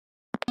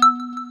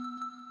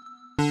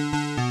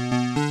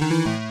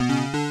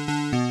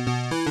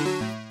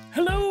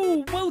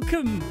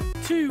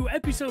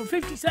episode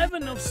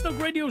 57 of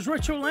Snugradio's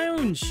Retro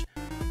Lounge.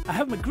 I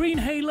have my green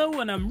halo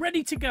and I'm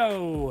ready to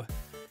go.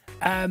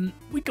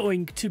 We're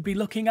going to be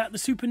looking at the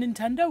Super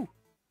Nintendo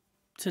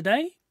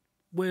today.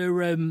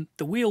 The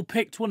wheel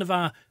picked one of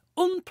our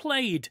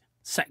unplayed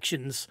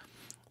sections,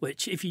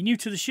 which, if you're new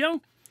to the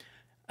show,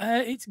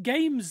 it's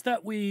games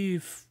that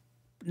we've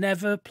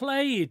never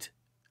played.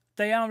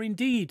 They are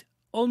indeed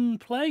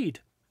unplayed.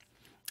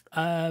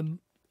 And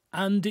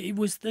it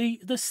was the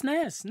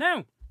SNES.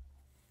 Now,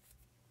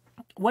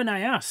 when I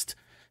asked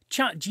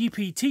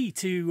ChatGPT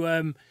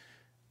to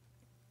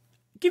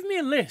give me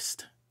a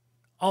list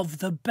of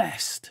the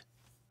best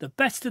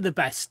of the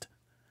best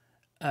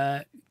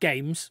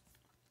games,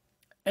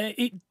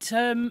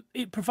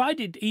 it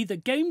provided either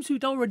games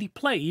we'd already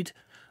played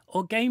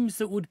or games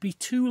that would be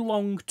too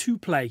long to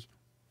play.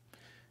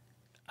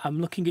 I'm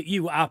looking at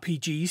you,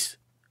 RPGs.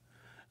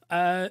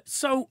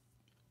 So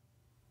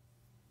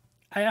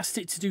I asked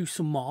it to do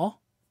some more,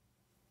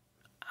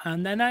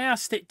 and then I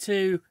asked it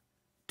to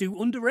do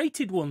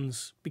underrated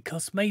ones,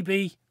 because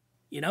maybe,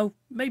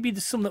 maybe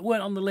there's some that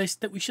weren't on the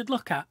list that we should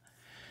look at.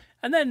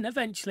 And then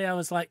eventually I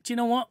was like, do you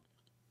know what?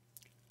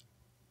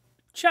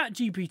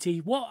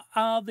 ChatGPT, what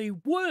are the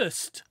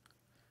worst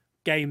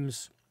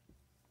games?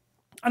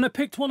 And I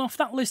picked one off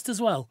that list as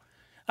well.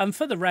 And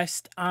for the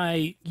rest,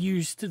 I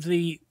used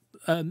the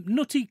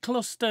Nutty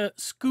Cluster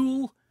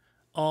school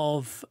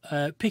of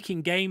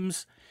picking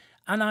games,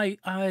 and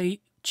I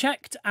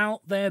checked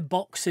out their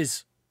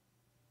boxes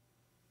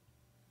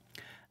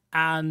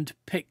and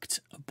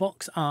picked a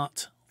box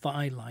art that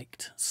I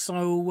liked.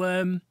 So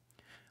we're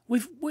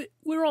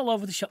all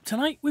over the shop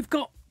tonight. We've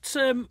got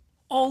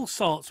all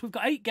sorts. We've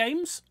got 8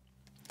 games,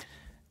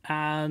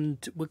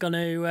 and we're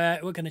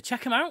gonna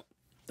check them out.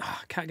 Oh,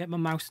 I can't get my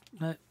mouse.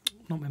 Not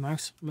my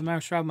mouse. My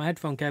mouse around my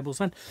headphone cables.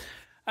 Then,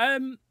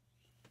 and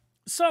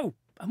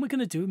we're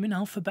gonna do them in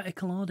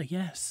alphabetical order.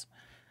 Yes.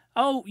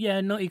 Oh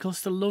yeah, Nutty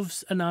Cluster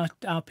loves an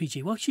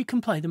RPG. Well, she can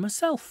play them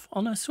herself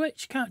on her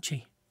Switch, can't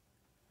she?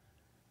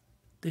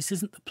 This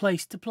isn't the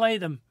place to play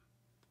them.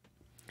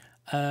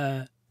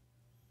 And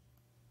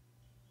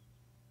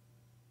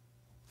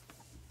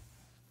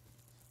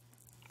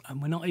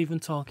we're not even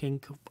talking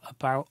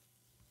about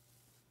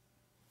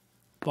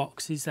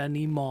boxes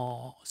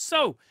anymore.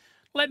 So,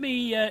 let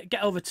me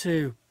get over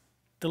to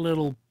the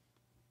little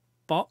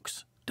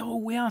box. Oh,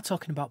 we are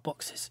talking about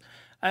boxes.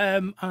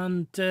 And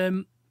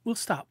we'll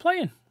start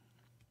playing.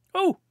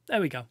 Oh,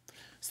 there we go.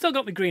 Still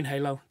got my green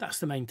halo. That's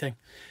the main thing.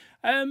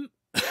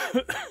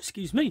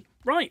 Excuse me.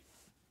 Right.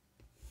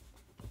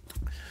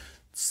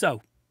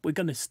 So, we're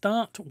going to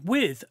start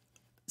with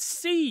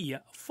C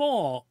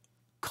for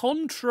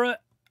Contra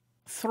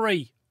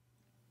 3.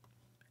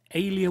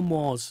 Alien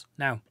Wars.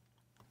 Now,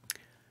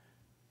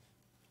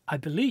 I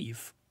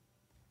believe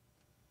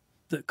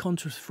that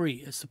Contra 3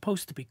 is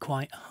supposed to be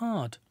quite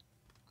hard.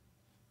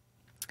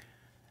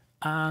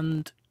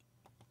 And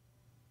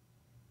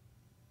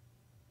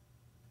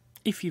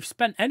if you've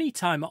spent any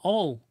time at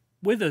all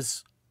with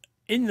us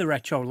in the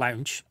Retro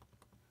Lounge,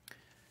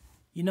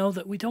 you know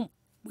that we don't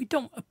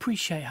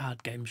appreciate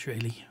hard games,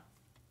 really.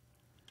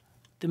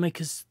 They make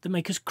us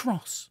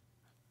cross.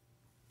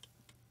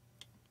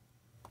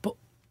 But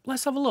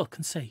let's have a look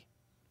and see.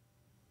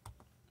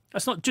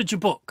 Let's not judge a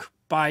book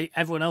by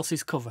everyone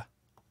else's cover.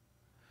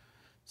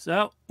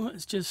 So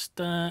let's just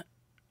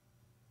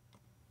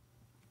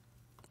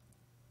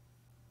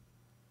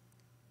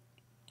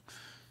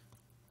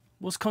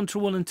was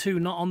Contra 1 and 2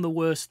 not on the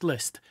worst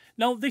list?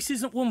 No, this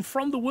isn't one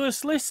from the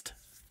worst list.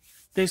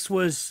 This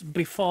was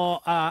before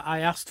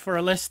I asked for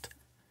a list.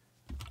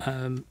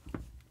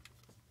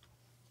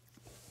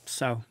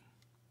 So,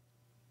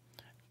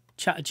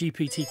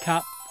 ChatGPT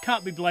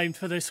can't be blamed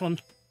for this one.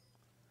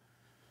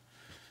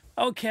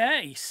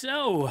 Okay,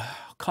 so,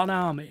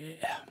 Konami.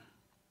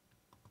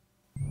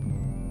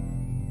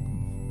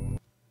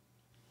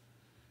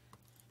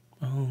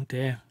 Oh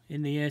dear,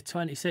 in the year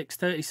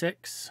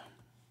 2636.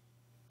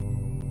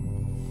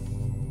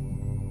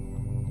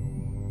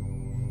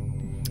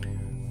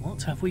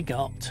 What have we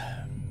got?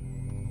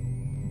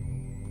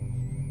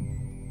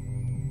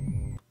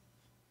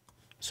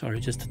 Sorry,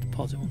 just had to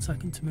pause it 1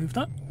 second to move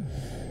that.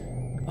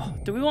 Oh,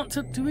 do we want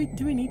to? Do we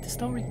need the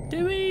story?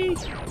 Do we?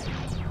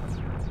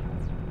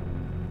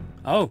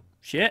 Oh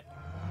shit!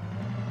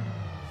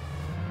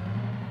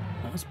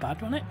 That was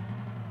bad, wasn't it?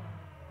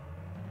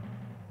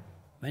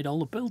 Made all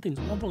the buildings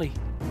wobbly.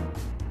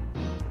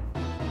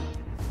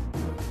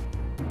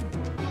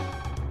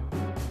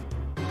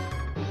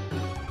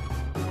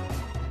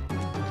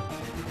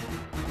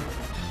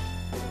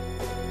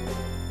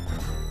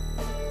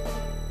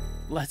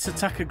 Let's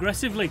attack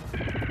aggressively.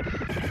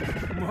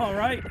 All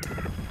right.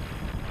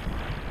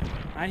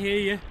 I hear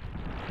you.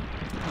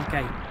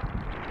 Okay.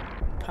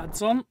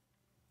 Pads on.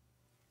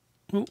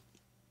 Ooh.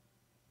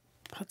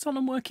 Pads on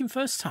and working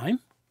first time?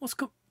 What's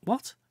good?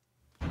 What?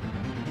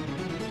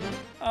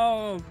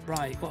 Oh,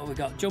 right. What have we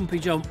got? Jumpy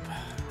jump.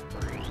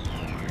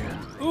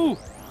 Ooh.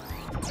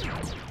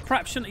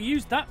 Perhaps shouldn't have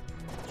used that.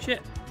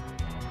 Shit.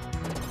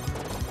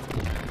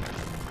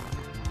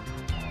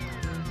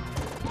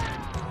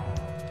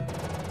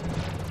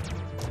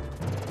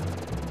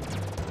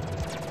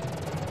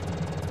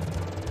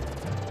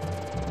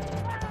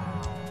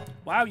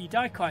 Wow, you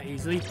die quite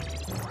easily.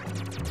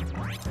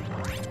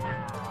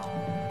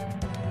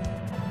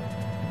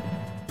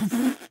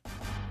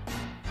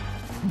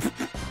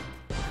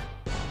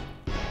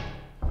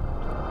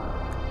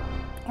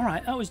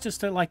 Alright, that was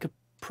just like a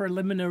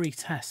preliminary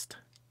test.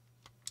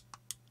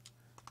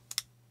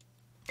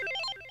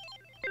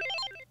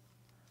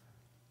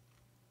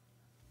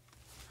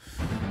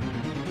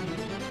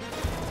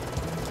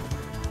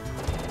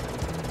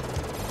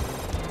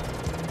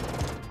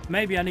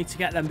 Maybe I need to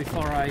get them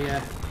before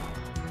I...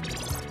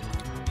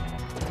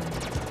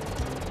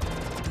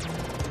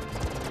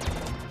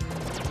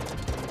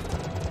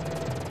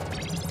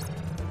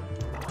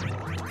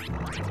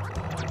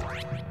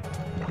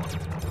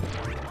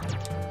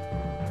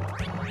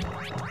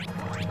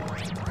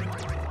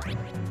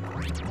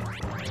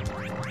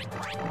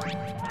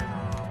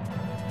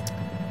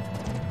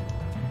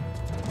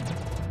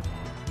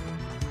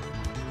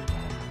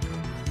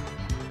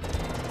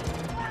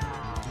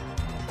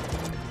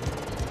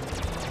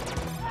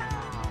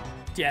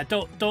 Yeah,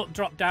 don't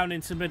drop down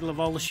into the middle of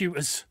all the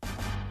shooters.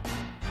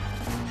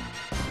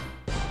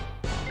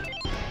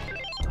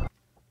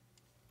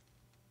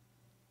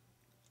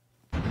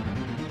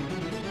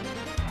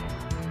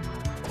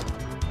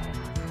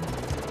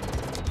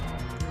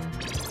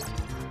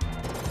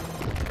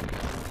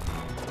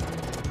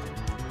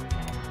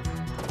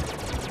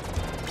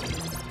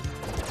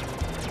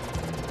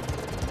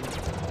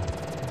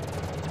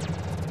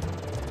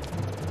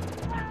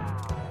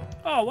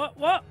 Oh,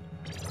 what?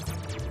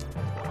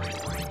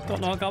 Don't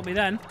know what got me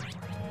then.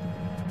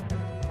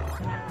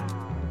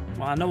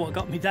 Well, I know what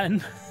got me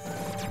then.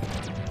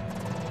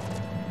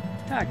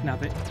 Tag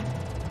nabbit.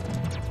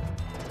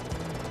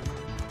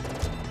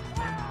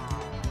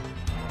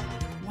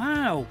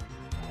 Wow.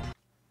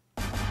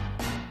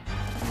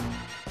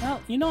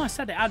 Well, you know, I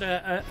said it had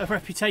a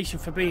reputation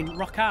for being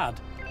rock hard.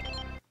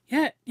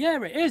 Yeah,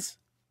 it is.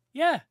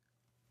 Yeah.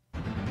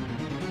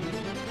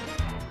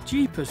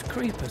 Jeepers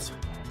creepers.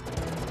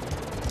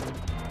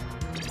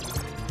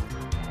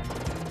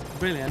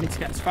 Really, I need to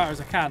get as far as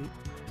I can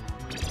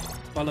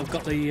while I've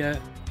got the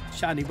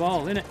shiny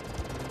ball in it.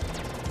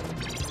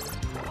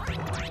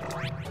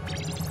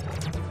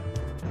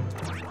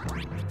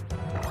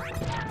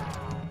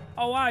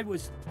 Oh, I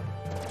was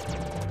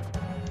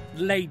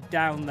laid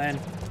down then.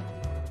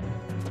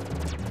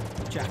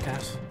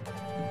 Jackass.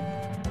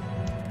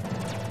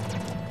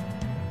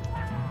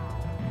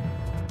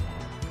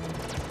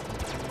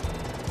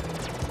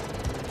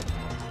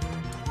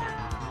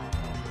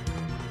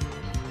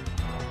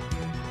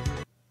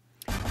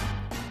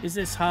 Is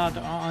this hard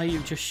or are you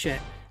just shit?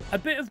 A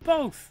bit of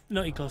both,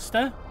 Nutty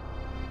Cluster.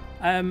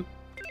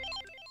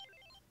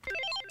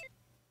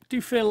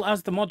 Do feel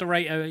as the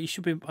moderator you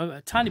should be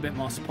a tiny bit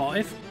more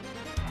supportive.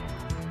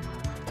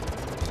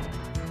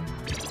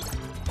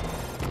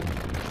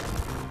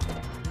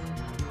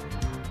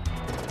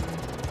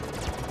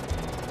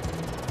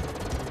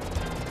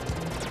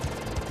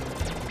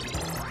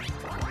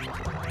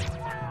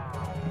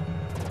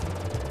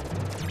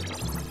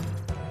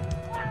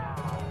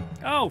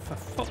 Oh, for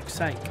fuck's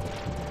sake.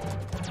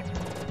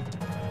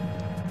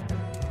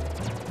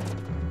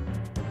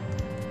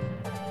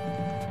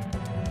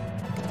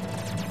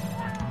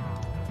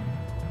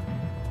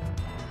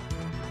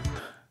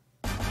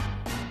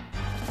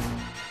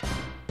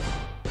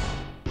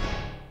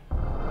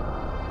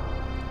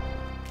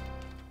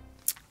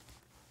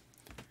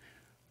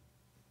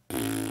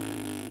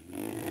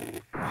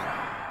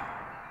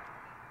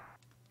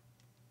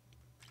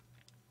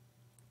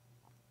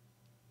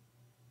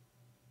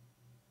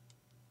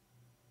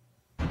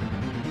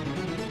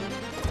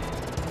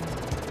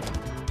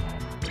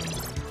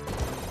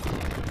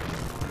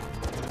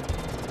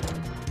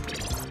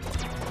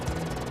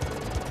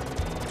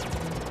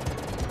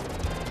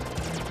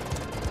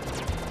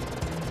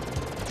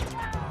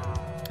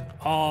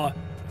 Oh,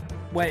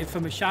 waited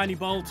for my shiny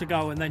ball to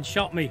go and then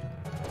shot me.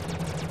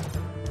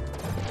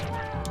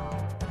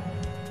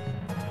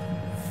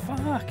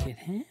 Fucking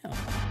hell.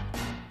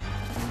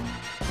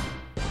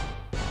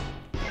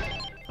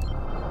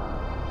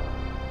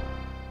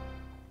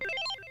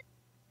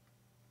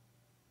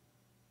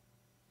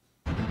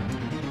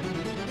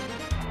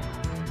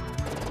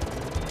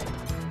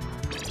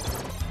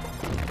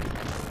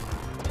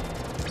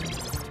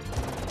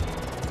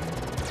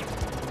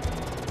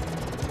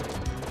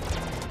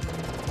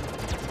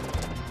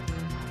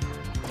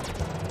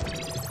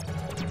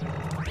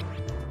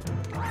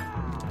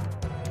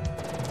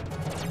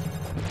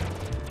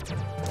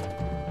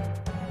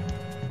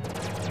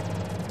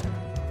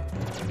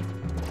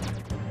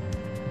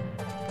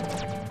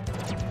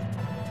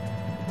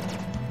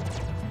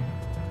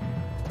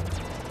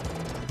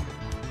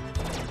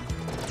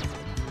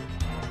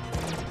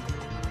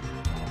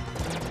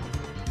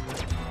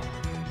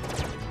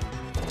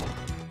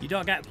 You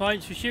don't get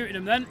points for shooting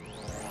them then.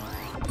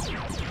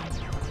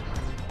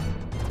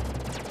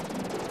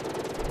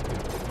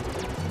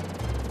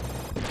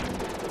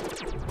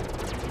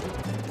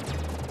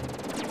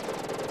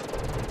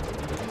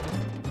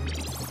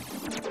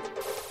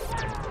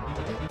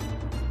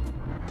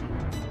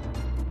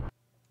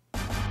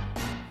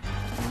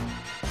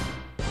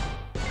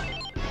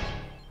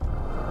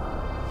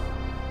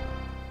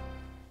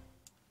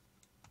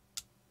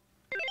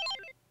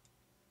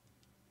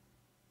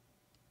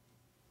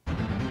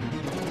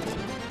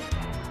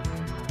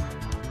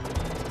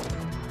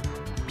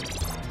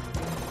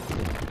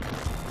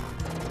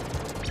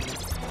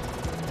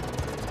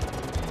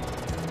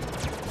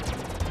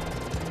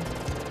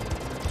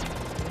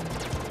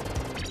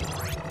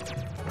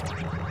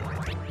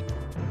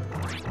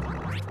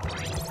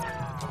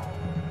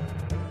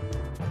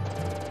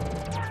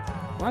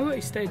 Why won't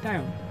he stay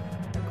down?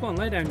 Come on,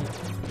 lay down, you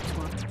twat.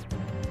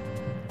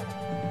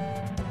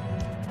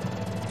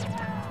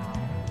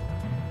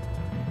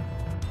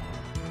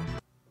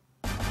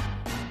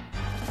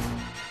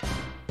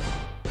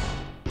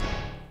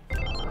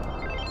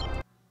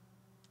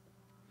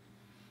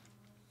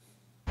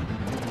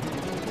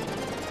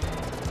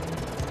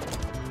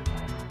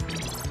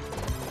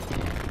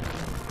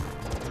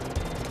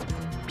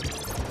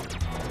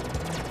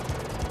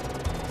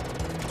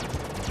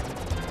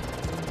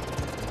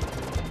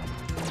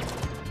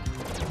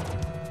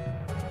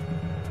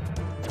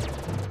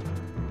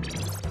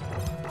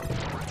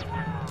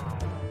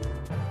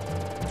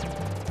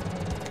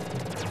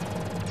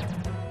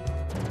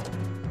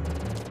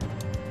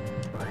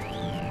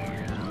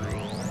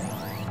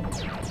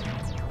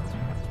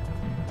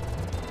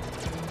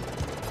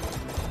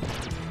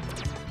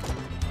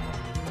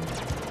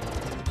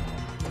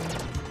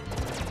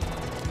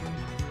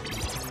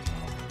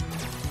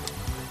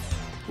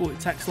 Oh, it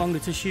takes longer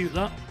to shoot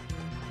that.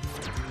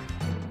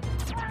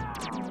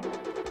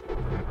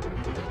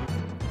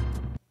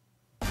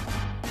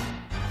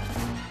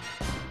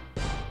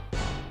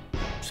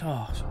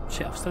 Oh,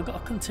 shit, I've still got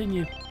to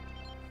continue.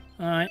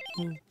 Alright,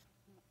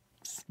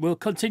 we'll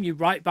continue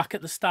right back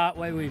at the start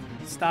where we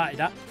started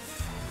at.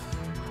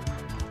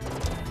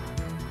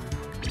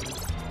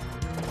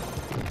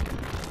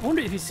 I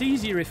wonder if it's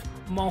easier if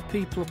more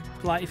people,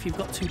 like if you've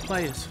got 2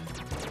 players.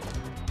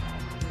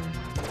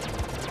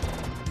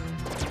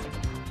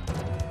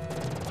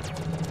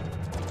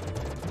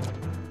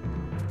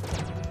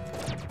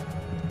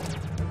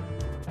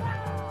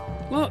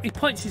 Look, he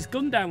points his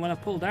gun down when I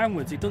pull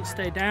downwards. He doesn't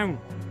stay down.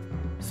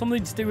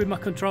 Something to do with my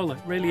controller.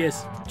 It really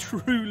is.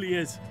 Truly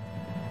is.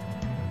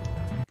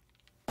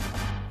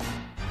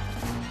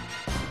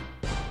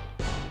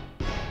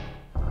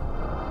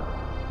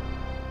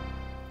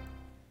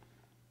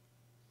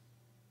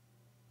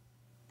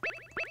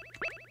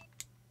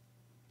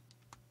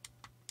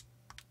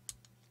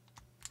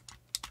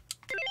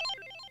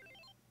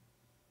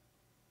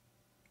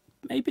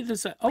 Maybe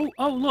there's a...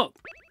 Oh, look.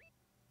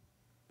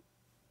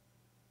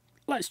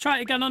 Let's try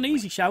it again on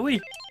easy, shall we?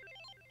 It'd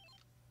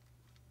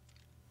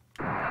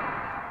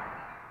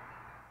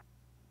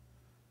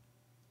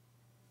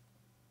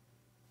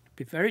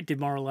be very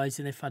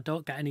demoralising if I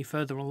don't get any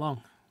further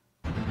along.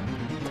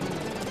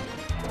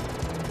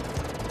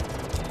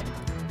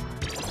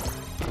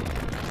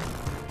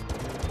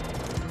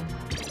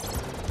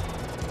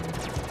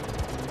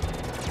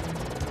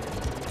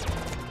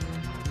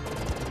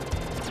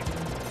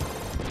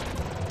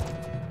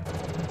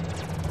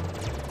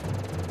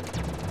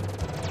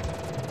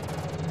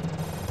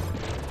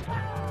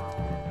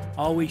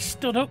 Oh, he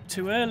stood up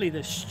too early,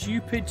 the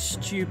stupid,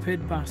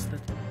 stupid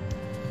bastard.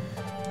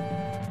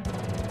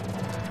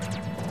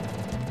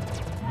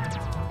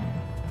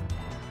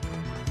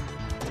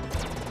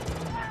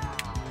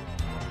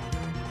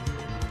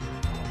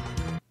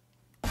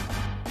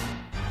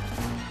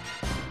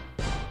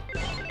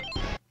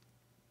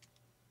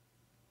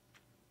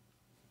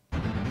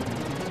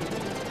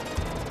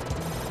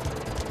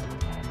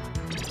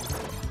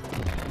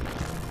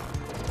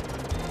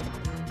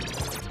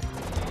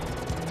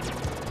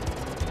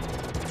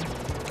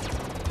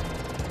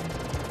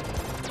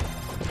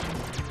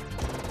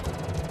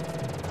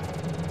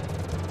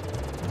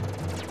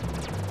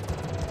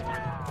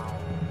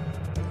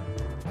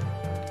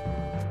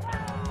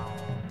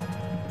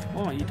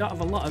 Oh, you don't have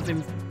a lot of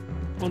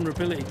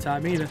vulnerability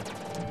time either.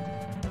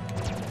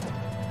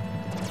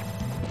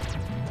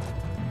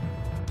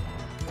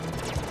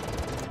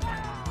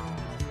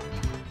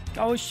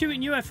 I was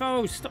shooting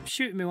UFOs. Stop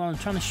shooting me while I'm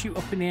trying to shoot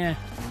up in the air.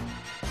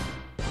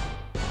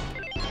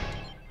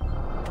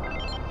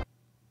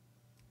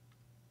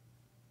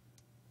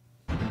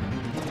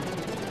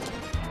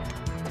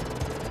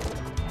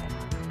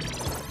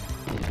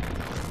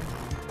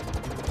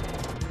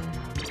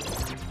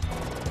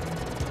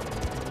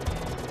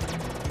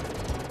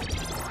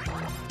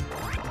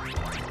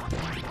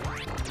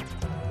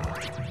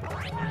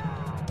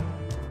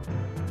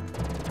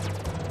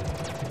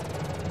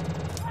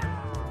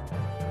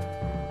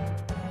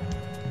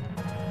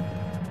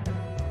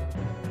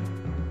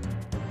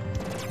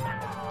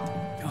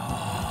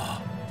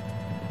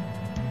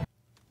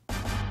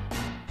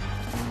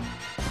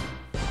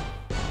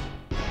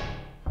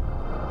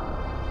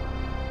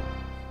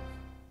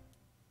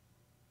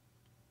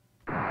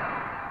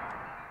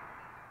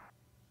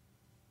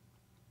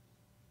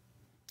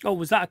 Oh,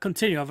 was that a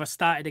continue? Have I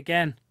started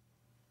again?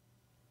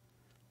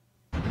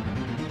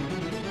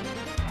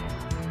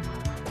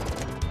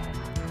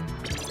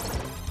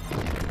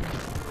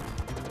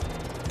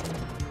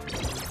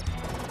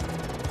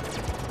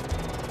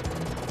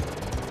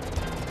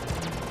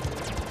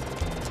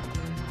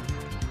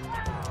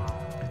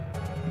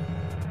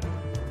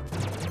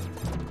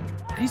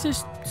 He's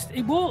just...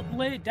 he won't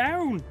lay it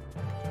down.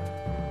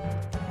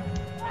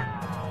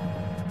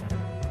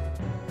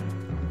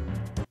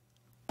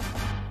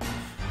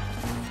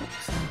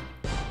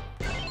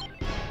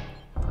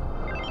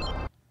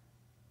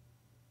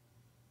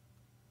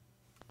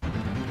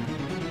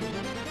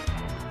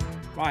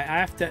 Right, I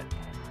have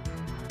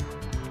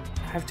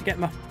to get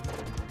my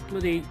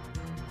bloody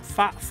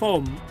fat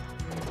thumb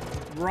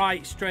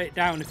right straight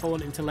down if I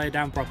want him to lay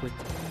down properly.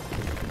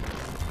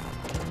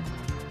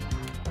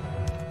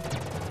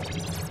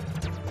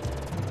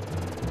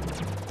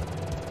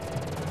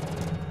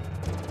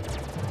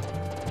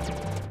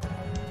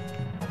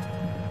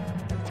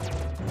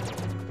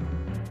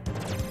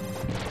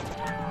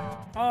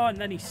 Oh, and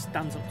then he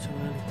stands up too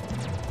early.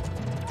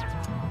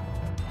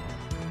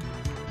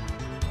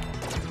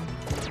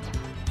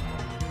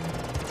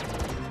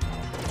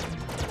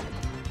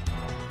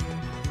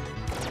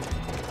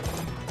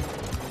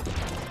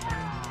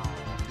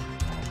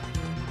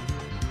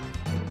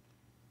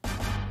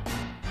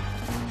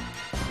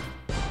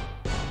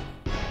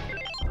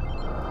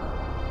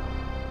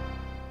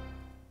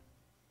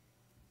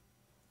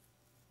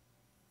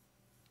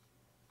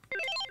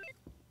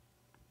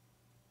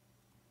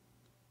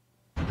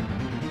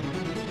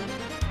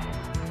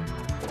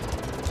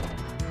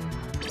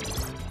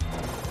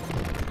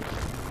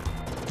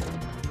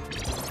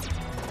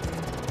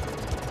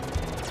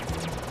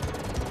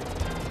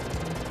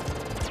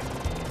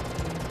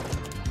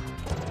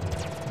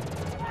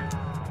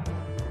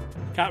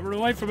 Can't run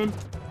away from him.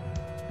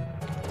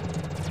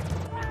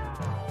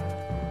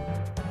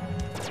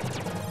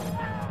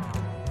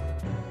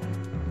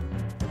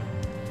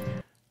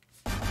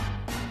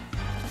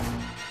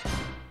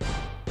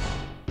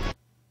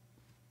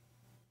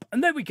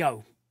 And there we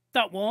go.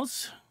 That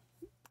was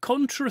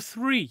Contra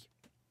 3,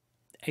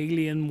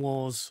 Alien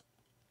Wars.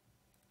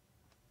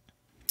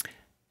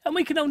 And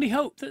we can only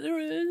hope that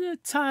they're a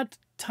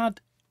tad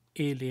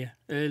easier.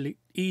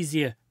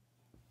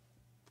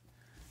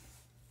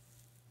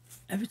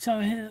 Every time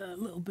I hear that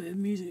little bit of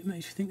music, it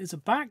makes me think there's a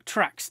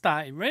backtrack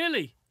starting,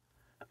 really.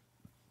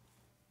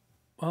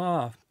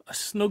 Ah, a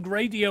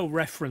Snugradio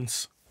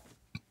reference.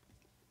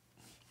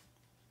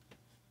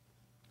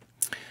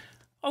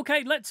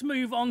 Okay, let's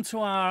move on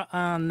to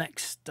our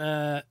next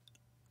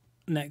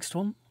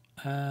one.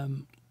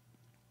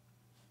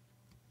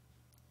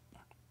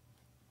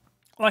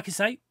 Like I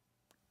say,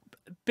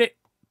 bit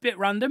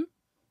random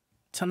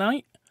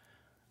tonight.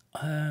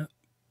 I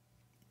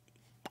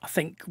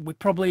think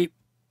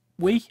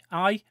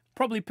I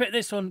probably picked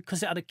this one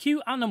because it had a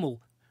cute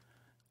animal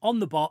on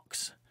the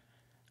box,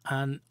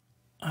 and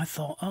I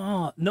thought,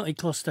 oh, Nutty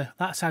Cluster,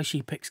 that's how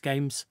she picks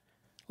games.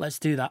 Let's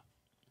do that.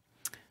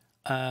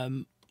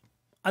 And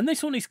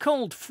this one is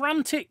called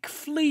Frantic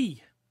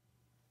Flea.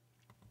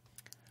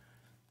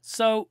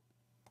 So,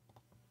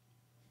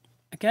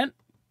 again,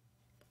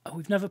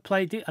 we've never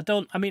played it.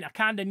 I mean, I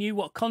kind of knew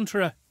what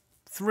Contra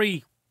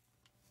 3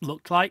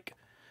 looked like.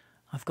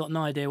 I've got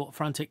no idea what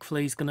Frantic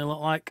Flea is going to look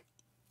like.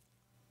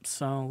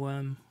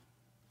 So,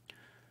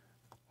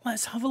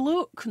 let's have a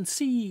look and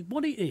see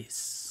what it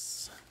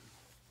is.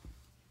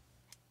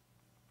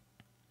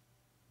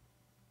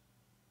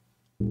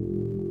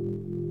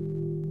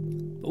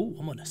 Oh,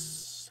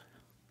 ominous.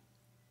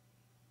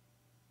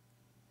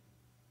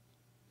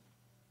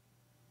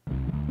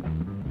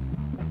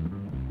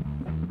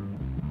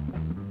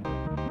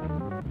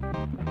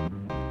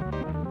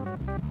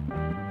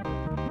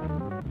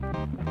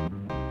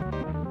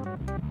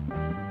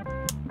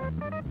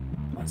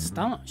 Let's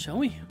start, shall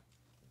we?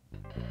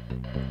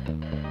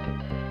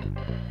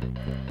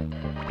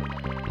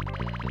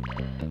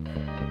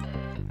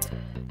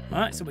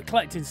 Alright, so we're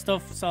collecting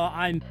stuff, so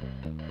I'm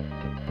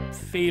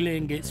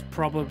feeling it's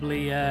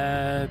probably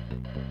a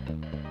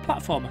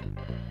platformer.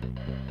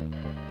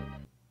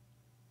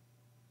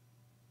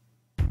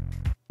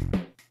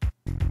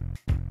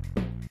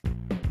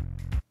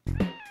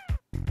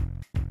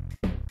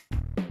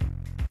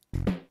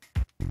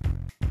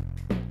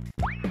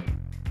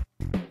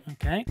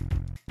 Okay,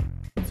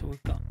 so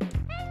we've got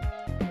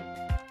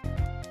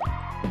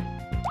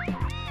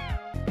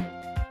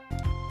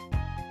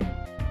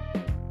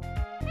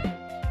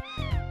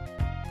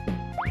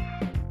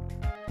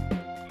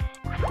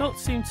don't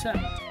seem to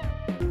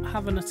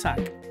have an attack.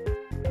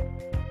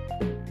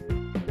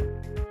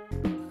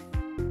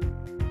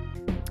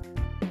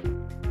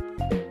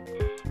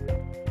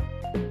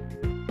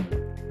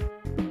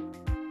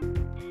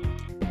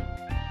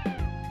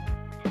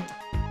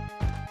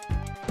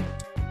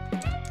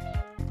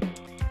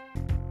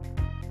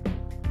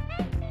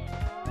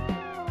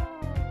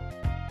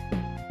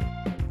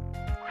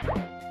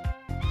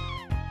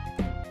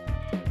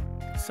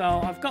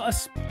 So I've got a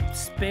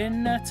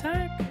spin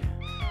attack.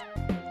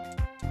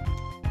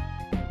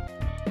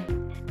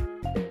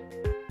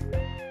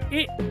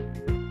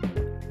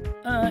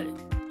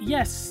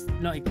 Yes,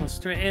 Nutty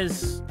Cluster, it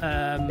is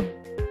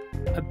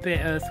a bit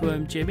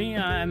Earthworm Jimmy.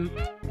 I'm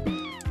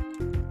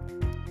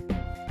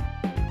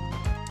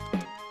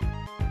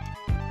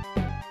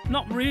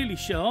not really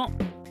sure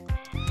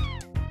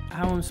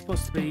how I'm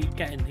supposed to be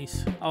getting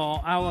these, or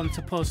how I'm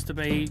supposed to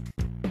be.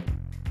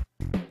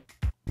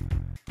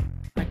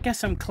 I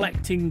guess I'm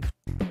collecting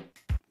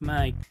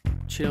my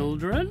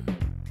children.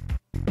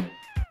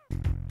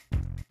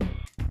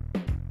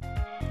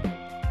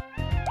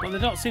 But they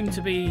don't seem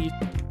to be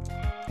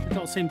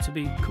don't seem to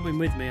be coming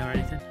with me or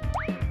anything.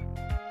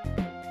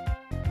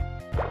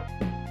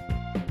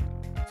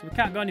 So we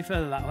can't go any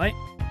further that way.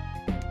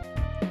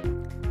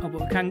 Oh,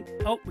 but we can.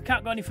 Oh, we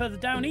can't go any further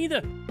down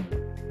either.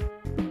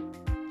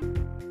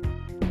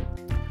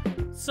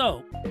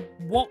 So,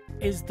 what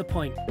is the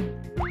point?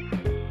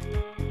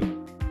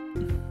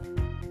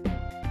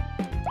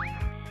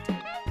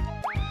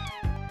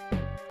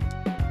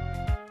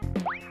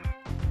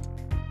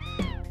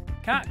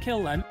 Can't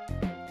kill them.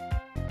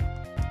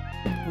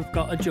 We've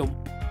got a jump,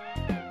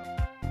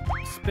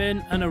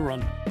 spin, and a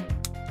run.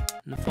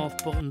 And the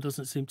fourth button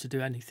doesn't seem to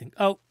do anything.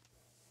 Oh,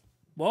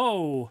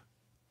 whoa.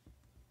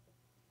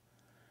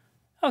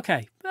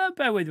 Okay,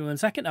 bear with me 1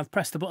 second. I've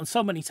pressed the button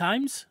so many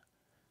times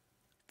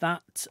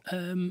that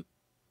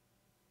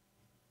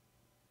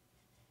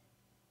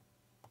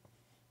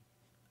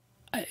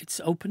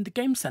it's opened the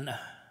game center.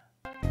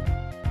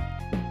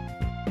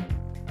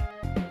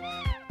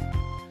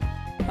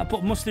 That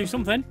button must do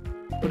something,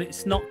 but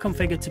it's not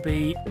configured to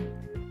be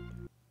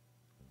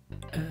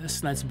a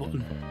SNES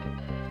button.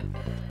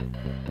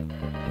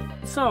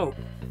 So,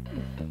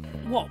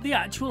 what the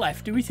actual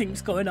F do we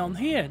think's going on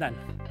here then?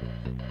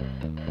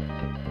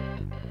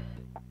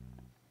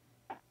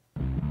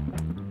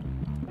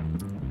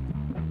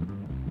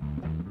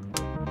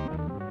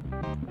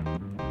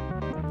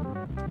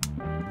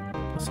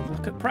 Let's have a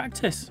look at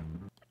practice.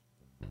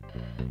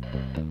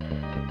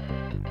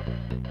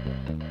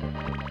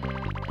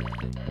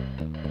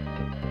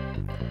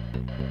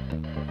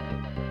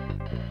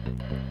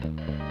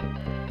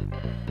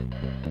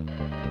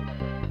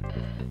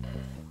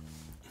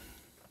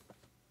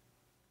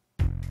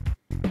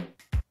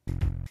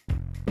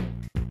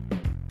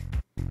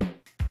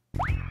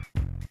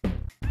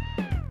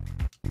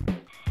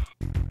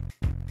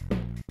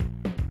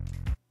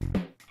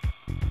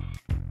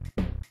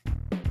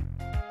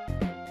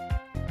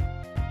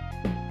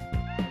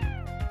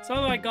 So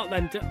I got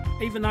then,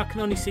 even though I can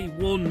only see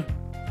one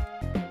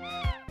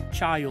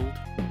child.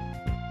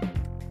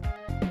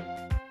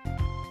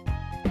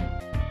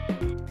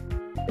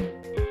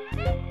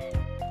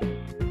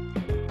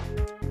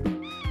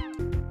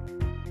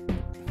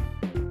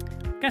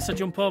 Guess I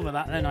jump over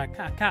that then. I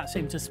can't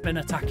seem to spin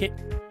attack it.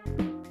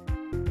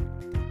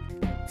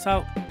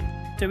 So,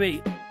 do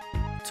we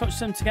touch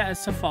them to get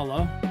us to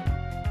follow?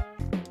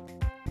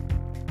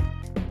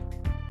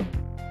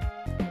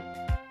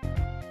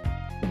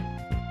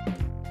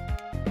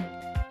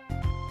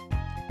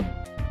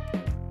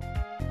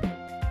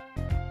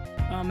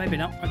 Maybe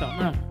not, I don't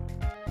know.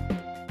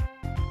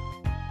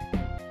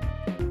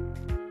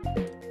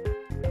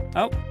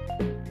 Oh.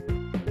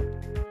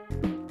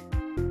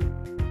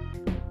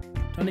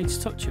 Do I need to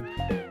touch him?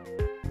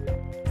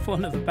 For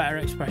want of a better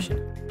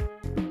expression.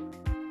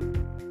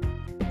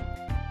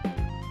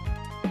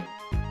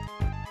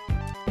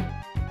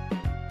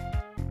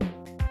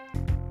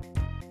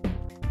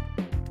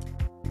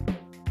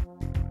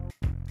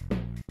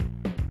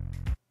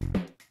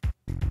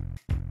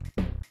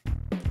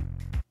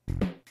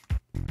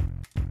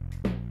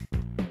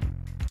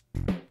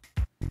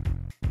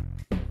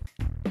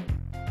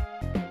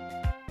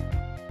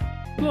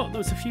 Look, there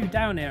was a few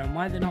down here, and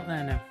why are they not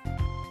there now?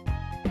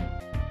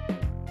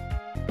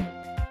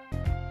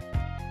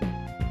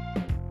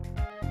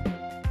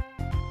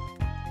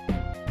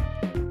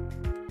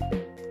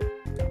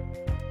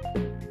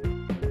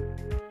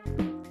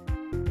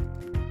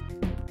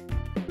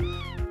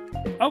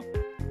 Oh!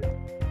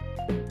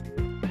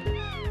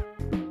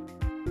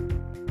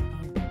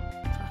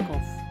 Fuck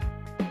off.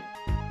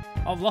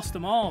 I've lost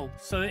them all.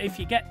 So if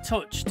you get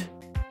touched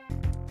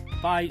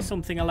by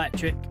something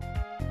electric,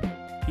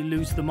 you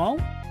lose them all.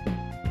 I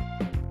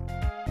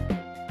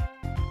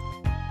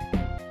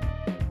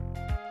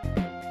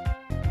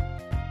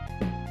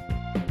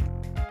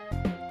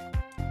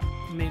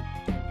mean,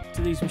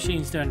 do these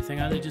machines do anything?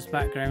 Are they just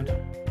background?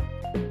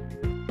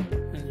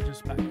 They're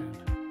just background.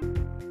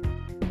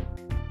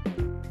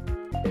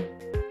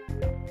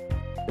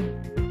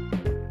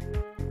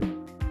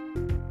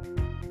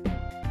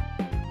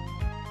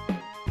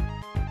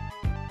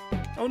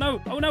 Oh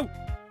no! Oh no!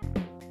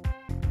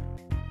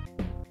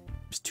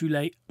 Too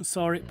late. I'm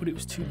sorry, but it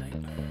was too late.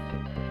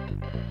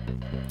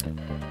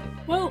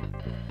 Well,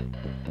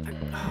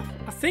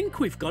 I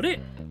think we've got it.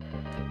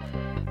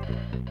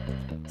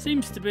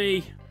 Seems to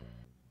be.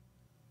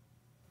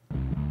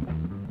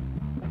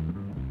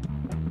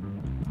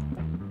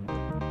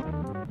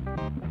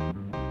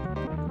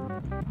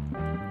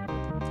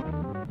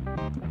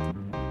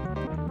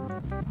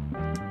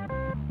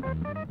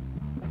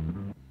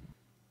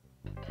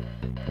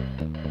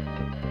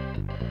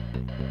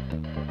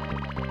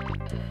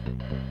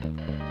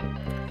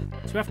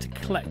 So we have to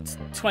collect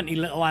 20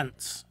 little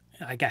ants,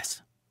 I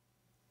guess.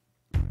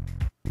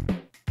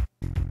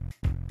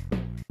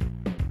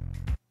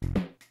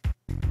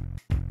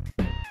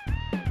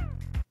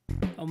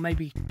 Or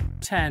maybe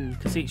 10,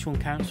 because each one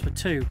counts for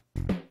 2.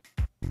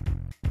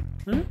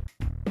 Hmm?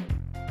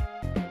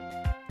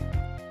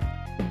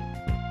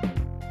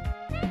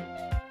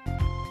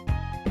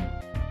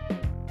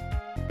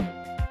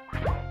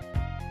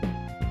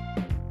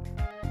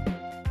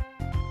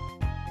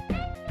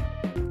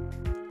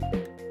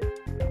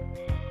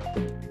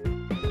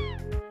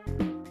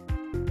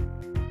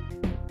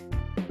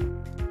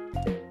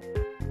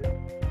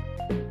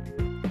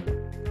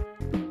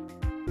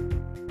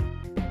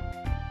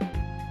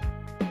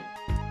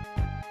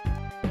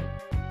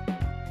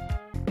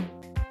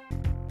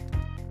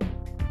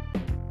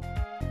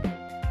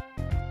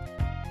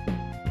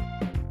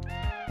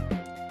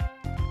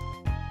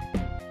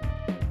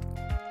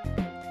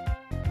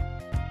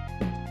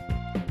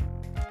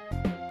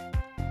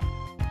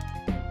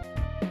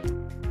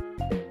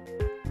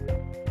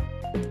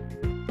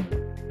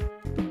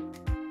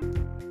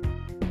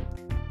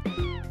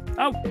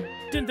 Oh,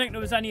 didn't think there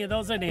was any of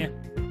those in here.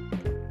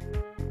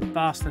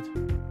 Bastard.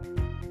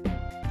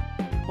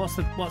 What's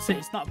it?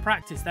 It's not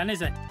practice then,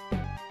 is it?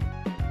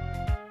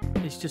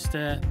 It's just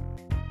well,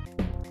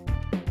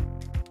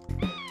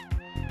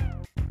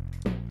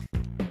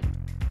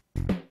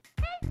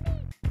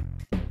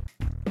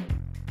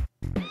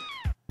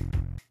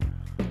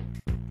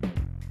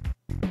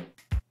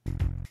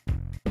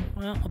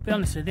 I'll be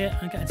honest with you,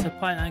 I'm getting to the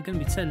point I'm going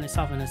to be turning this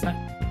off in a sec.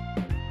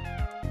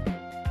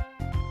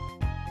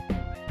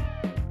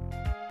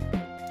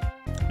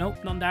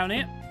 Nope, none down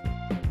here.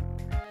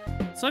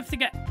 So if they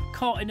get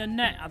caught in a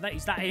net, I bet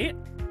is that it?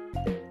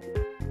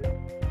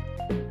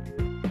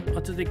 Or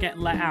do they get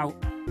let out?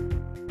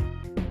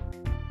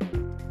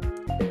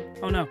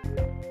 Oh no.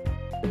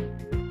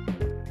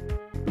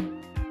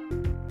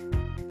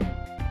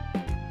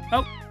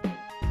 Oh.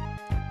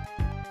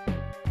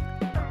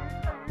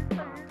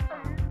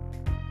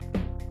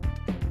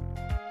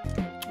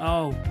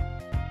 Oh.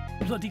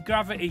 Bloody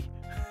gravity.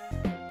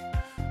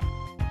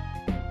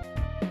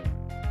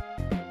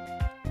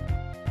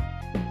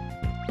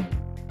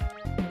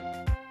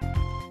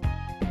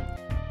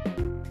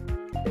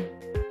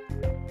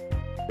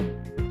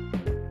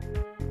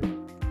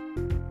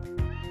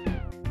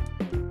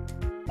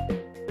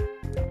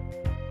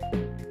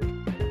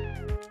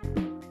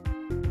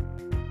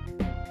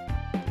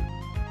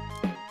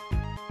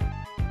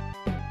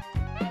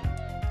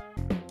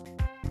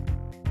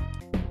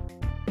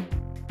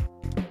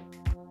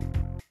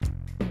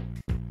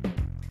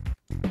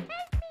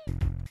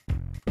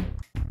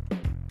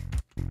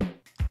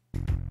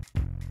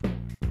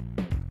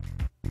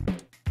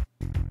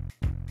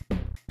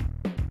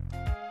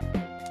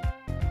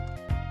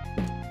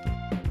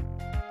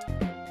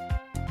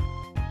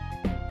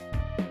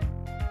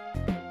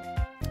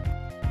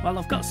 Well,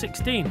 I've got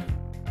 16.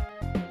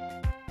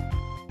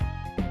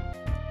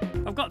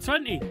 I've got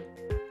 20.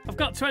 I've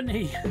got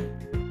 20.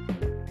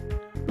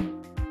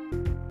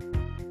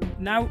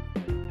 Now,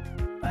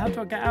 how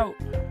do I get out?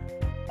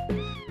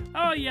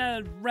 Oh, yeah,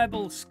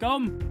 rebel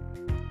scum.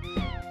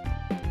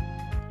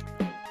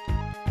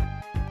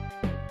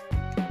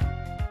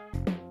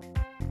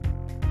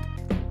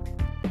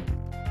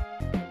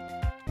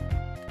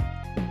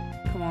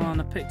 Come on,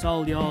 I picked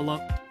all y'all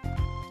up.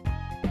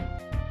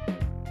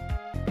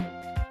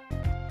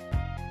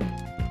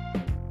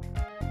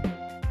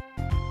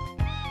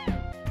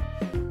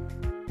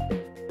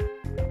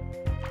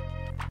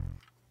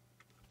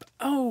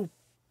 Oh,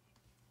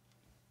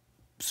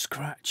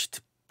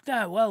 scratched.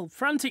 There, well,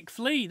 Frantic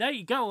Flea, there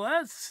you go.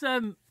 That's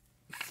the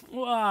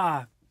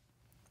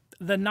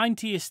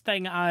 90th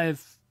thing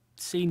I've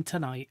seen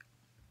tonight.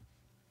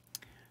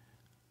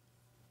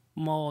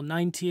 More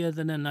 90er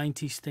than a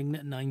 90s thing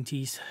at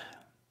 90s.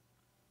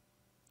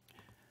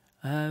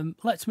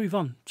 Let's move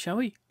on, shall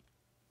we?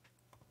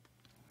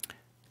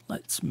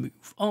 Let's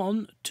move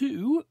on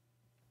to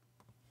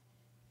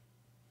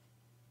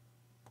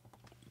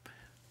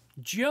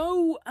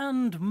Joe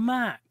and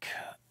Mac.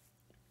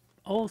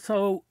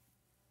 Also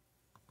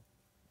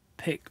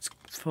picked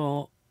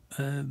for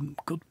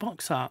good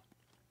box art.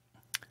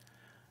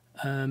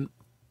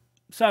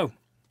 So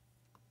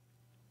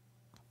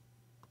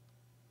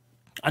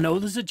I know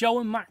there's a Joe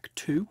and Mac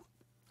 2,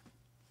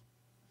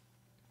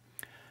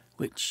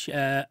 which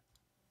I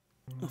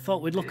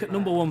thought we'd look at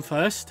number 1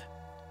 first,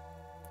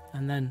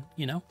 and then,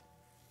 you know,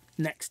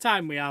 next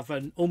time we have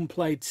an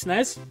unplayed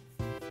SNES,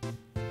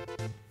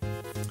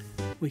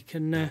 we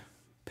can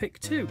pick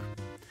 2.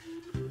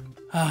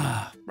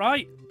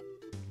 Right.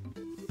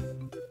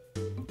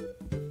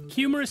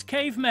 Humorous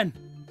Cavemen.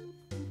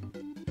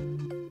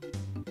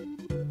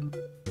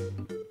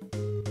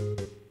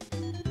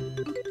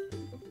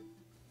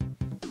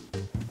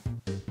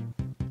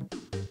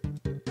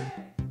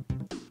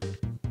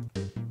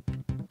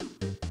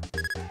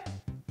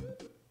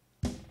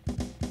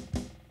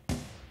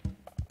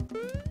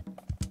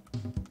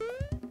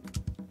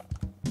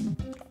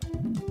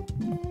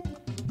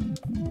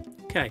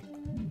 Okay.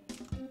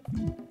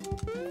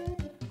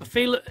 I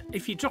feel that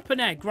if you drop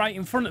an egg right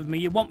in front of me,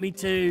 you want me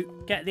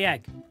to get the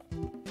egg.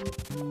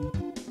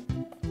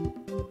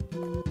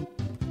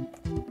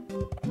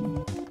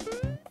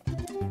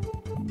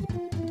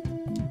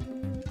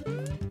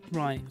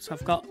 Right, so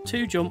I've got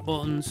 2 jump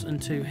buttons and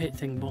 2 hit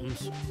thing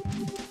buttons.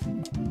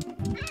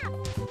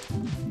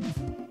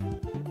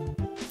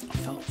 I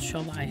felt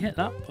sure that I hit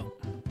that, but...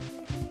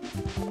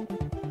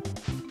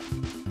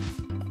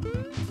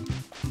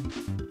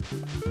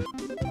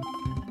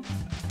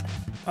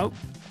 Oh.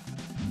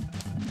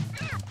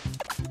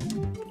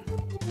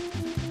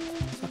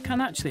 So I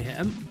can actually hit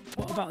him.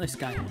 What about this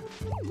guy?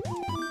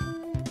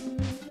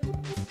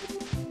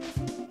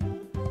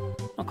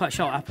 Not quite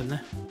sure what happened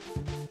there.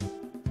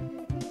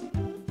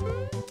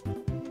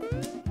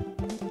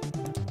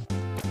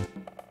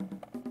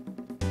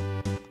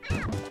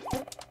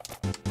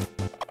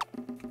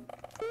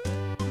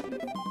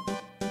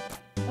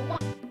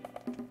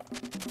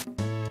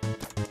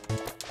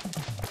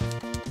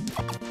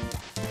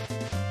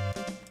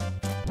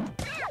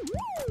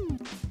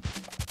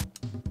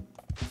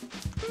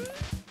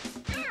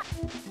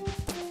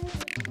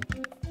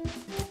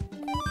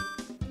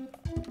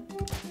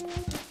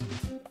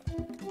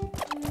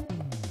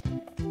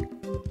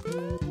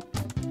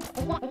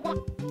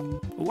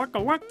 waka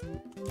waka.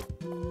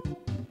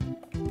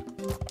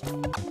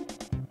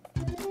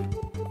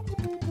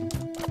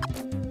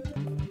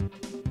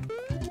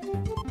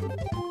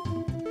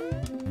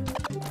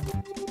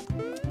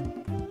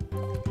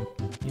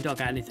 You don't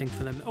get anything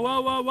for them.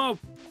 Whoa, whoa, whoa!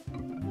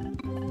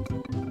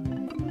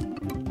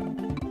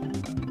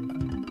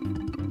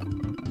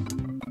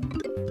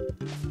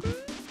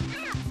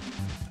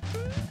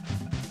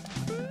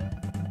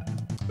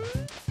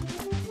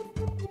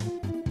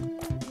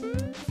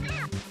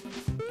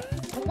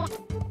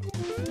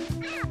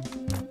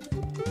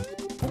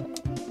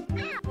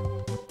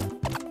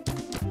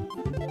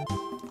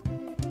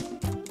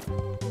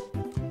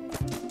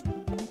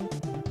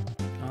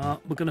 Oh,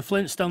 we're gonna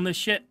Flintstone this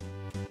shit.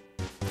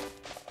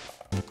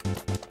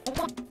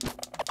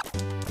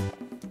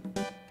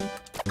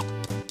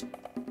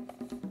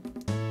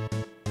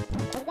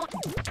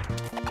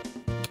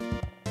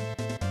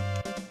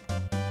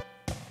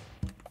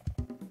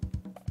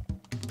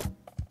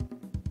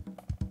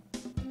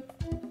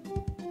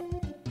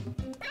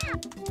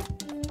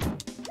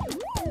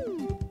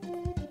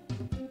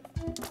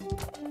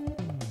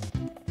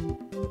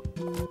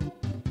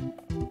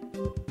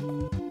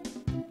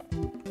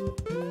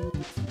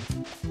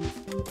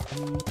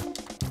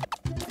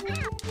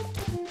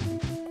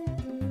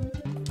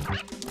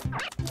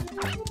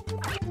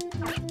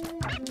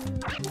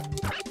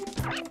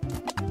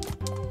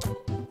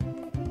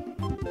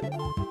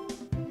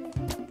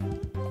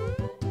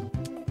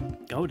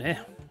 Oh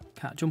dear,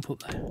 can't jump up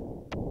there.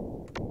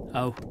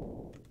 Oh.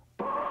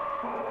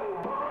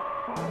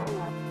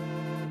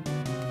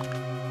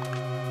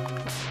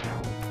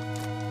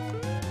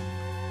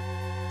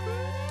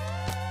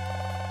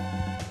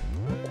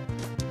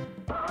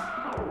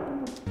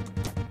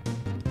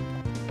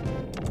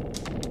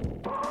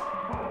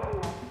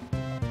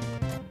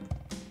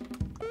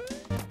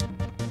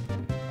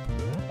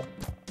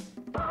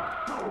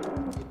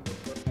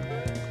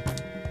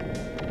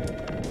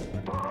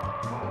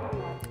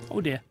 Oh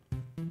dear.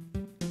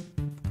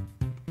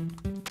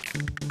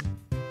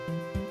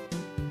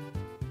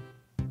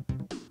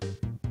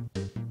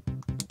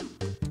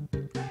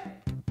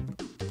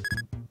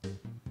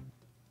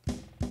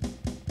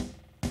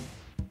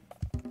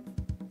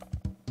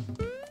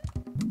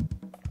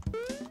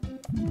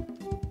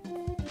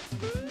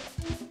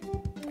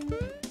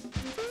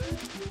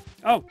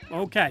 Oh,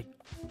 okay.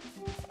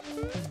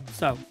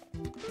 So.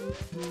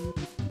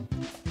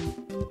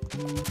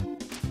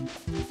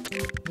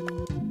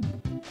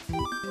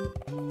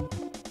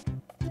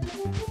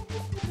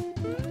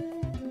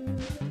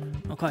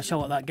 Not quite sure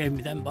what that gave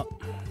me then, but...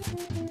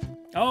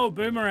 Oh,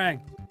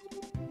 boomerang!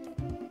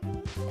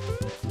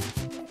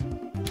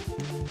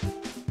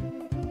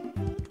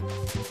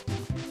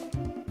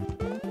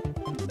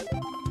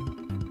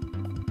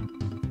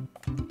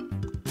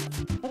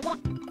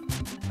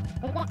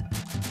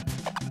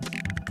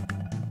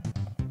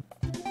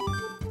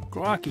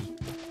 Crikey.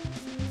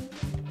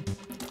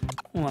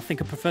 Well, I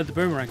think I preferred the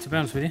boomerang, to be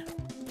honest with you.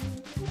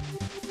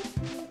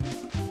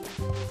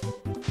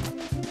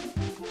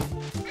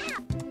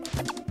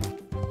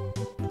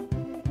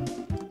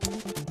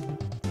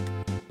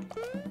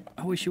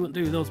 I wish you wouldn't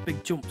do those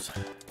big jumps.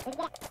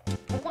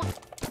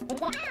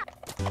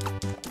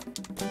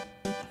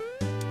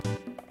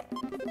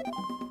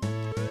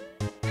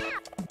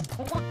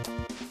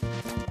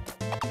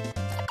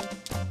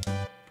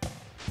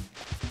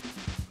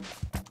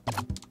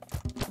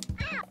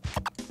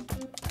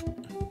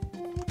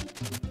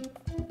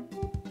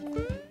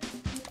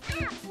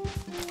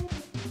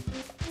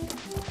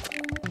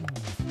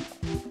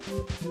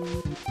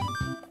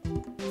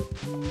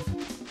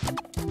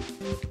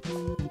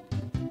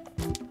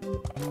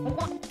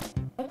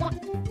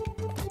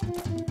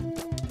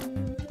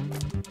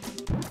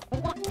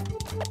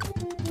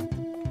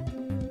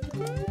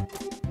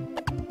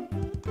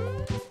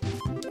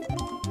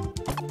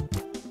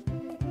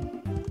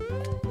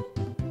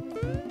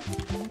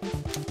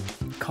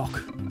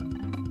 Cock.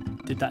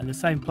 Did that in the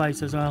same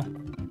place as well.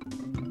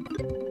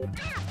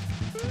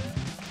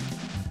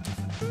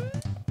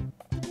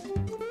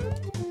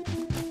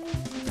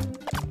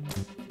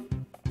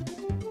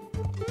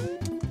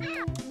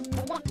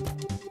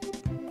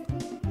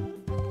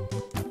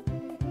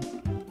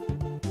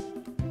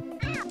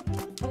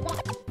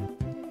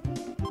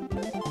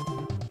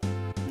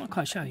 I'm not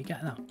quite sure you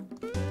get that.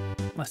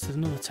 Unless there's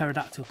another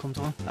pterodactyl comes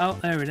along. Oh,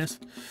 there it is.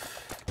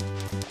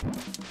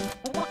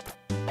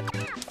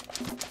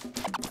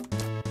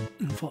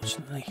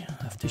 Unfortunately,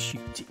 I have to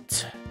shoot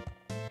it.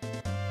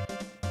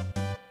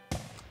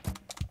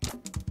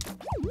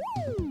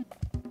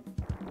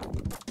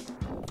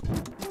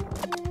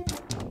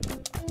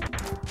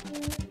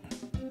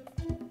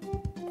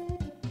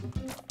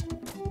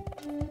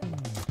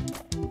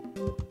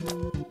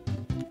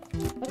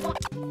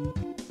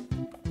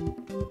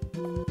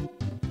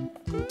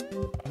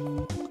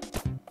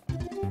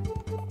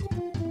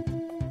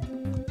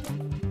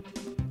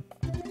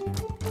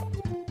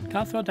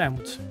 Can't throw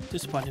downwards.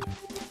 Disappointing.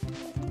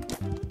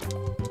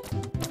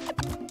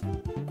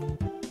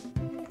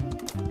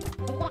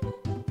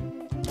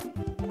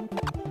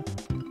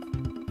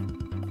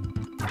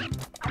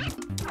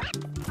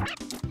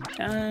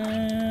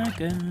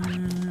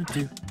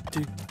 Do.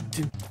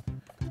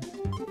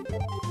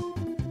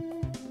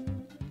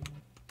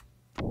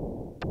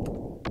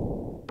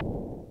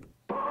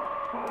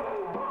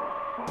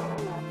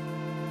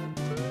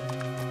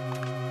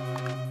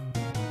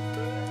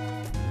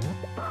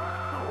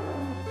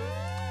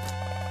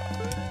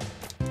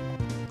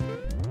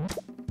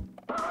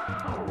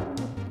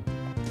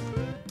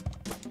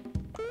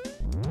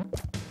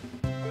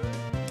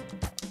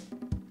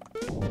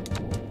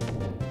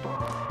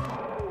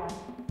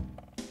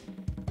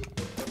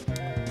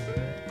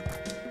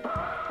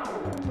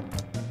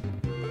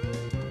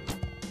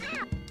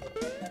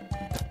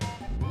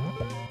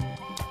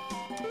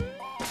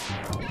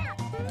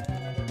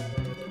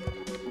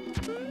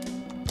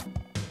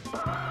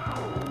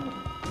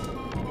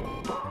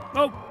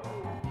 Oh!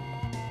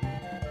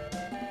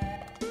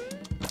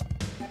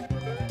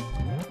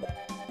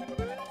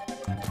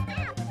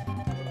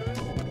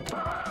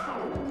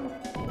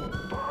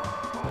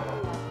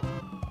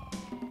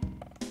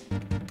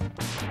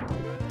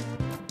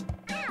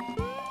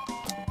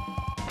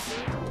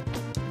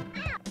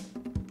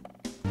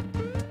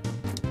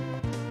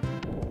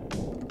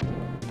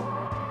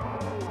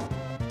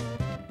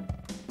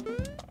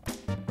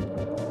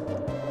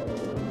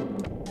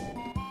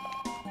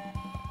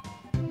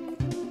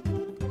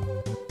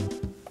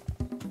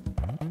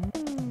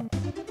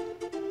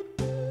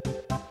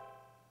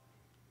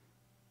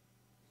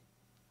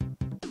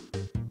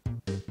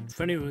 If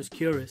anyone was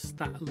curious,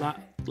 that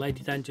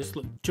lady then just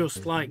looked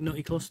just like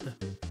Nutty Cluster.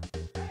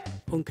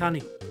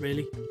 Uncanny,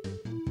 really.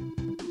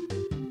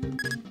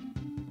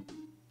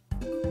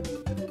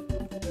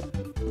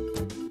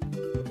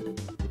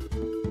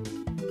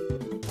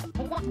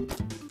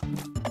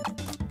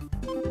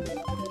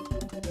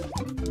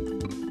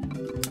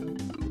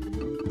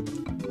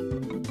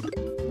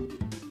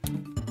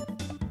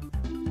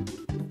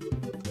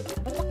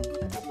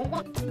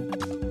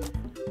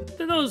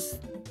 They're those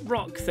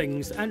rock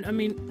things, and I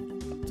mean,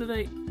 do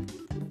they?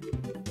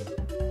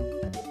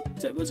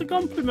 It was a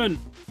compliment.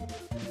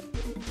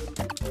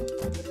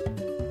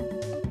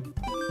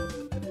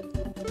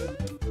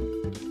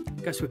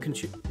 Guess we can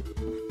shoot.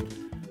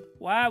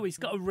 Wow, he's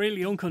got a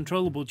really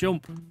uncontrollable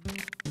jump.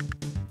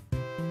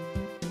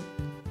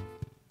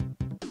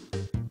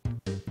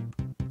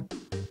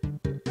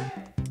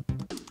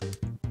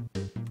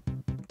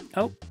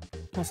 Oh,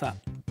 what's that?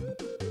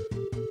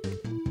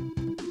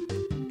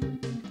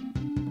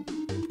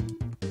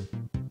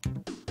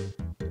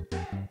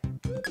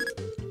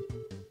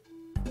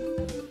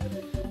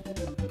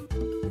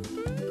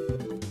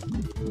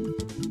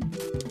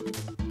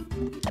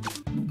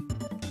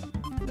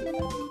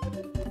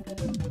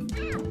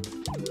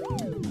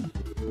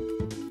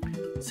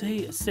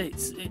 See,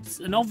 it's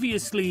an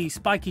obviously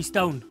spiky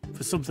stone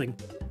for something,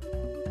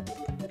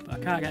 but I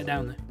can't get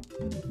down there.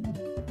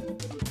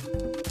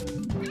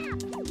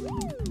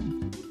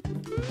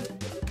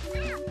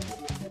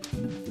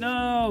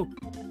 No!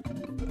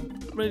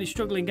 Really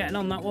struggling getting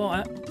on that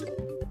water.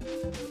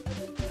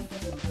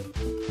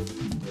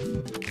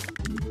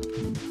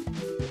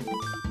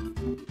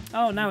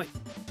 Oh, now it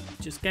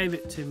just gave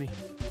it to me.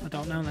 I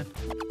don't know then.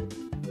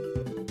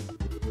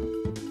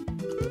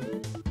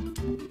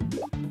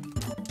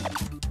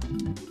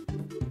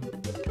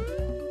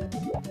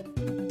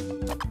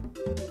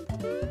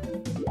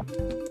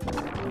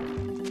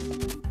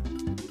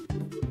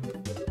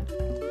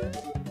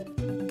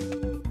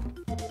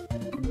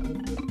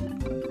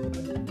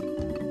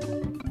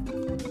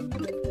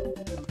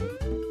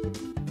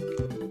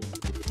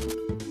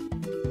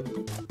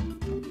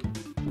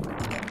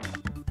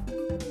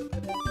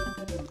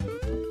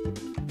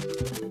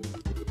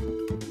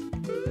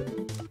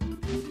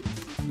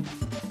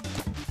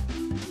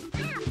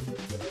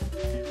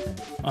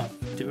 Oh,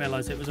 didn't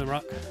realise it was a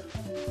rock.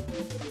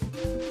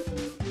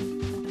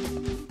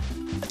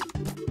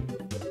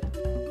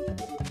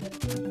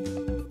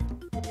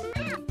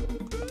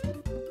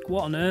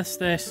 What on earth's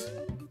this?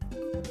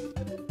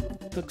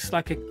 Looks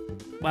like a...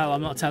 Well,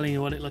 I'm not telling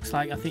you what it looks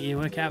like. I think you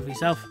work it out for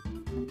yourself.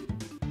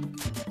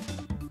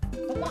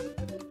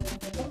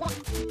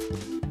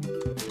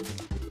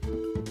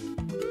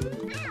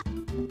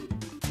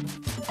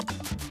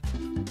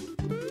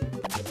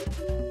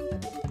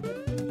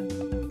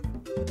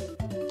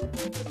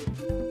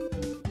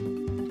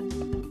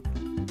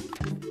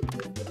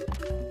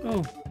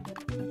 Oh.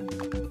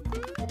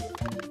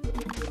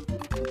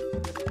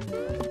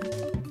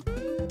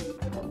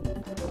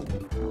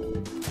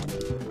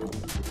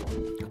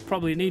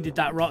 Probably needed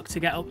that rock to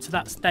get up to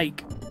that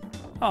stake.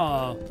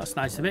 Oh, that's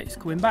nice of it. It's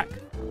coming back.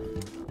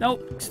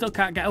 Nope, still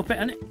can't get up it,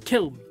 and it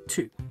killed me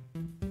too.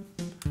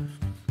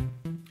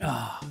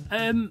 Ah,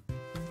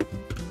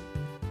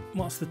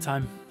 what's the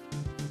time?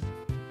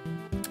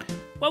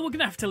 Well, we're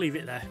gonna have to leave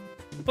it there.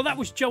 But that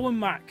was Joe and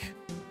Mac.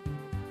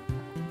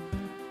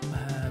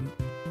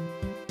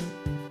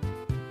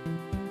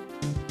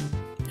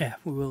 Yeah,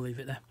 we will leave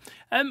it there.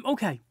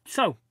 Okay,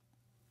 so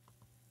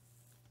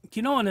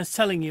you know when I was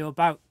telling you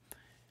about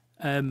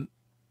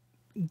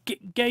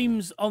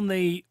games on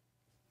the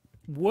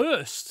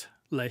worst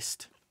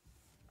list.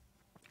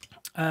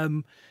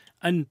 And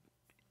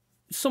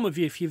some of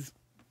you,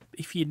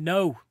 if you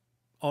know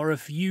or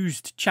have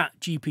used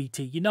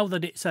ChatGPT, you know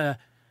that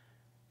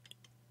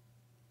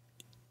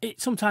it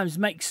sometimes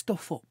makes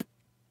stuff up,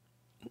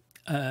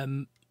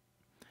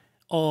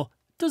 or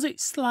does it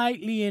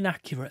slightly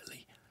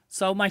inaccurately.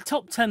 So my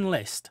top 10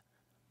 list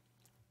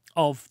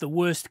of the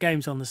worst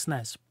games on the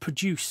SNES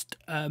produced,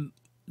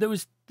 there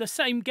was the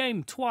same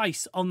game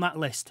twice on that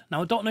list.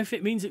 Now, I don't know if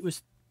it means it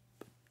was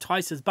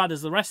twice as bad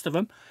as the rest of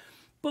them,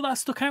 but that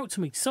stuck out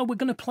to me. So we're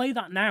going to play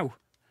that now.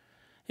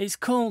 It's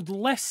called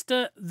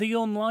Lester the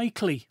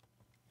Unlikely.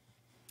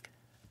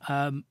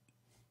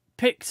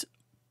 Picked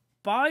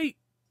by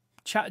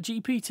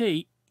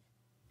ChatGPT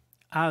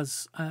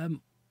as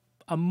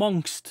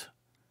amongst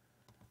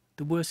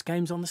the worst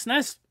games on the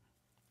SNES.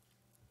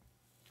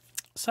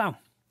 So,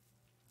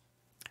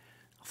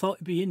 I thought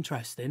it'd be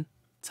interesting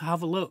to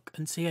have a look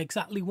and see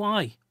exactly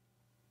why.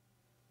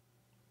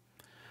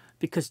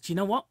 Because, do you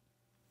know what?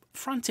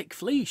 Frantic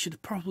Flea should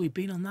have probably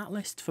been on that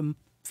list for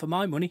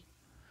my money.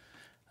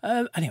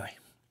 Anyway.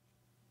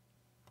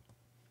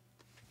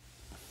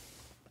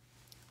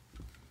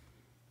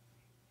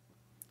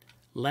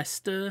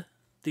 Lester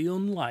the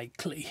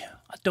Unlikely.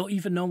 I don't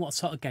even know what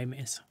sort of game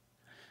it is.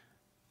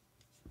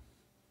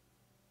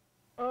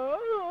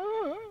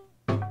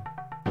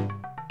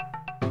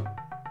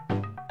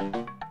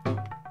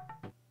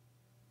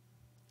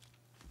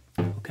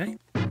 Okay.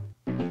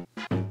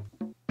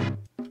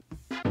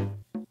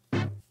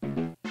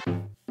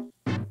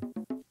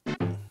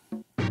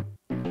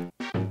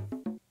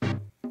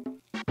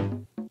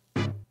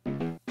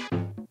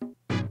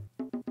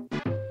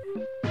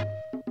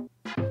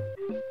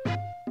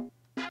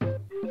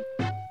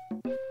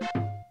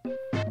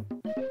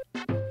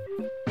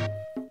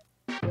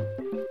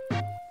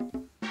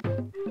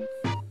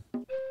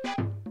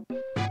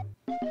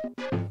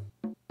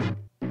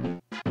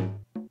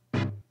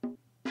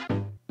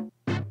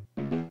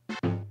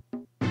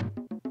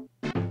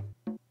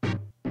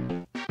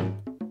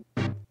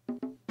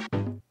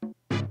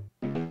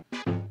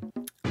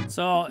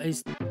 So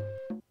he's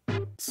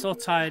so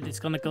tired he's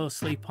going to go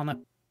sleep on a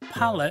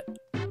pallet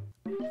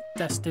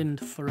destined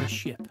for a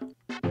ship.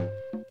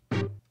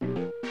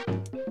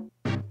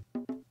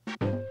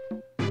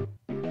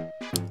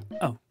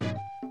 Oh.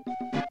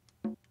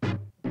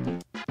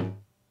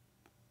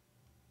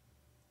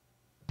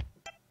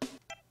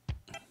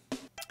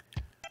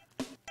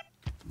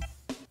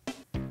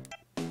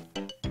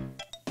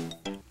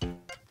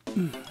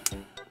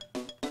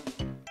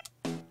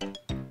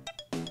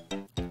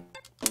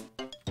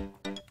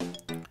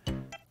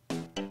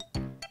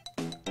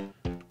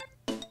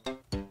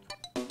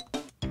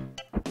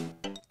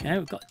 Okay,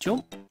 we've got a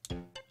jump.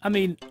 I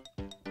mean,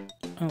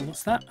 oh,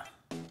 what's that?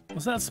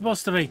 What's that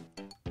supposed to be?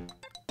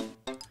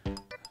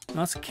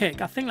 That's a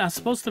kick. I think that's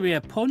supposed to be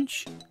a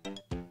punch.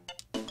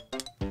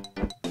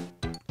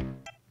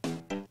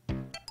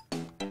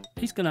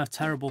 He's going to have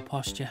terrible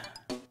posture.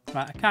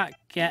 Right, I can't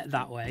get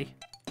that way.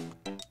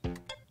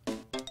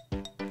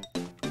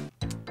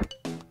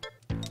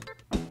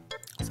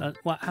 So,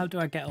 what? How do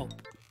I get up?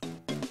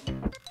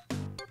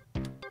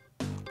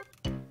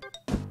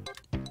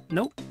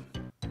 Nope.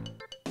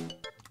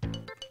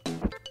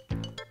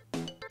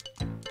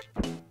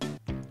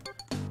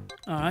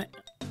 Alright.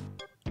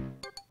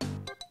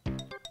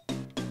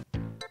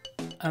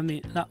 I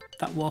mean,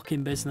 that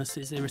walking business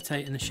is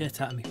irritating the shit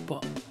out of me,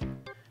 but...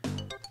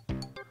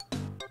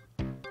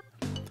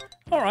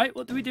 Alright,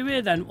 what do we do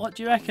here then? What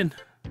do you reckon?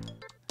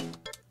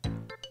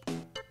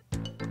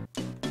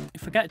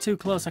 If I get too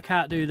close, I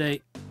can't do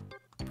the...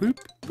 Boop,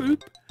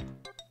 boop.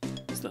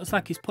 It looks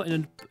like he's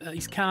putting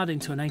his card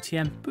into an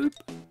ATM. Boop,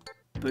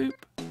 boop.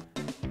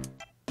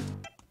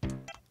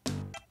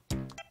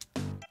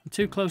 I'm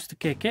too close to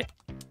kick it.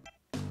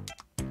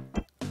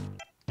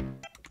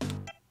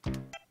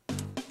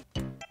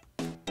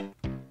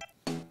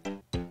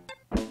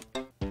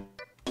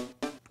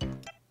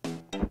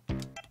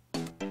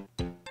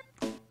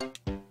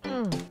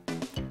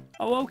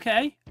 Oh,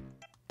 okay.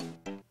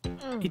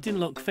 He didn't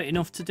look fit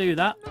enough to do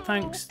that.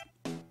 Thanks.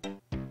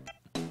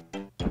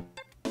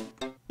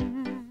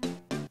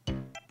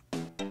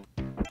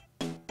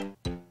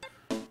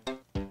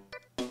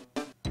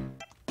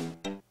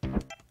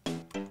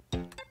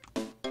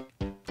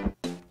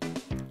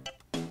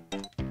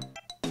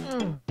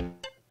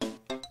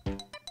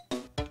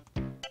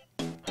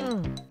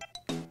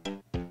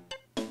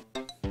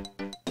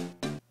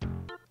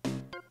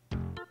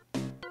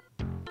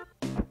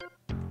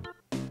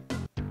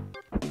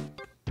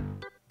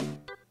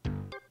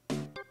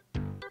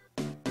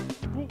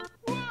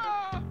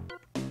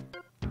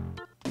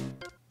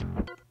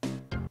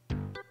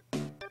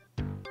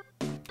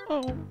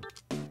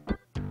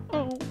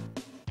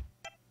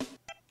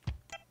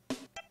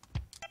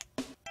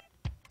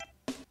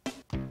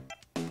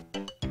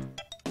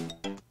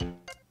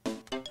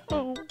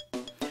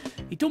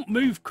 He don't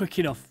move quick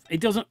enough. He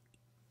doesn't,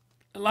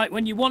 like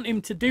when you want him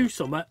to do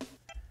something,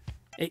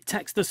 it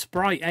takes the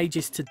sprite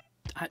ages to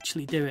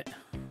actually do it.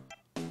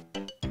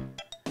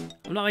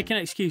 I'm not making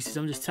excuses,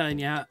 I'm just telling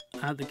you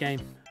how the game.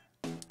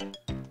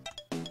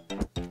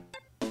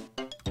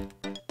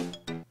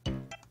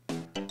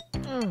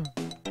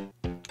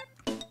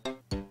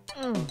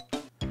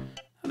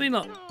 I mean,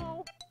 look,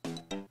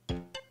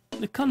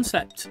 the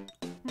concept,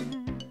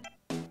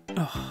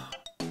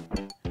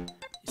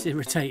 it's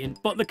irritating,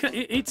 but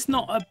it's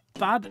not a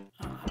bad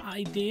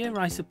idea,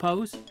 I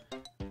suppose,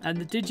 and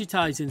the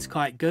digitizing's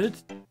quite good,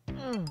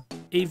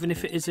 even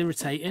if it is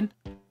irritating.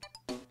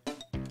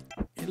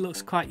 It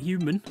looks quite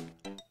human.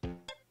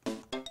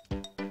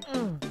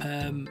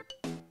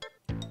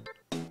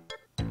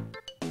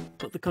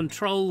 But the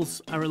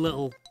controls are a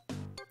little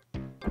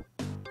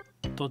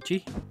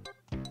dodgy.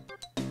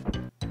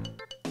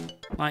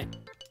 Like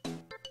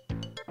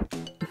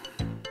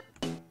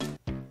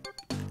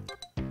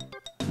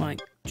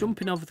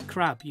jumping over the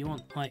crab, you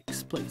want like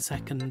split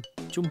second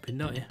jumping,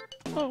 don't you?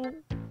 Oh.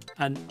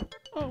 And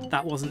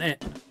that wasn't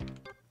it.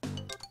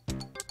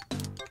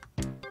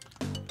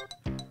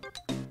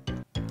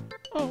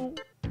 Oh.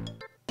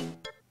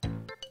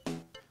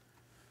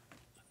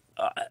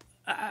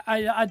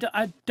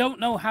 I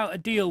don't know how to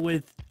deal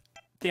with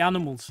the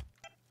animals.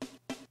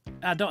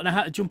 I don't know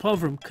how to jump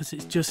over them because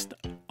it's just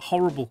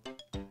horrible.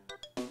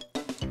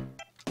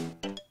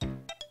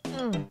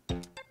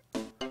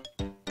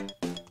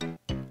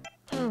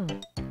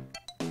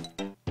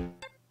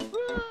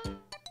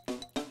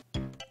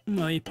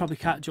 No, you probably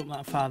can't jump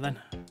that far then.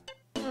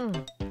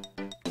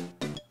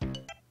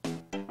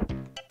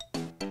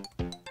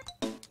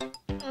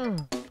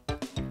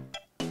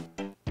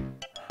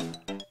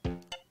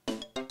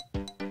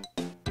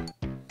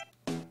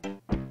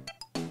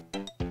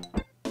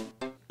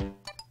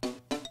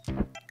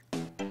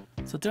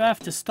 So do I have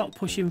to stop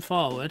pushing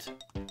forward?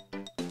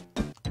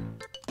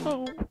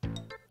 Oh.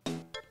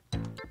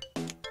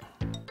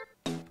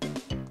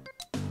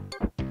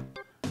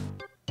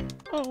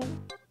 Oh.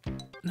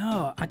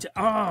 No, I just...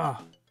 Oh.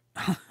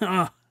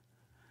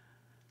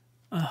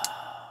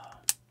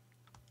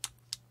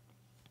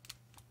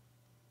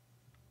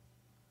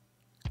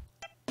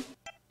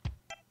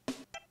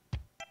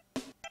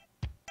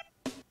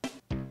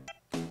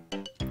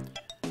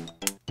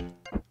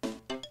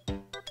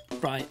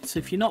 Right, so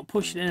if you're not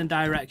pushing in a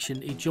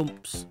direction, he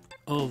jumps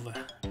over.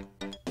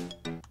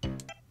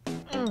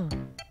 No.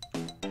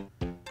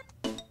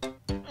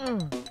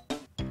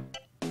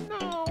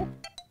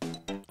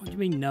 What do you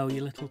mean, no,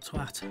 you little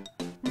twat?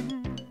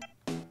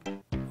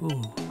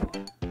 Ooh.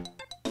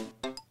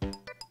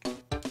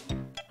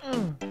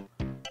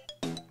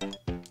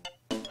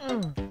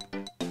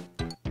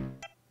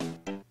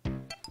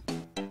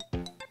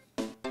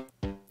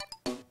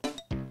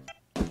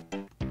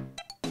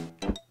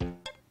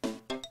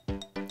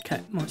 Okay,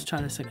 let's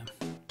try this again.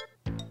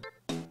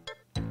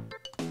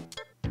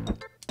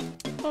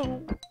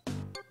 Oh.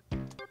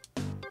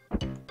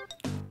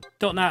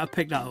 Don't know how to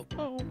pick that up.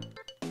 Oh.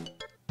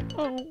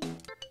 Oh.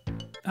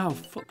 Oh,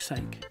 fuck's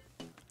sake.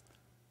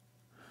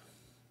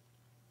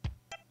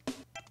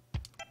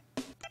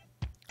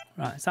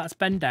 Right, so that's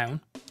bend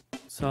down.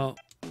 So,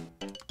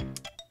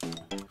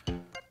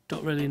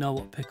 don't really know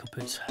what pickup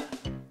is.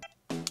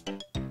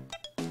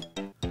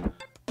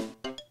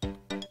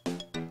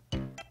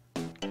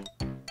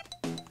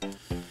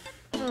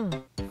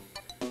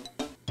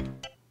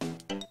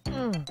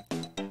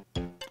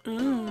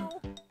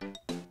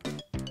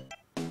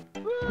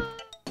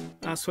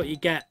 That's what you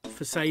get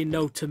for saying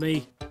no to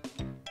me,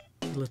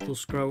 little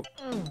scrote.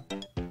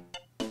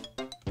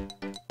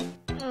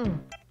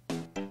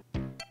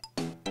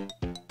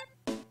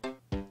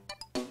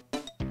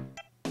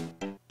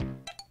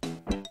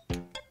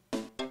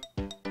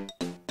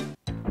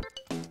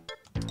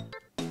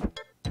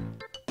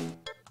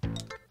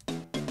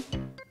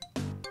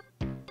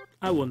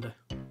 I wonder.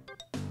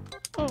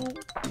 Oh.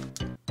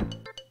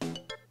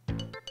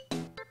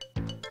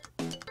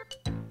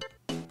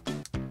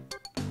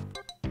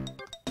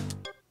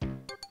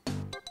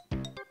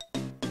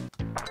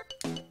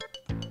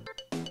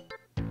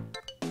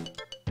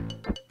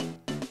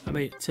 I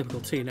mean,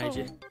 typical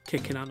teenager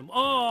kicking animal.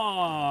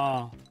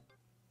 Oh!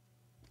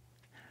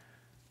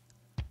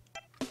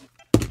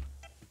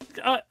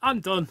 I'm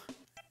done.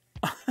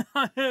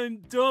 I am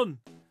done.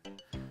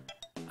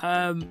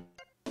 I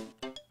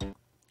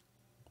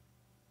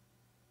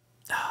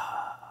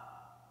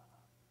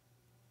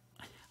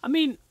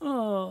mean,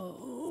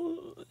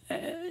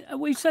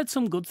 we've said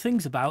some good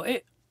things about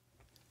it,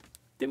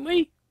 didn't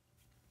we?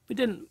 We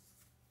didn't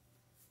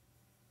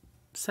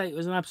say it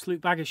was an absolute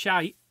bag of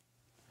shite.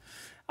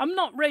 I'm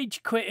not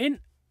rage quitting.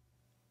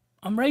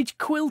 I'm rage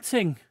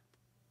quilting.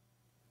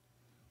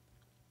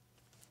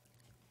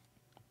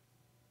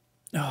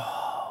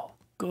 Oh,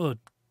 good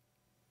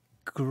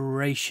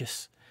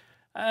gracious.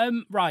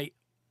 Right.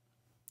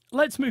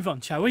 Let's move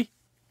on, shall we?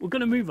 We're going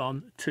to move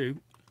on to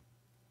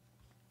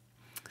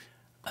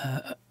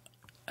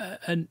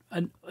an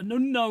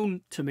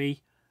unknown to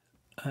me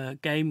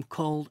game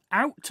called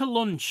Out to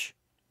Lunch,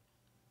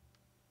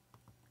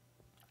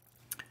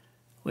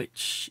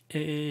 which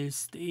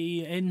is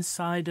the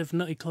inside of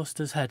Nutty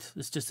Cluster's head.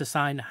 There's just a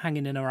sign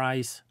hanging in her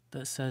eyes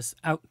that says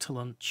out to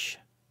lunch.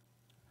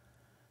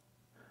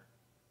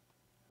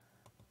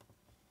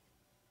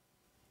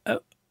 Oh,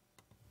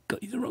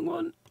 got you the wrong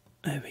one.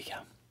 There we go.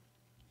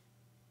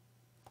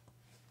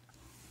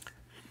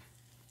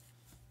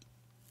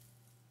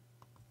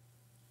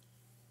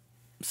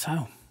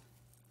 So,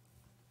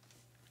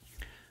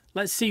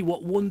 let's see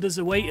what wonders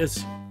await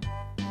us.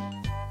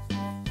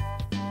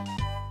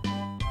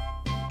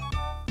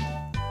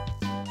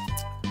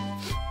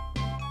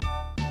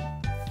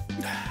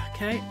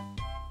 Okay.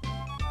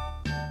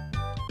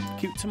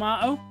 Cute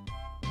tomato.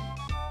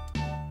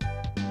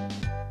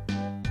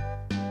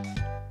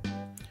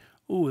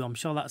 Oh, I'm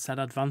sure that said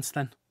advanced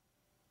then.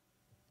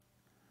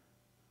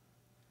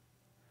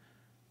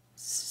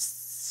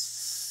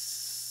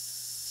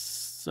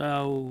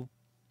 So...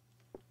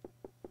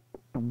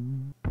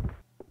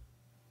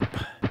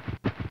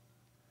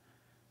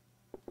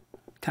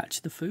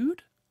 catch the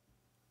food.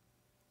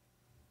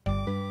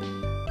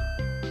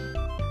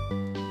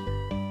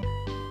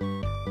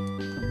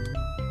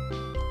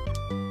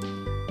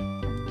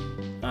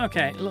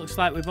 Okay, it looks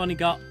like we've only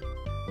got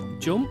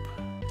jump.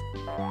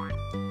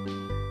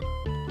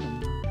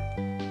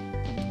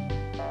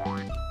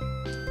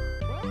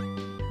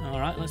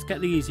 Alright, let's get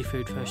the easy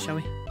food first, shall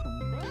we?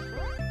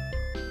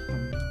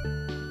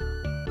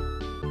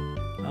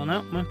 Oh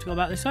no, we have to go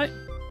back this way.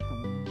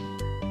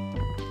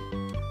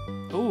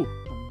 Oh.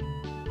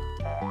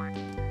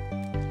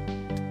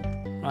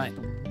 Right,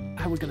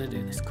 how are we going to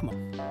do this? Come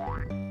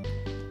on.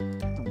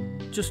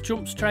 Just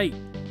jump straight.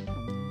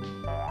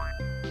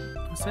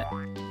 That's it.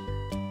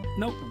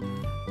 Nope.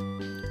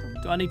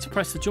 Do I need to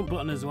press the jump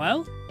button as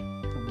well?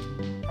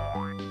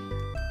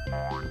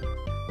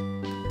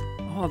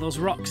 Oh, those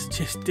rocks are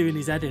just doing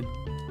his head in.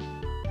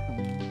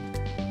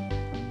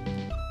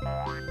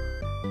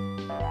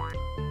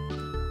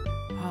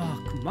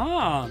 Oh, come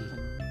on.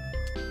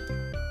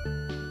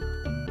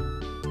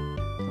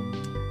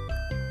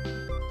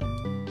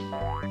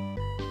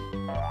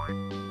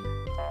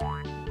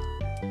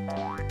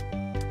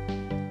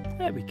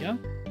 There we go.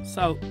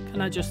 So,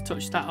 can I just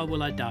touch that or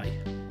will I die?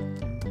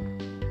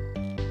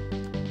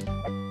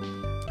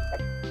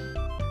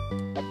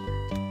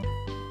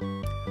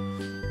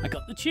 I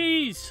got the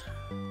cheese!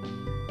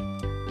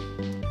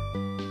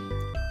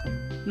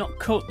 Not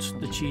cut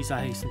the cheese,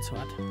 I hasten to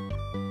add.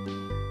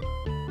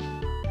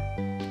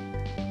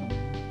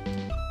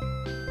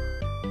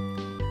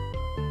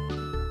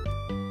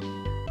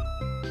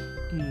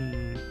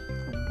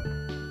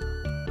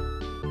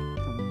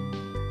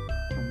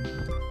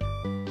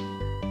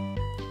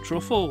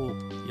 Truffle,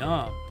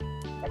 yeah.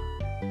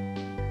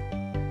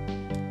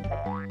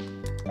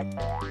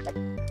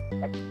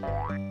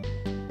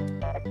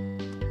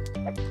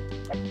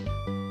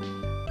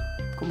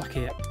 Come back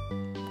here.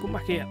 Come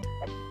back here.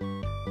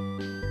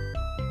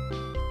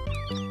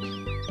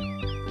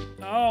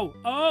 Oh,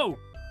 oh!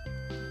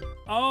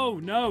 Oh,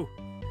 no.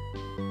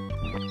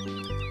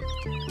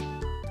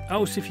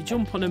 Oh, so if you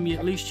jump on them,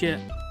 at least you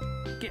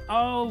get...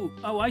 Oh,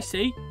 oh, I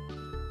see.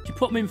 You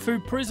put them in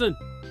food prison.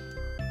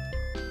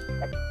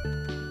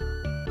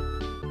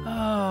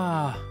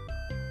 Ah,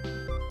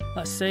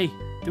 let's see.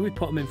 Do we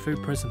put them in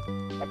food prison?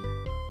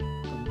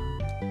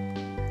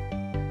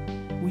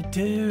 We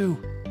do.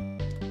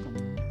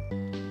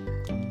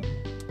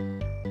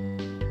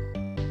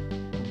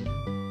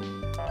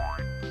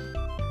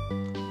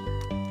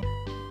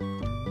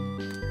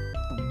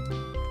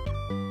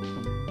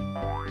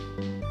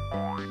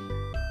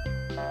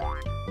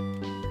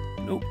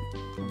 Nope.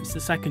 It's the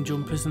second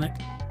jump, isn't it?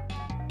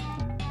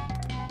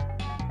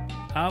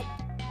 Oh.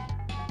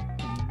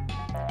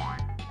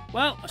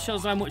 Well, that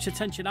shows how much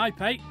attention I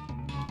pay.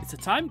 It's a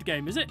timed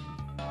game, is it?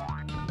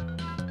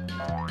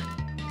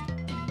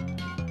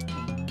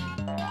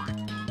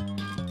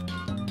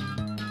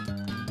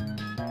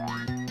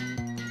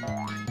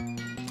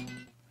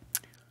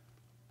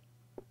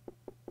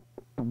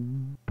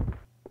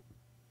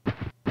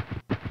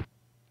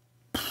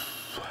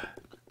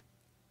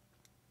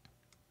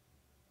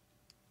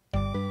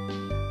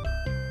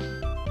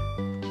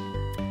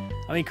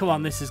 I mean, come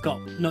on, this has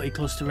got Nutty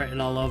Cluster written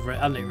all over it,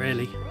 hasn't it,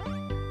 really?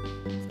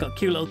 Got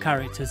cute little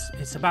characters.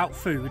 It's about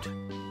food.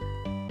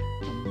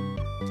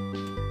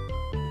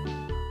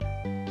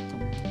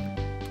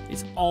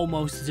 It's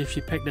almost as if she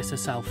picked this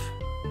herself.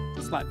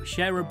 It's like we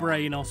share a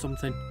brain or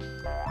something.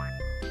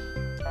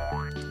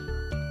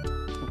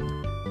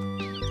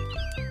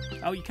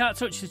 Oh, you can't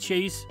touch the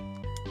cheese.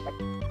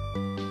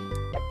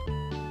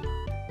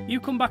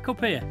 You come back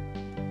up here.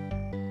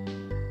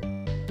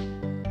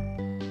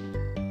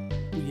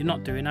 Well, you're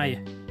not doing, are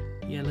you?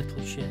 You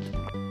little shit.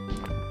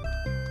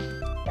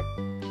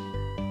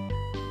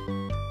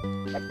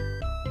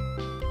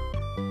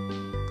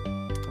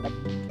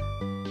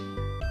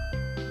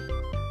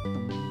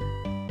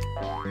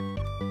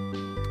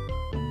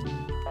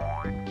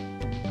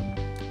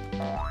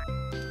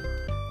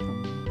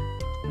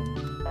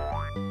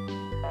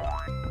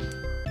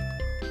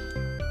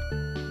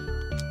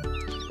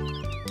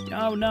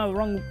 Oh no,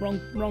 wrong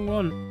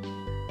one.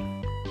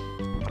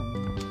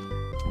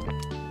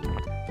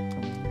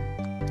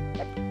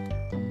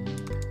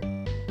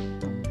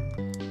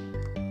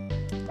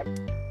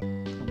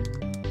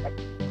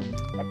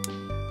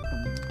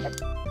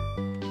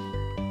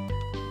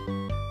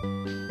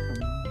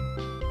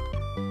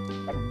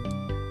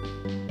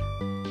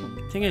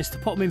 Thing is, to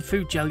put them in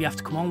food gel, you have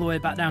to come all the way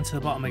back down to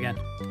the bottom again.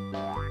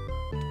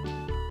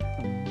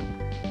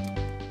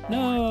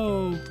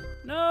 No!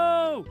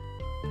 No!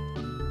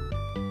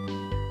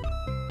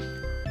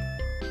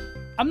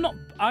 I'm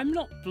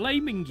not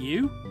blaming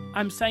you.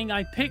 I'm saying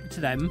I picked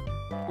them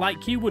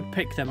like you would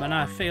pick them, and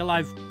I feel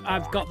I've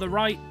got the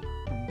right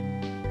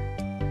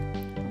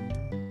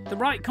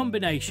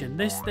combination.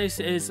 This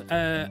is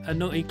a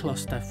nutty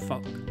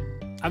clusterfuck.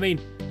 I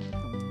mean,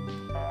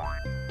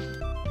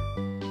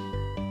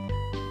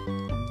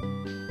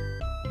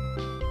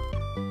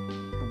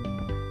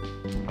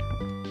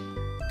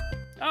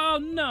 oh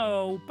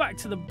no, back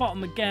to the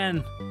bottom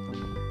again.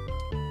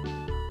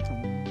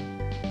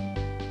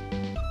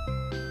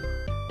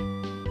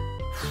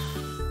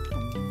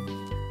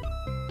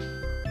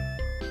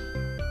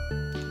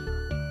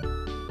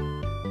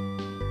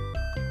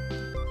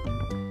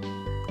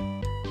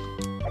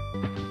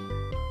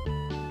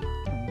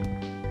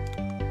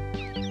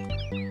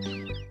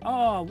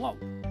 Oh, what?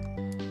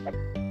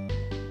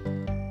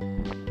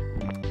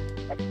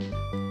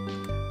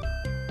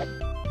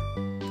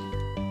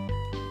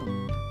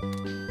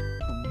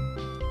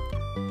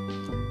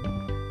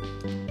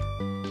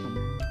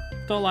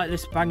 Don't like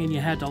this banging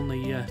your head on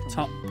the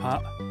top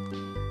part.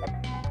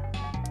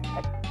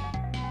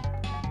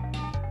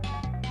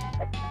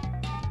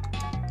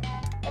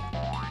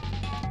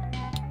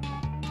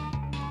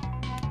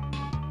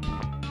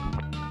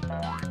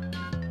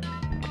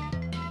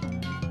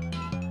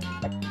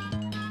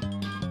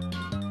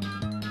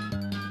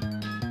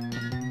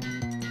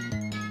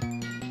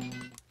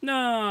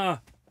 No.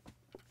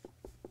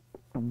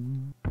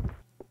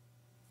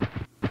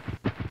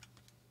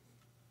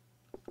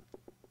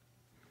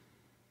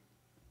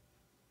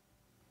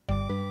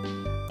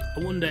 I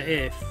wonder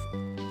if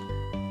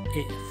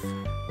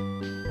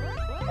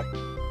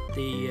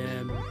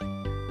the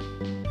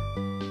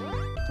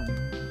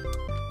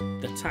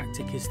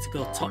tactic is to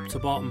go top to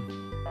bottom.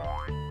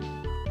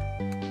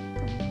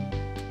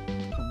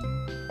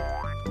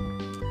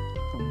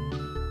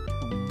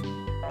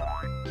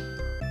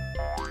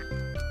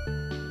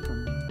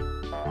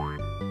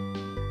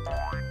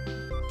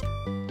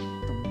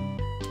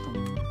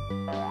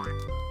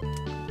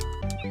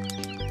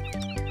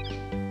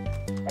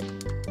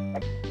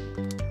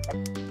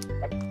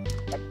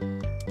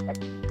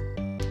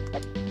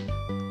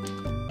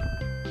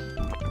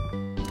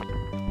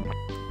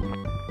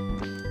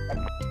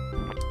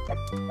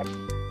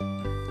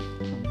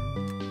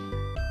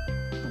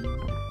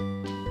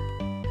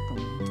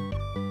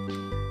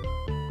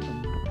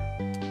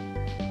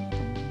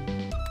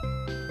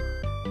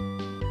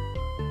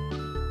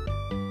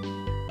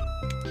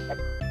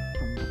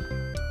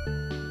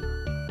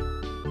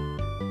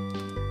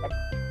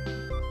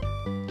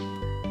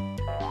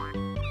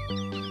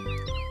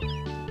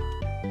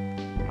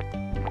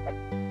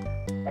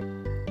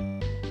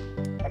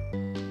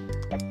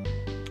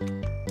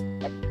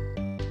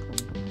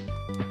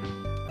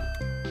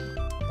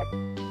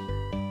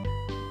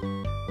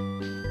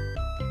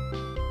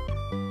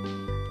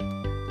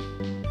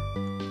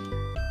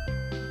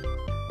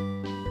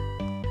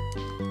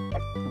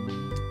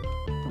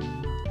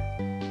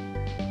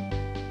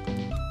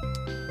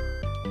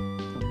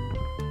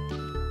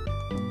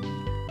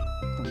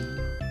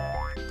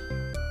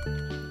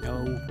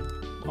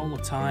 All the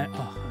time.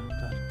 Oh,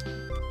 God.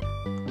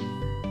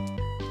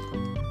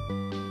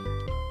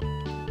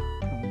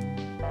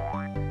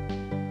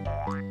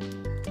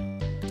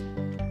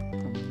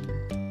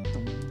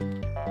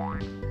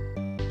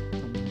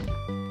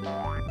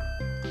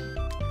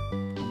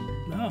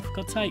 No, for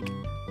God's sake.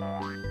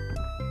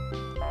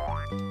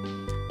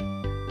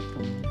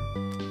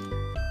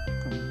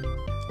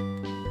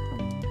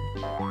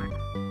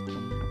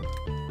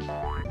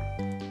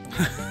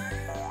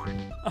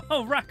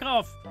 Oh, rack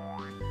off.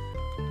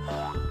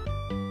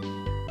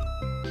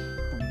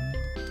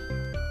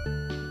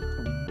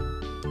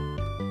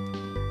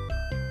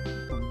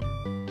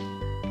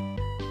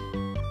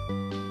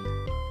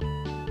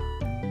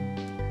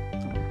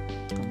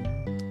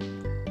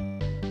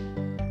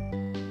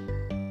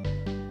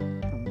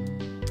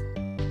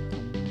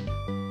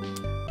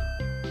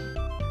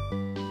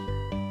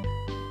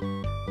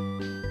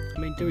 I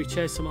mean, do we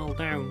chase them all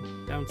down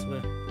to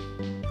the...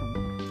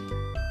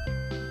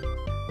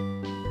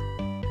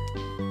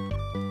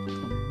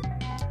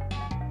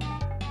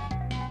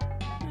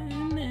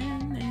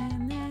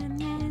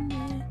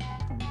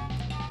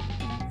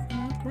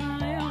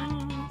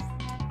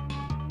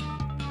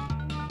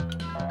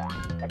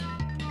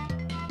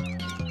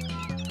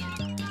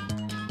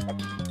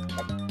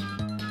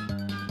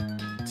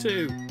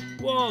 Two,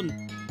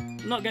 one.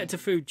 Not get to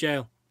food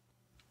jail.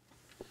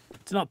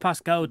 Do not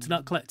pass go. Do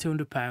not collect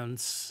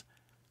 £200.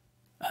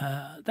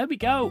 There we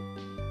go.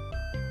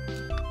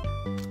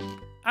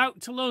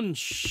 Out to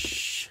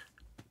lunch.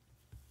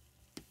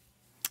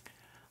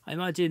 I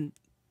imagine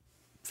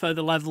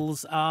further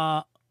levels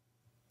are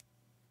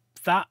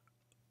that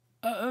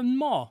and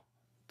more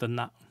than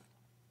that.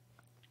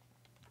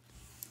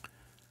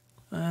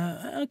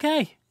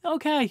 Okay.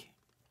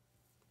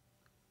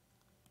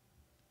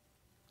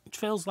 It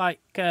feels like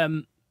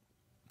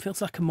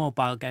a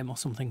mobile game or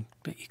something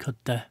that you could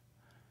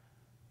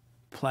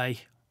play.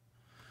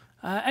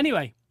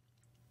 Anyway,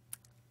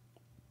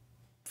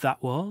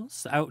 that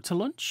was Out to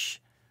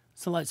Lunch.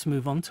 So let's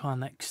move on to our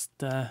next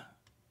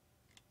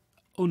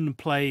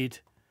unplayed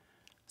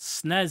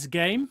SNES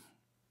game.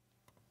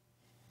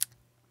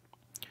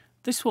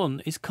 This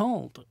one is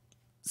called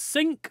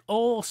Sink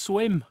or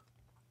Swim.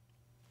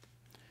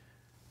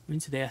 We're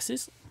into the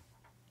S's.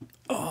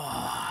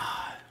 Oh.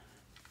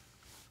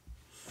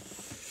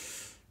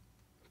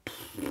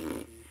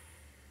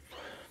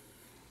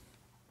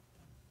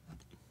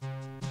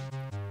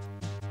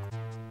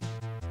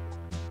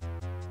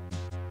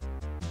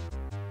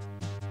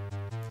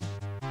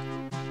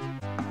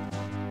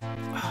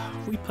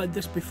 We played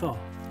this before.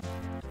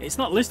 It's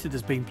not listed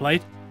as being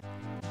played.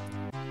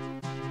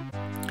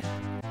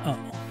 Oh.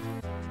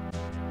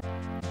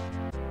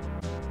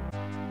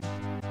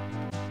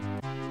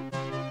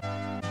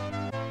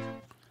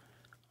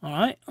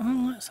 Alright,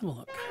 let's have a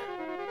look.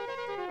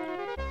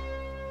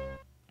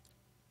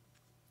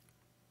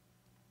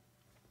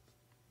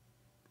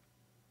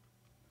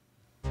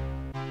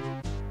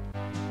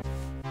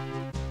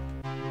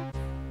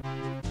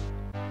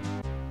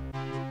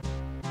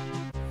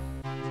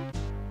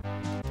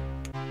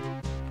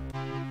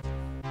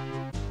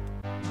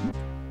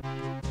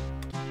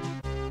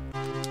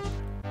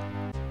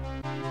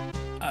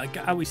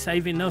 Are we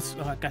saving us?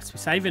 Oh, I guess we're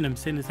saving them,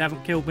 seeing as they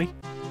haven't killed me.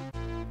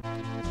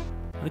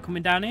 Are they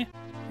coming down here?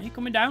 Are you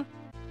coming down?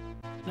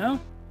 No?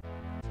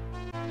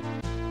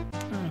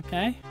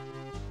 Okay.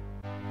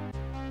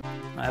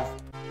 I have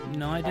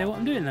no idea what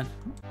I'm doing then.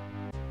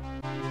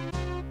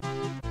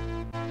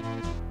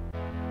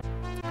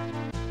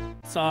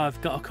 So I've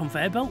got a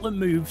conveyor belt that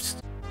moves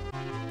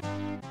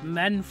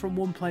men from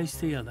one place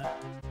to the other.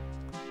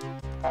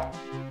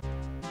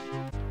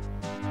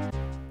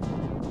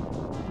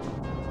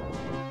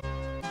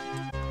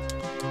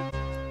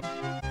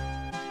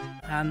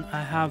 And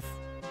I've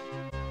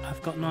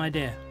got no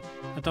idea.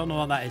 I don't know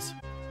what that is.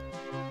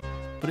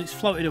 But it's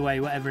floated away,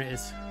 whatever it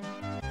is.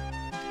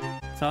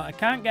 So I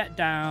can't get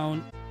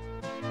down.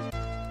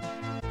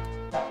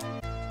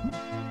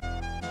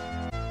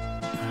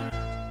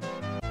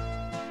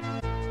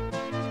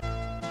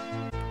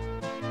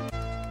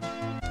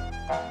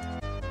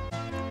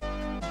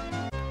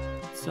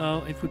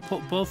 So if we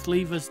put both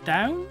levers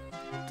down,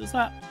 does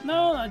that?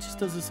 No, that just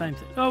does the same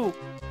thing. Oh!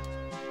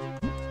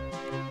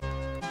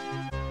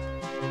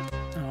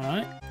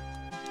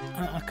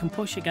 I can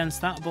push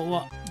against that, but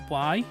what?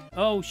 Why?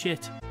 Oh,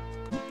 shit.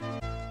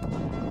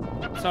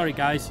 Sorry,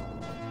 guys.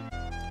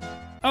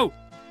 Oh!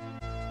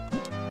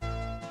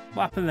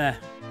 What happened there?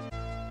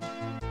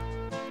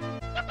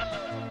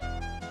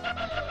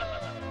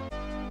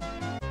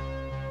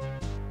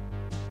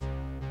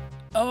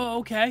 Oh,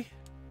 okay.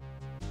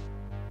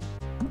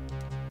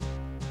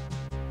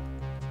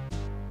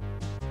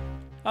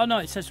 Oh, no,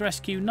 it says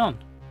rescue none.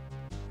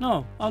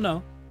 No, oh,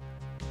 no.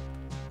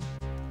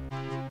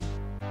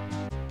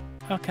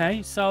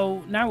 Okay,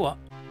 so now what?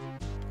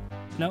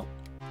 No.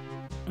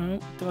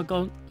 Do I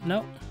go?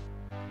 No.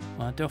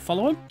 Do I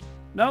follow him?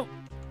 No.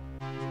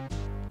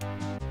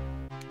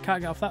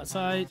 Can't get off that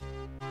side.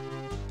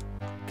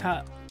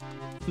 Can't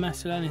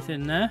mess with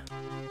anything there.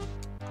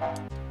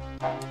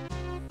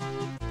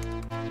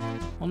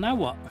 Well, now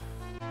what?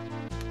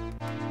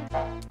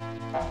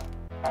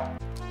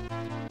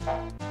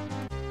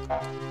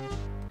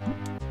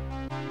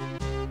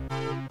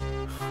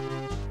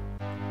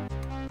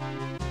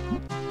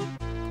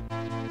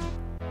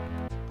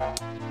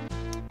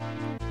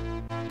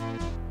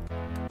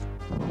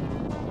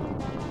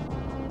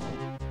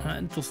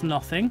 Does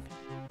nothing.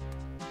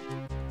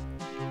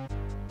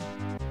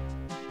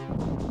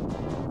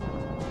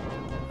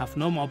 I've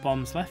no more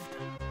bombs left.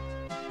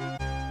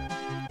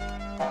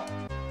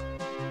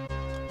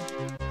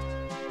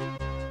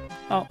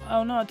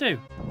 Oh no, I do.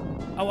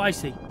 Oh, I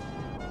see.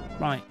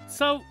 Right,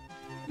 so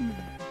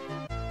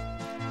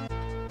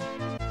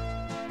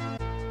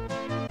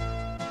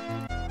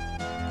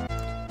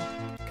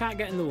can't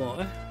get in the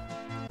water.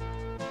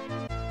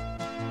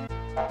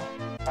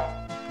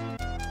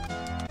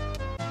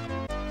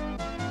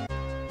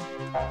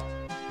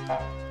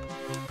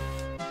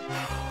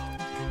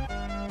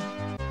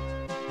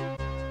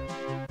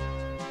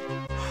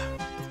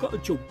 I've got to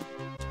jump.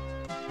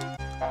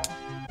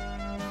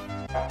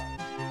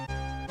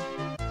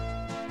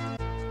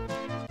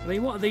 I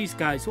mean, what are these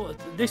guys? What?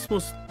 This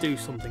must do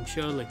something,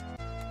 surely.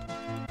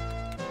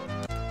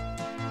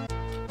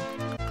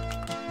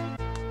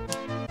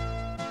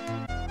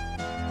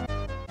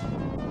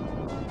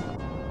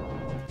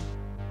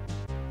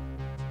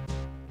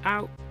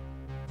 Out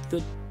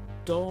the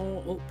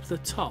door, up the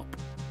top.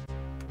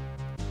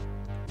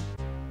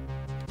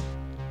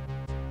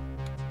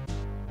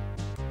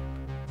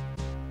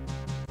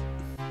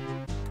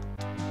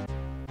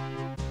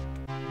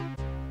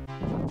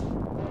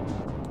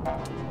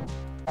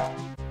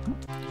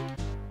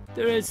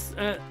 There is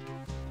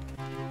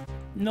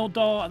no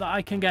door that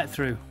I can get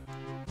through.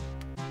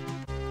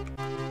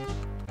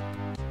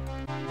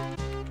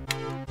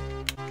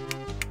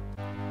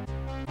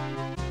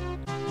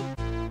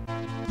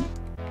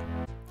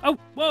 Oh,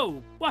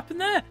 whoa! What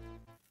happened there?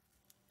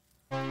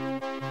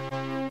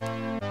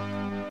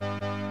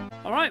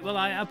 All right. Well,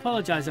 I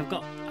apologise.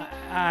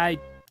 I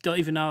don't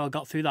even know how I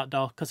got through that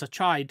door because I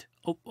tried.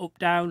 Up, up,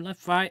 down,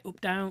 left, right, up,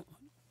 down.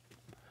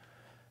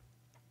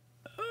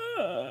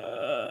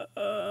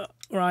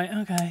 Right.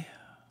 Okay.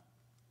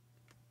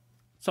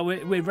 So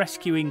we're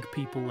rescuing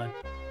people then,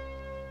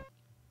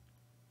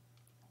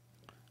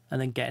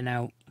 and then getting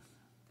out.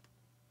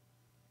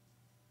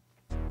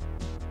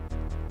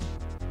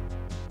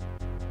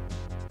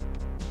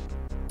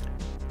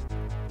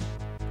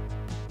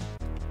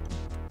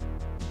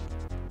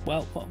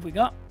 Well, what have we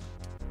got?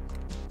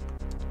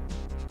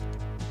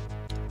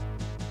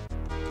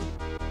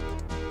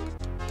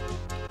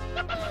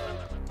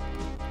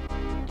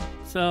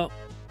 So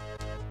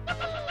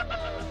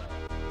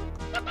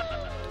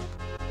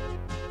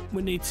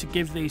we need to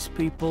give these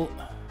people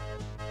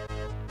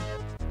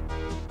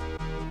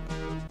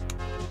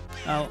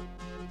out.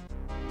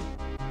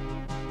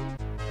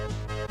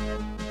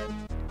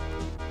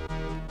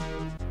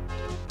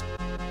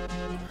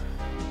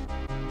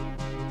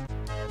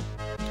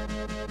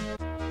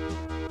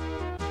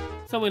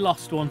 So we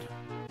lost one.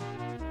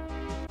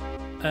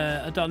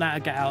 I don't know how to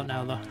get out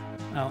now though.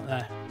 Out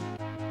there.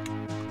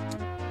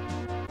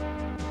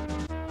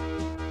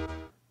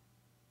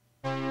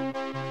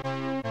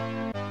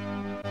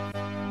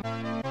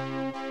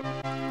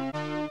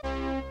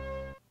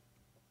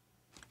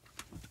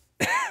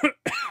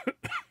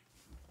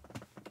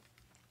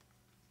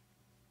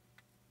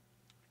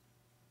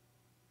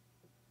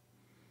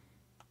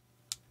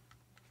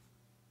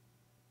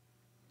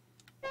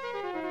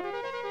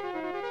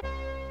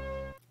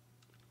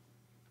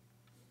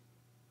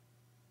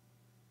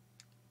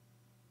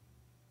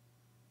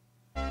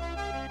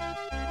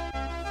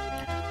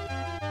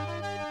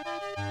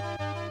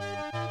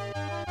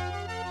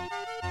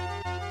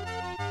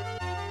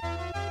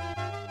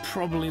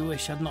 Probably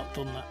wish I'd not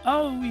done that.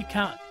 Oh, you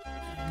can't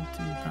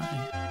do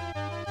that.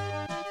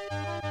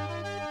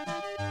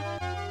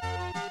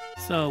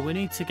 So we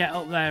need to get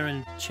up there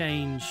and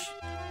change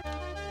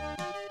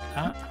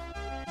that.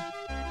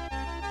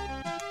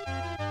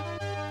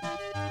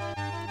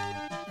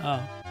 Oh.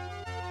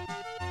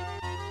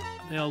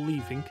 Are they all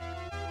leaving?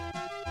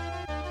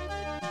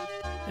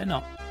 They're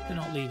not. They're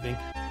not leaving.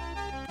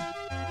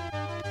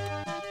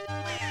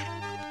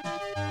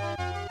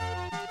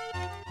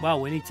 Well,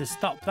 we need to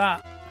stop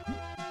that.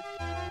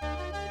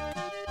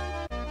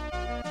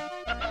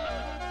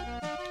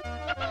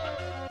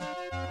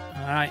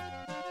 Alright.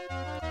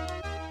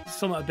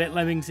 Something a bit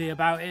Lemmingsy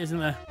about it, isn't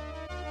there?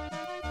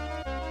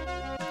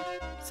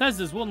 Says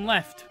there's one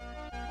left.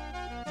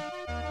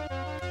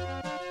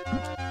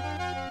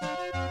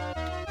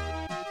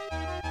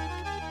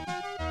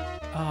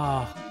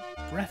 Ah,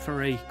 oh,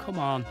 referee, come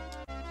on.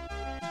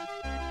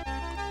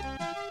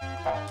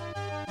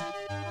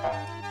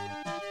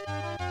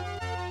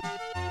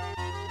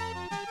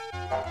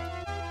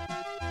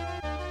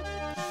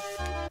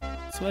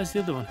 So where's the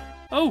other one?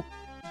 Oh!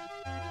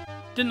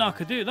 Didn't know I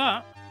could do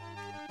that.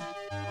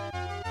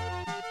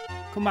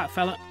 Come back,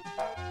 fella.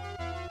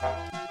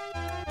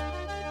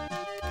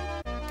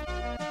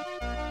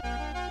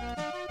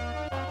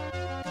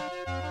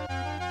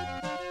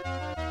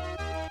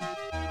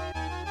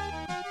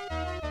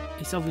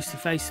 He's obviously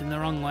facing the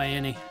wrong way,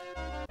 isn't he?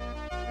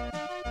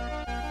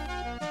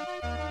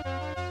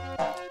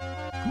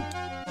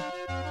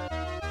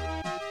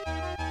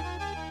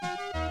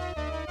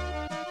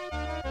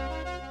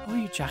 Oh,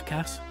 you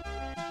jackass.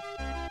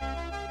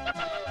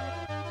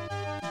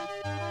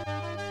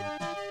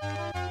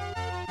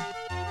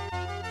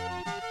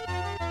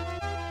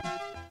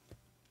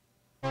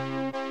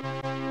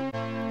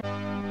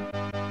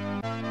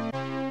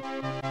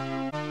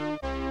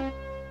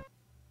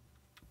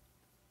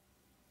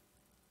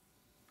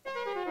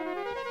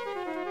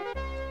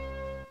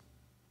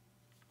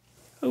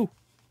 Oh.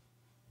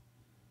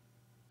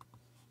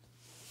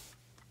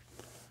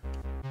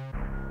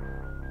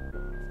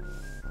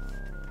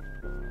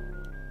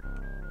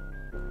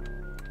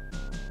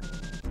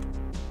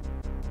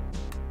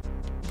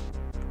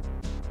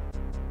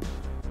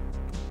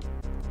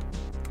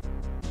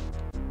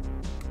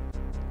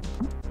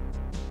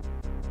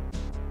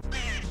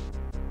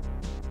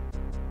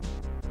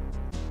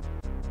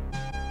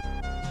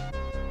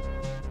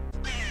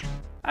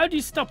 How do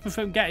you stop him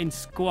from getting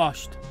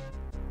squashed?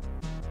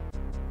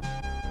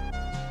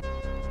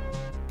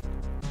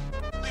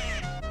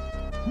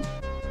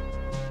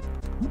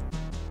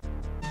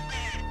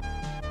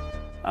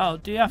 Oh,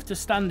 do you have to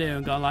stand here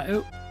and go like,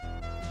 oh?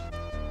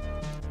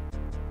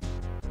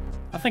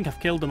 I think I've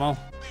killed them all.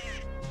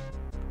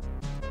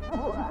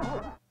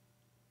 Oh,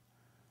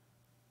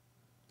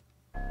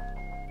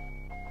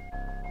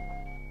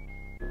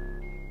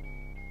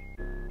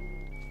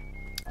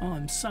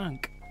 I'm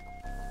sunk.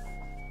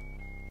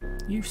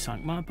 You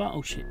sank my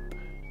battleship.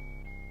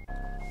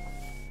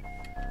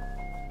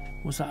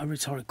 Was that a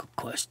rhetorical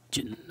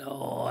question?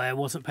 Oh, I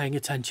wasn't paying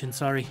attention,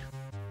 sorry.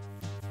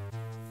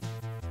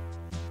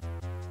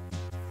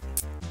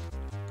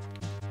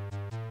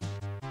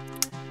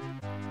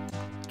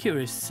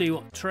 Curious to see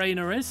what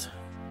trainer is.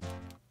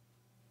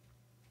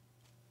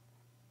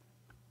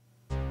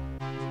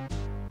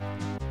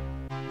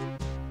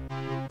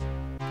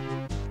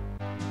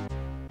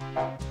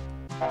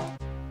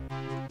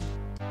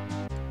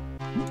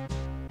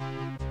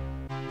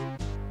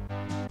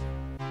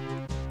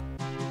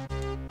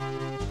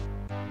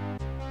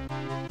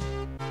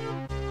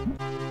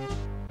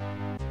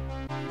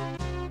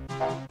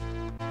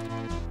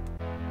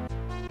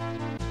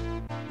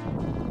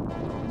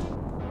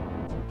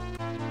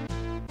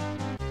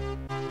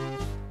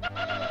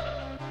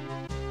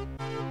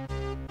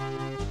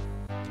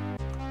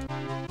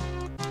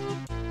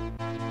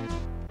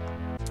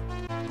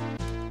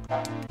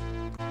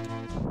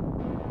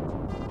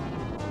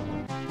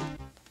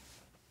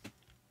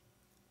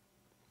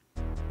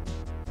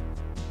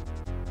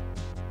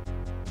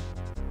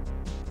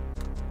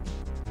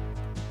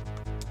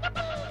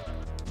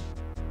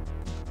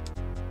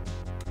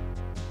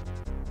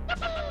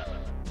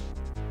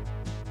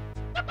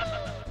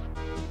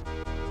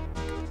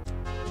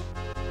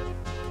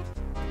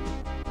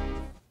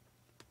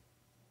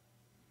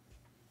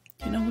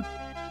 You know, we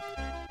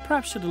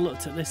perhaps should have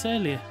looked at this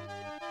earlier.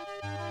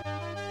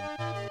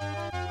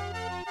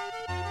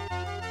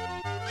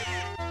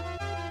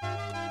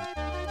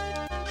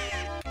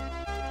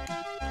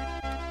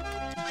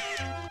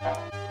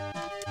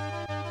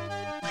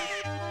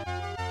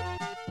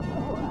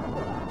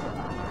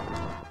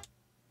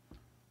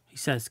 He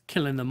says,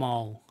 killing them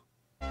all.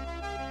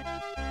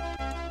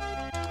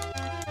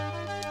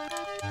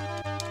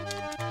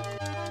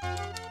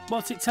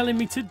 What's it telling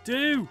me to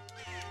do?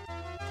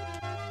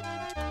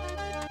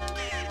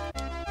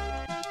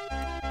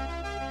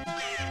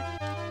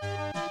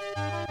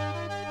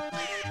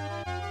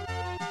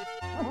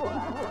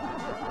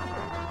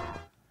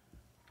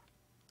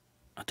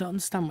 I don't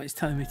understand what it's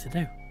telling me to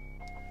do.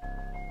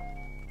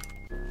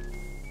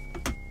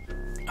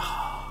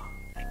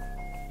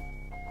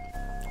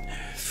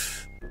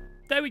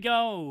 There we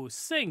go.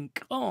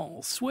 Sink.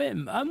 Oh,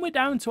 swim. And we're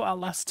down to our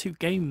last two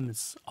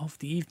games of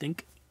the evening.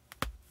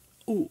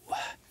 Ooh.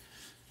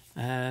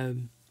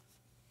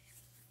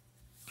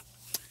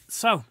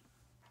 So,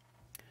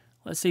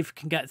 let's see if we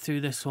can get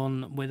through this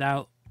one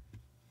without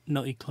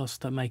Nutty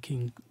Cluster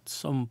making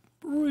some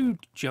rude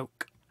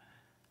joke.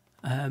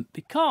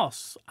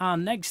 Because our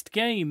next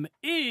game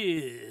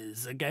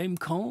is a game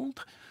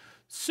called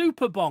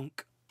Super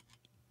Bonk.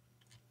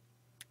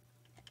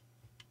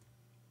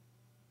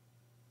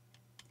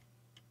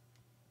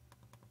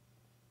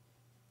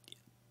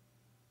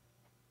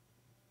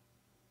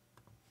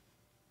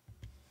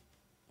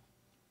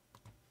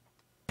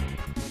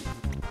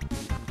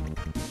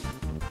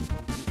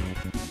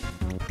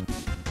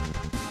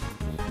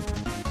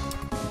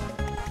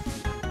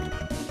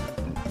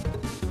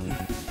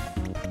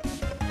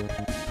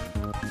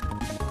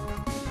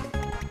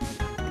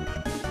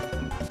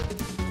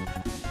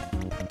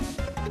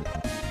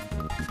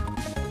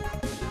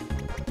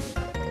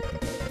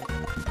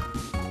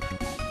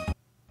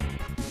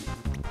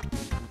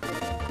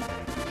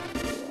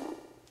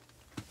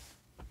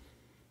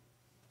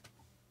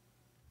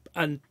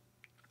 And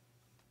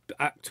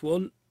Act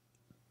 1,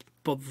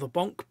 but the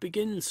bonk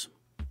begins.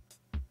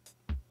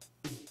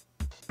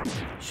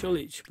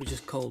 Surely it should be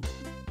just called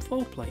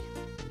foreplay.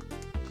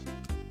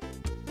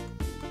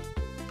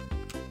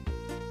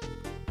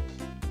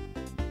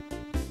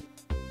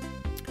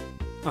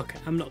 Okay,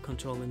 I'm not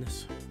controlling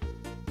this.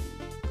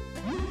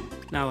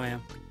 Now I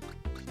am.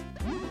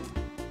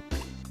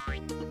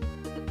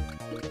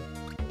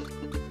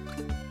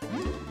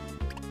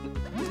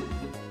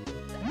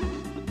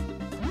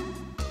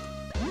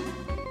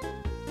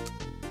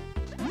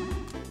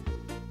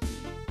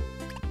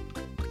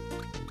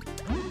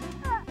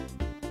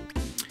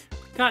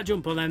 Can't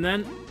jump on them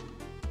then.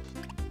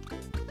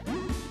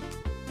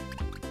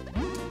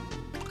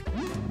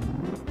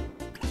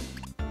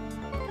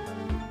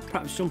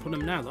 Perhaps jump on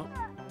them now though.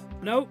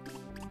 Nope.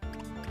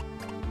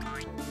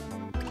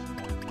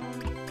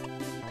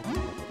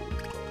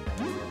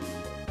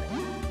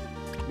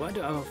 Why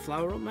do I have a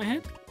flower on my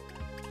head?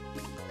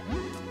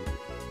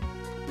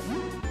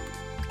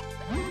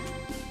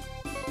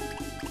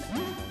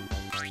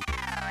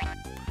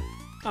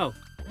 Oh.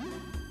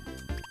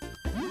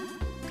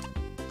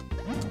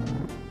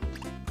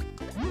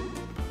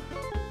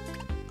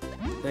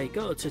 They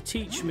got to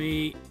teach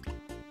me.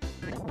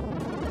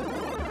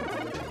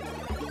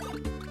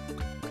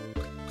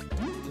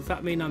 Does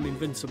that mean I'm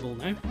invincible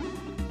now?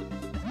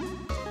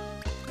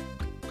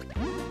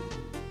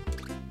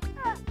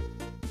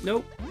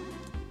 Nope.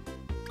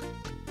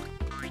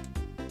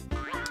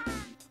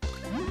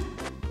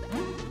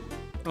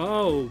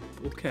 Oh,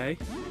 okay.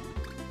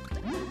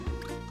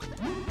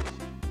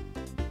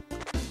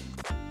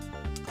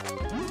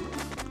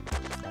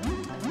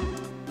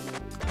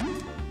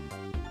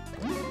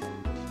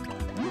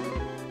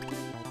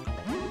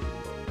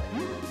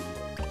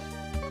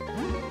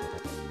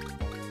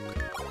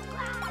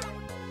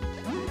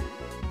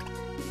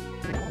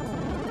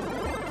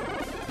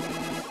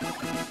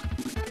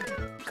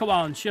 Come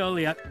on,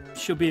 surely I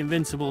should be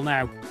invincible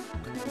now.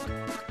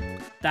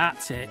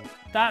 That's it.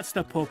 That's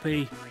the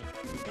puppy.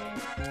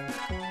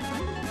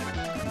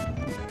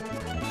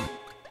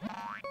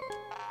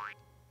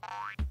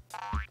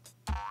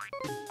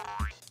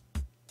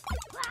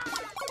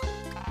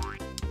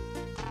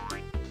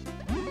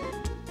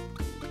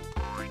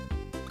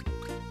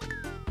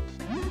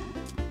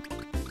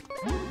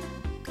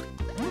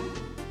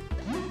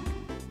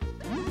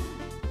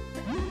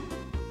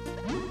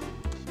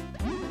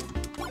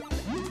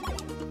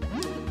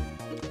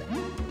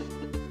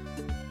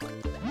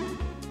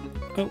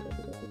 Oh.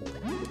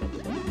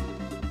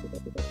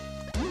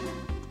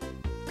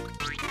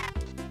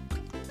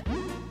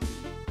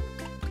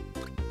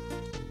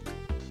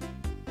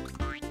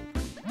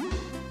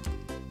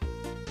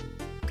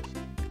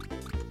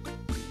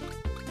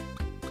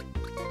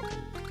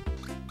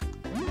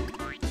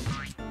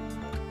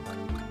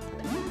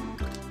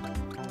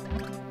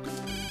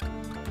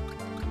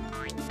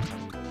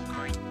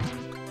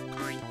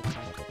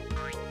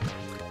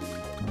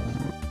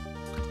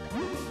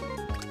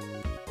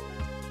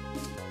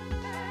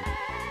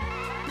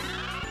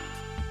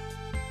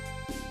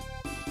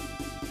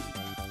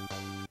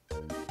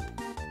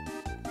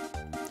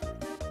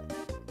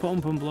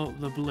 Pump and blow up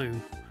the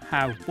balloon.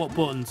 How? What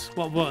buttons?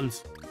 What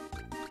buttons?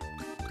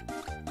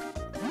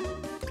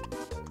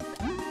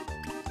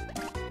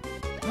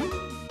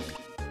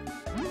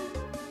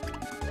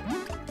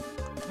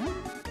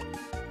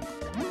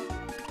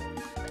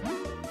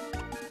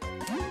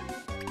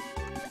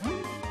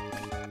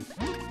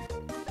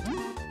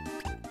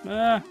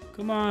 Ah,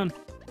 come on.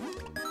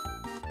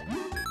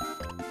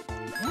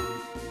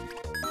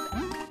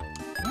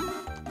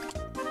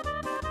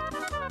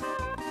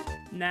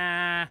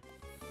 Nah.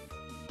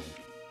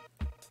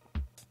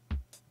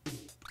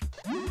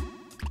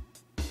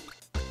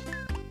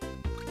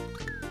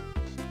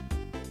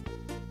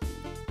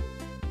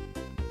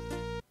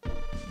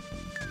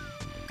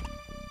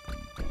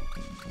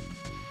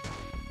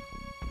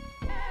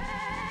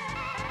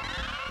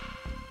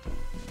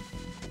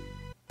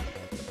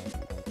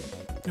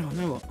 Oh,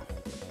 no what?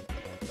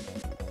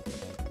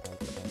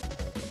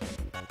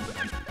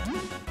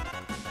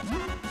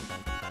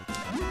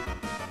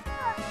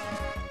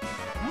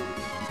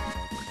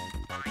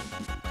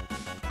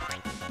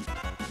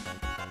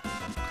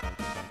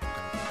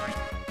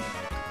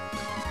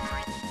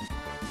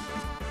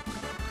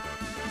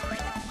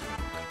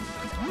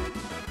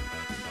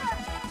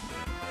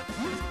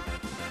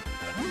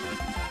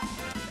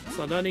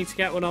 So I don't need to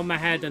get one on my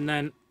head and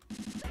then...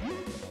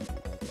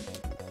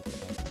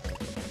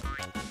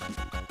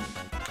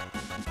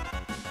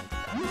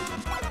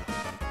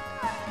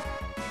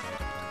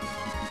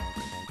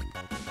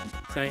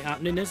 This ain't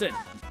happening, is it?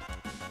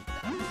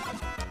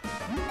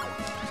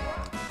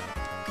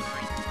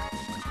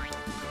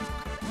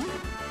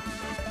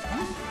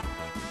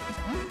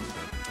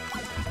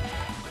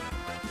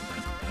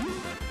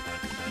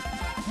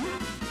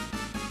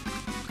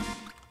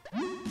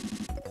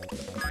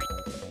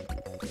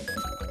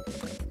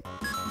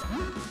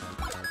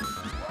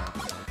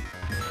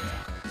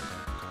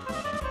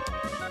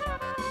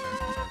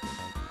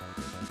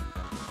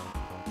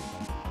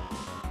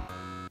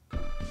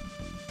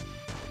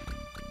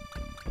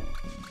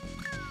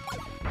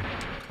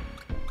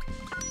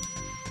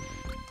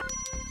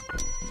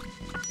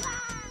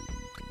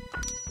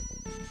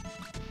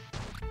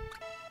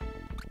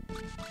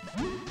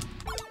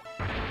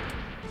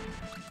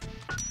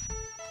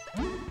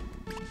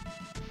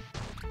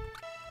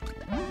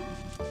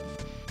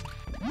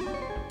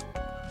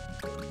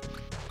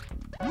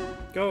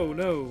 Oh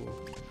no.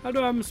 How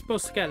do I'm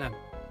supposed to get them?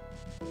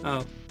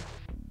 Oh.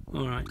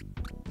 Alright.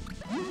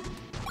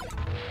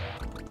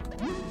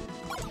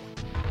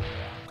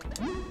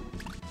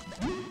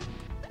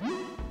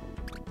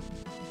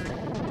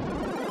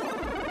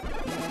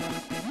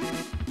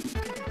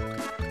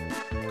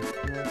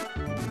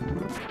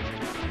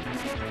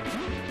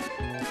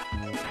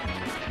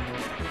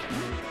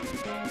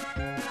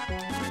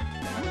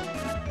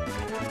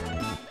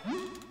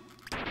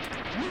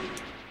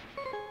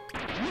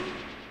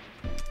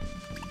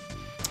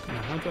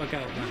 How do I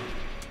get up there?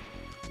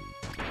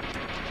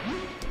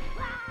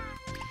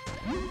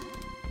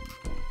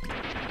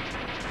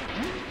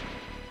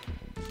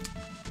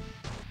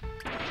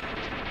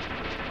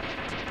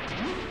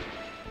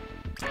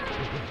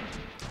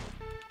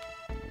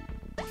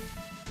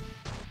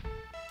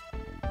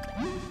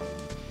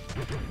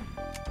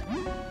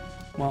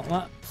 Well,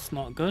 that's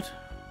not good.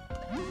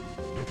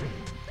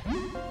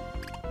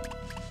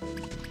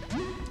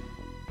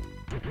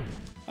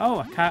 Oh,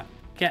 I can't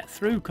get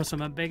through because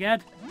I'm a big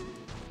head.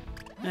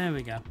 There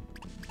we go.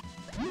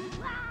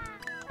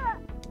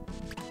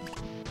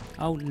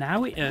 Oh,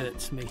 now it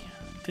hurts me. It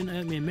didn't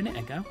hurt me a minute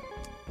ago.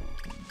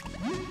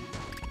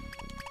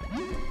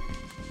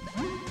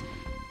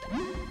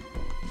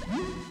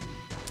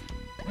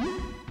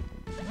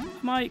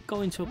 I might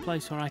go into a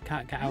place where I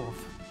can't get out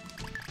of.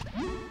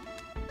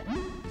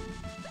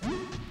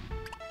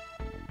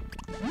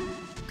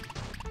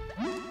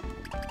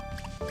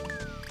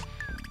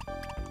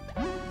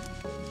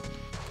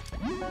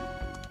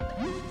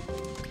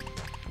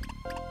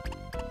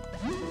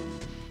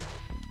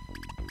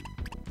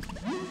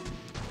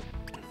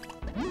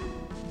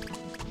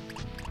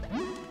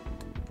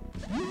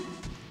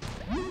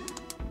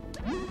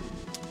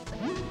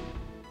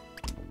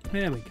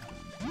 There we go.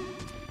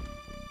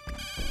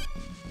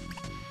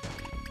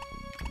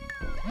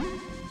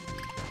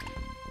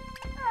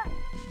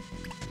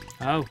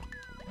 Oh.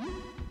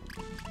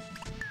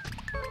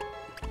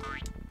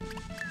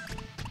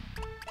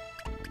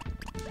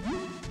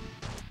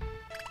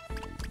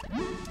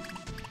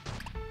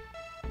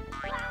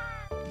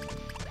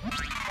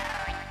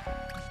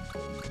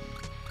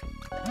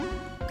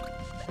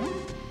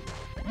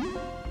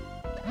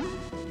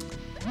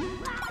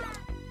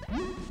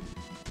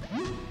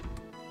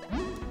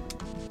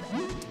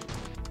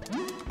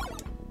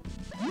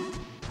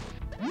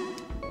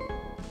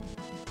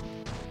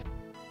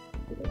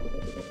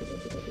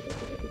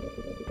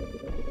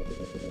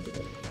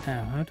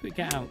 Now, how do we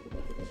get out?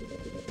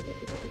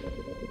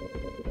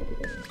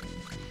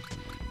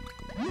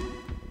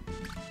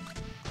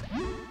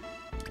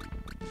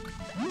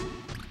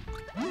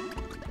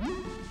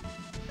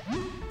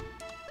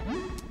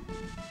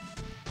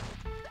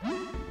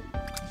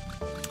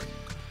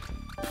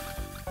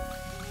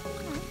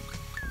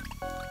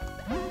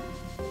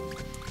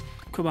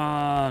 Come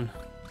on.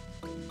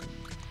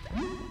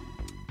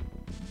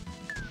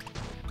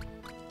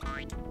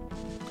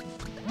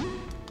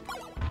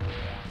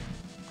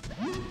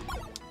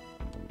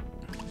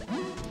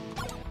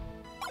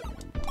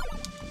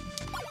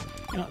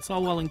 You know, it's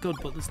all well and good,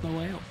 but there's no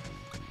way up.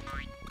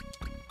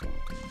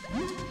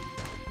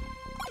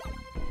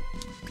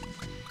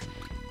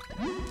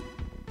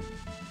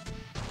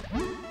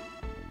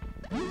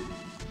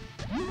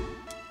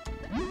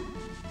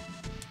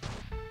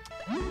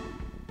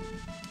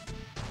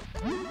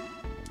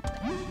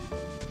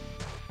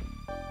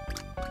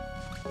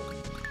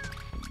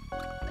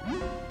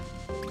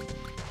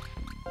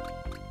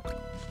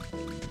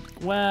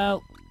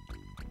 Well...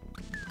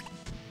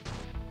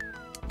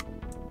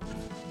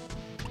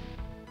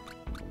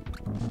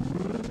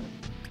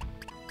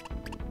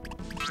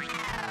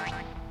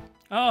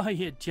 Oh,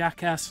 you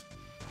jackass.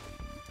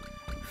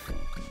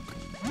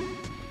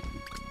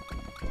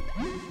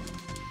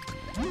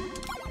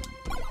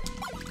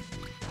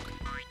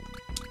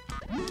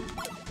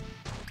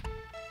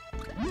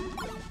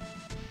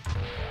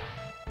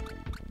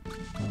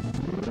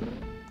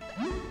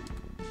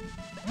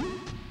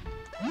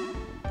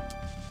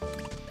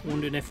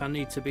 Wondering if I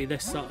need to be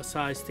this sort of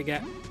size to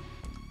get.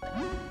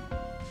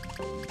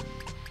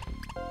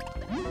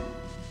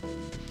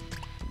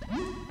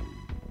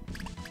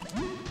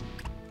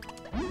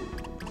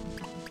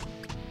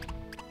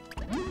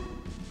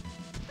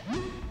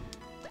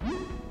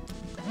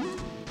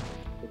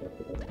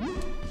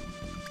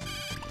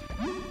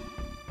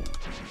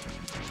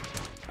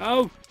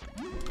 Oh,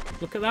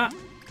 look at that.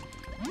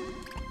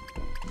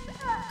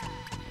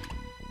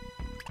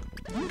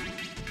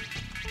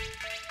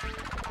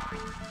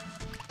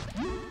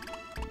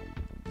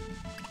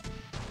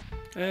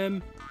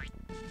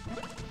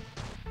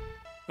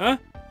 Huh?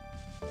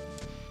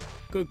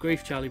 Good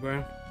grief, Charlie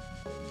Brown.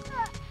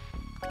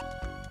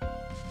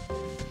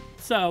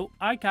 So,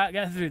 I can't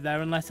get through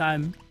there unless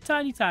I'm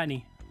tiny,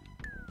 tiny.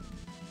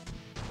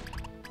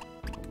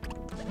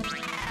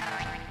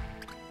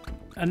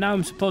 And now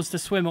I'm supposed to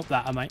swim up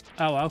that, am I?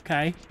 Oh,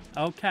 okay.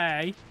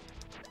 Okay.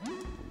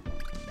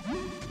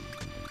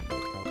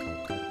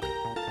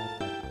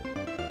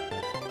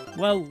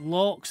 Well,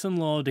 lorks and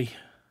lordy.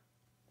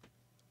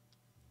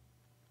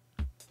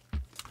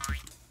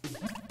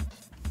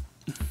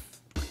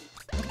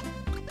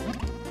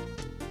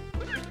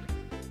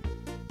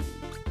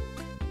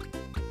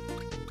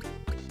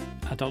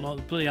 I don't know what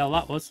the bloody hell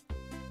that was.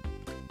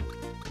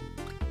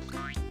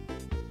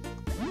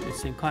 It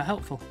seemed quite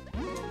helpful.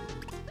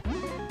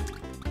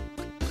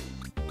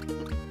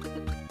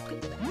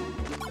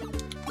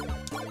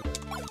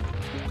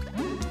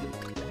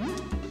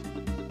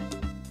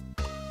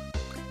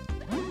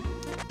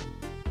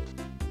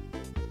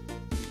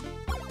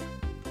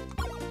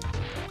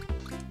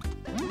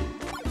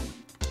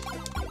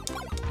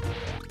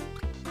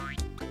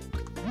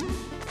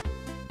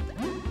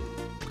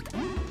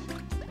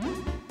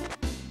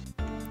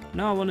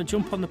 No, I want to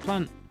jump on the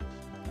plant.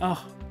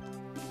 Oh.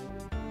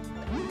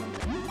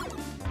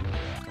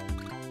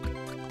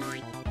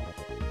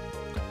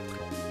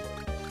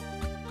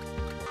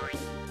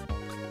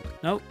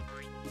 Nope.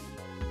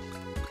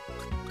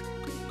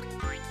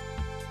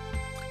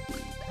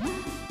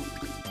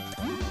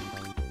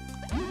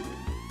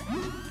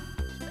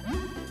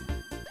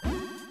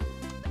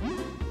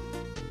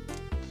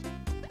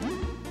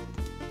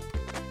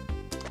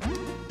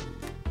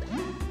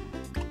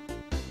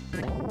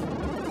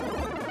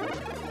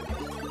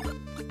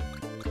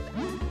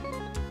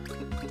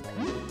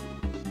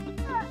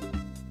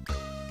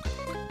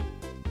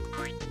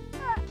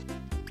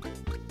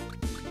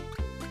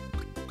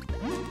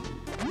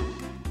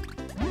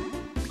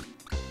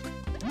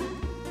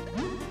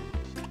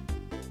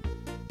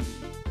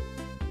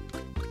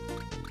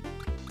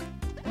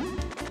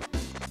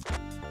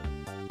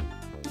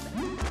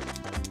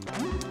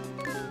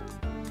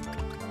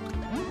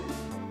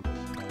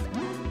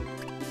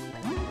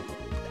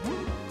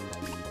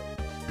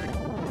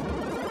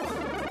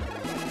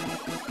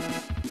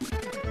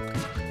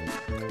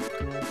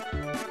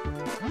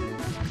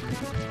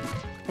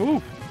 Ooh.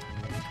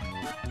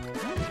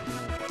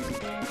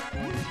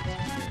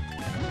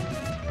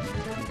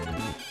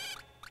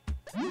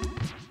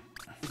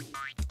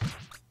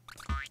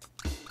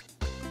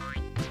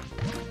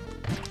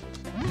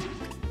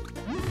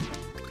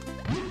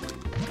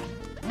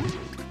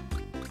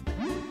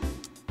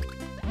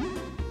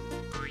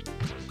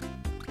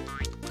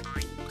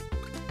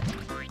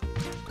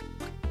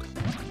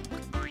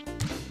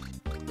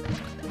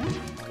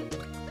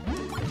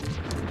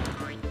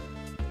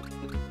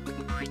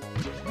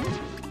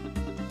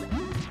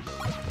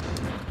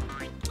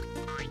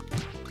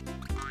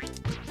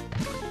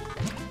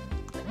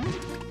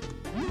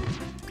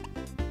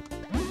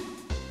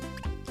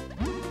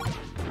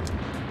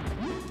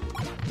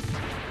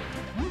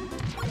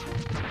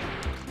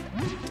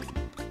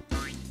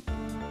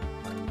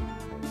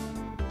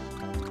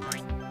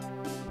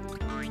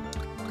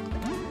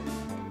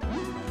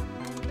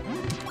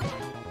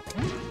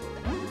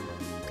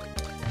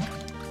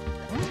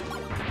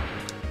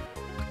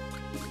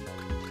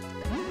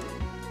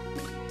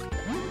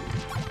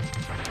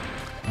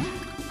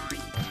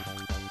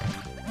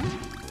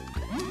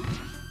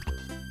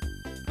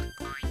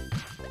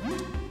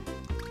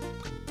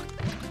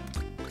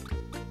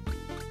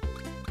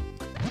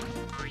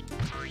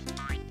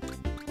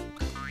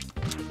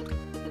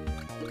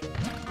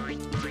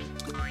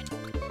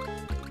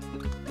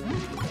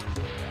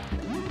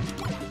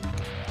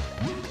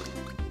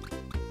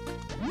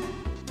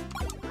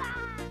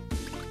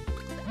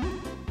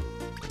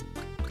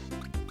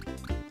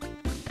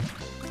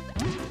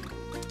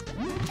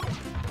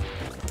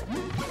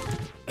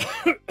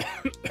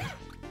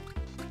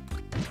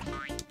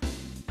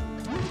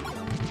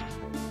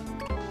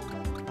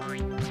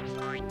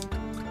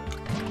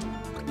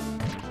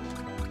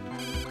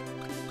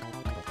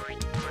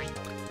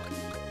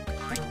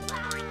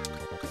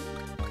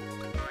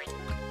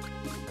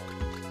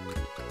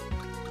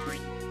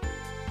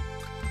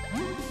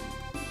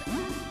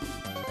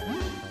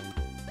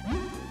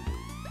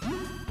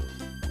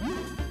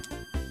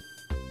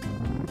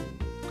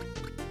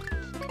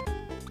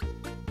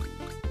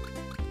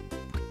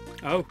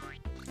 Oh.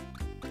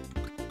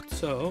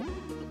 So,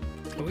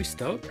 are we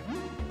stuck?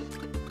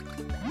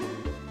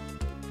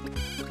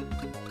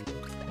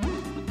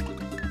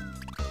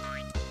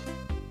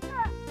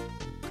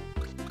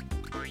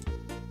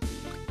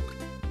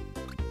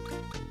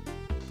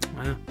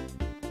 Wow.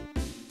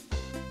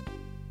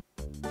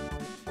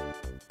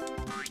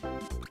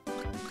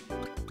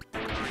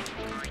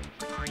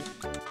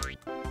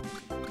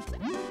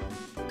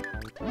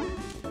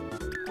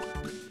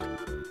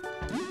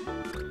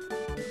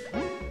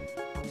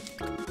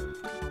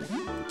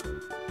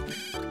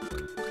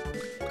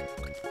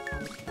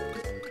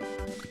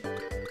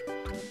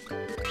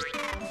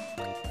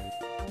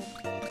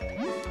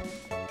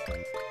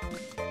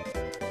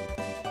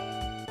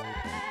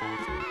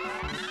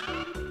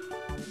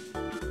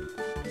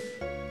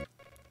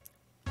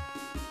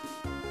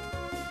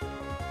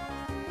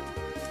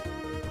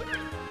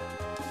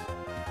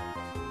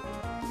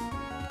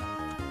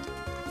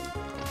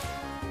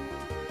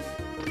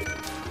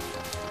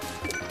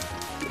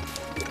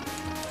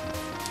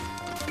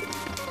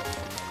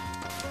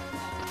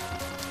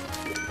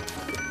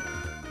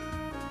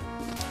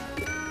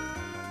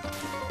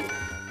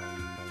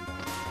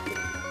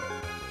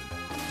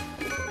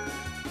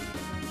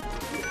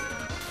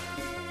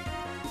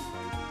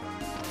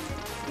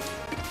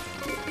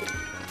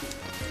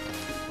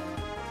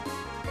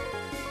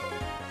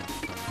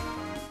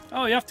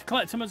 Oh, you have to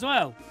collect them as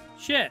well.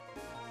 Shit.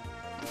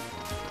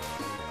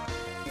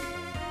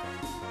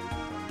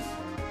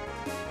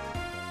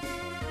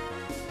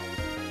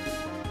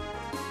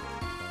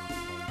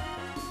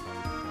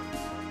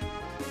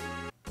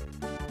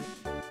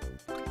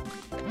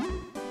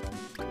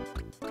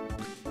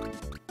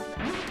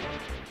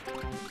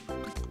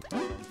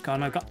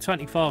 God, I've got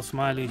 24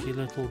 smileys, you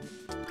little...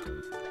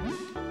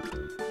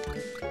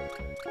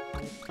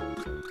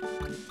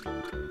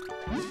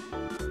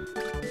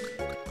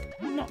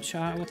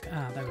 Sure, look.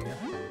 Ah, there we go.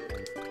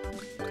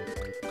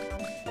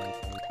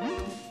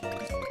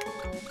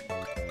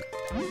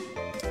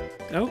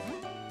 Oh.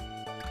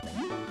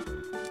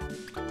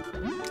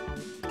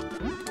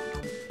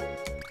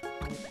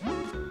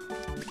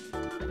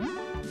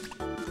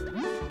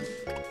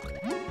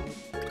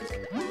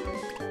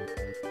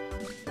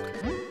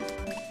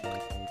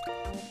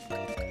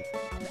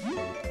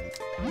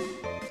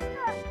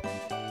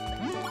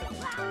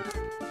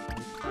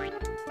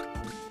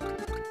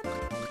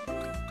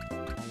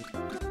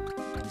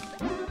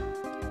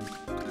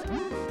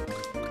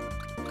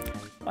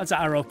 What's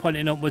that arrow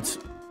pointing upwards?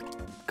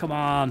 Come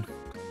on.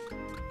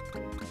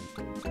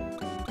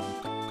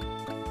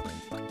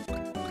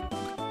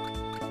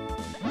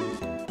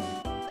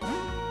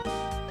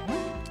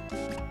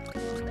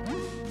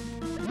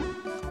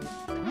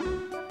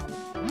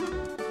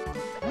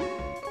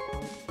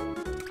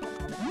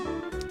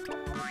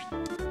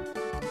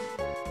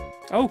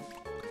 Oh,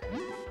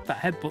 that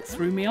headbutt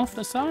threw me off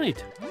the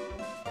side.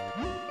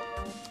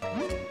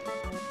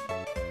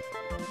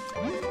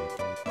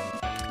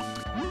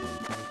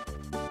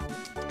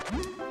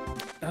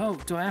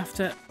 do I have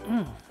to...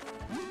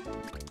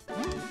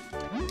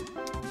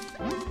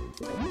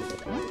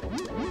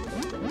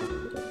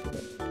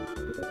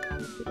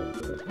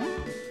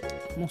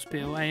 Must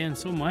be a way in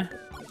somewhere.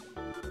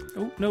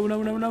 Oh, no,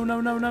 no, no, no, no,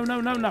 no, no,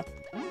 no, no, no.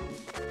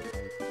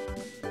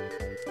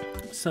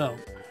 So,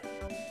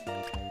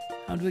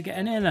 how do we get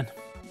in here then?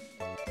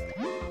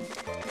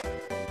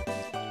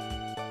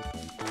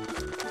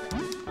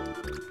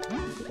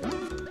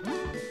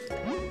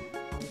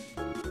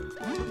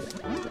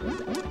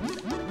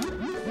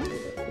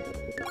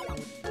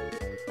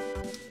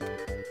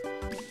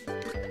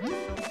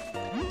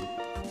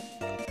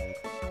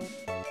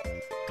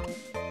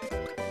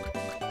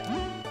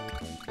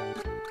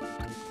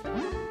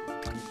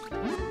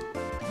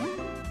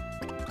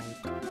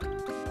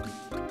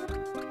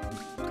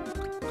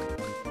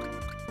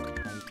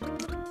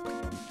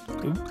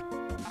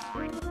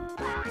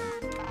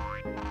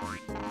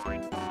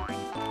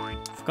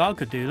 Forgot I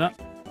could do that.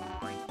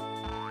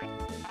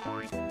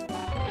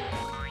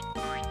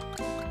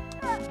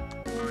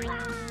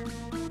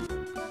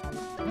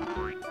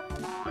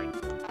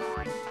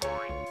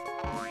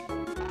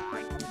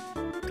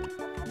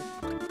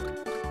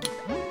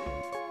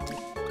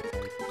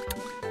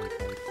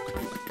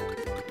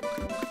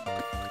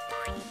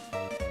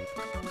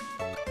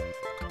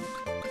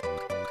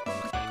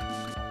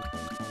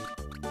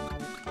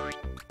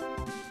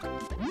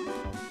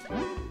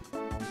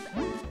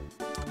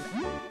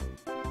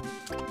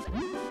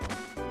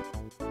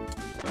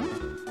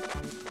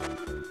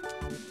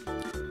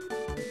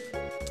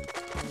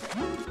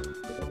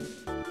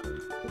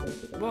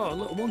 Whoa, a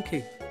little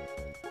monkey.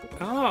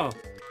 Oh.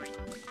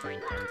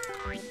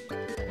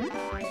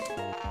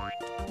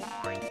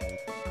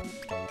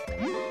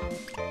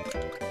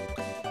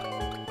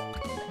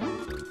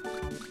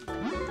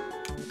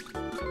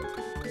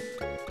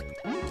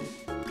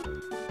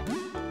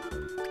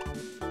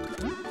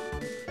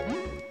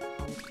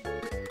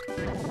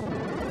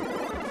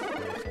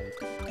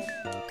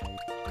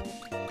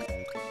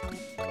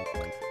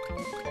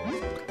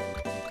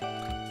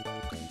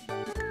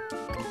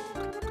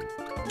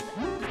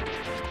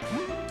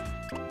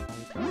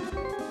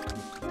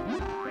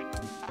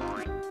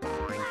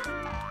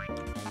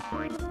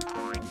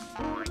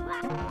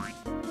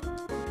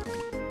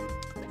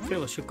 I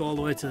feel I should go all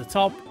the way to the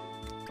top.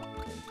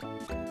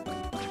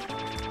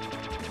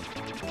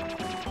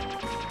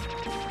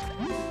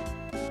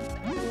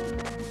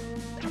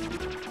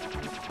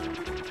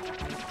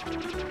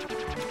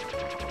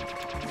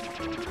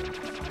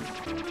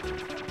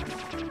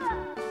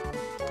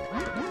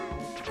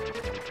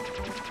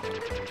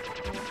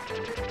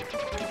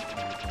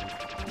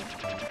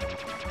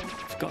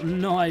 I've got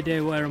no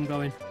idea where I'm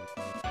going.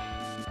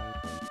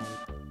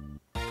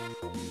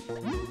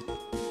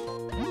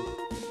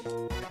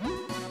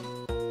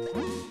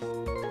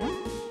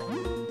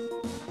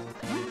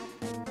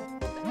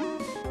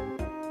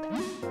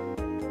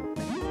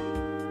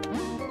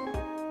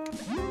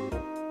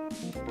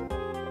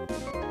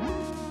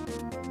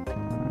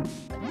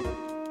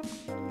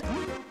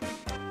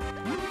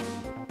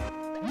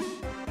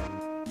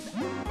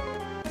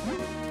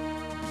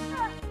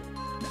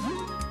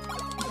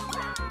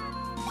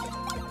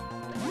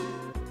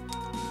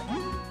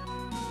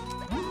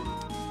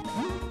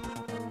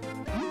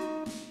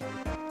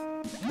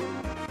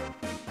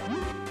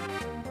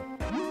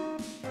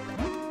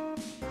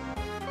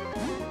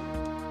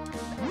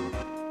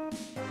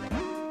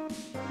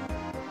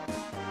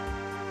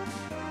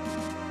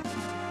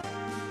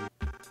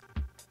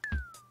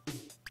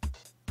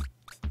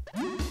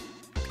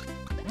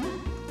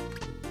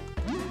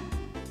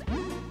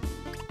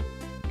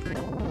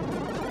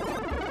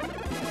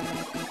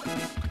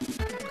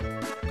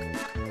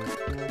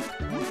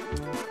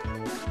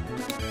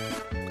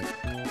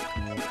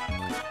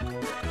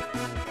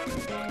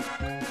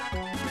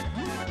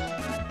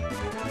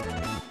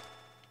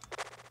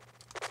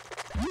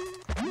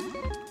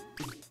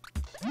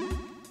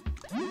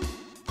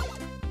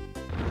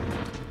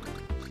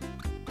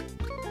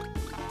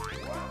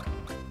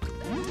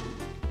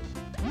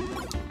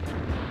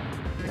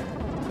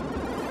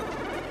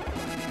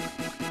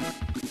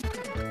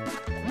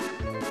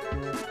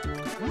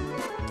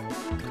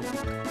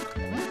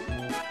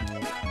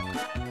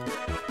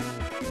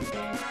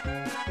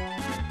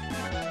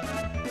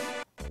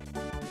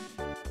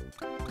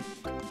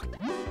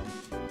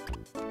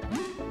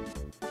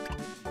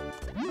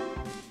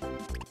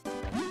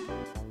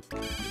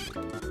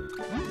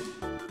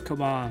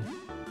 Come on.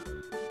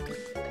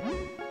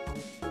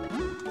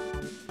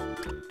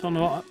 Don't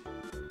know what.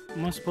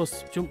 Am I supposed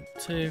to jump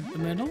to the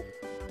middle?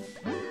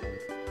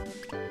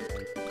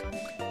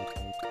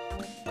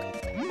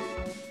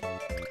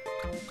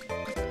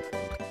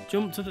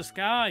 Jump to the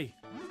sky.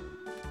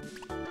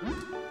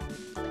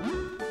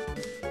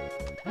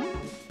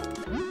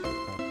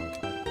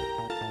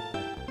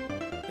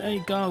 There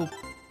you go.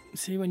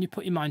 See when you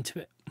put your mind to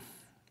it.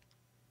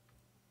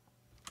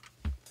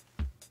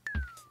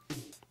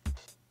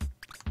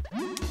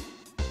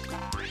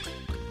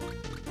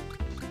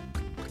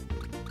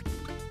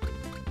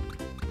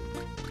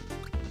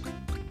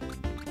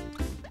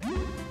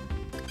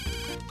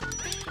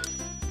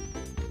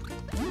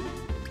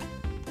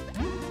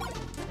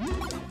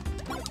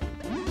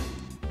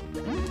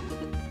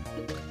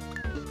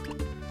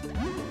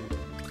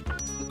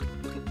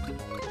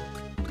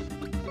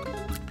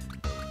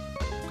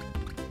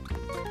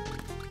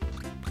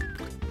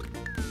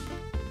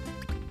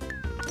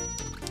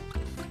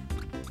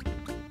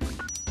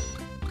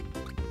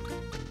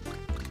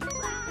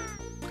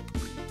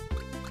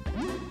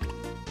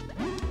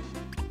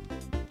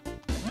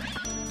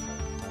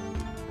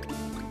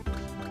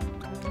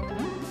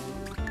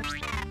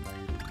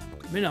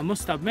 I mean, I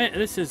must admit,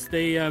 this is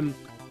the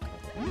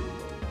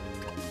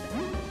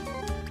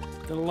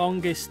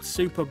longest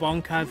Super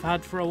Bonk I've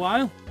had for a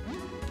while.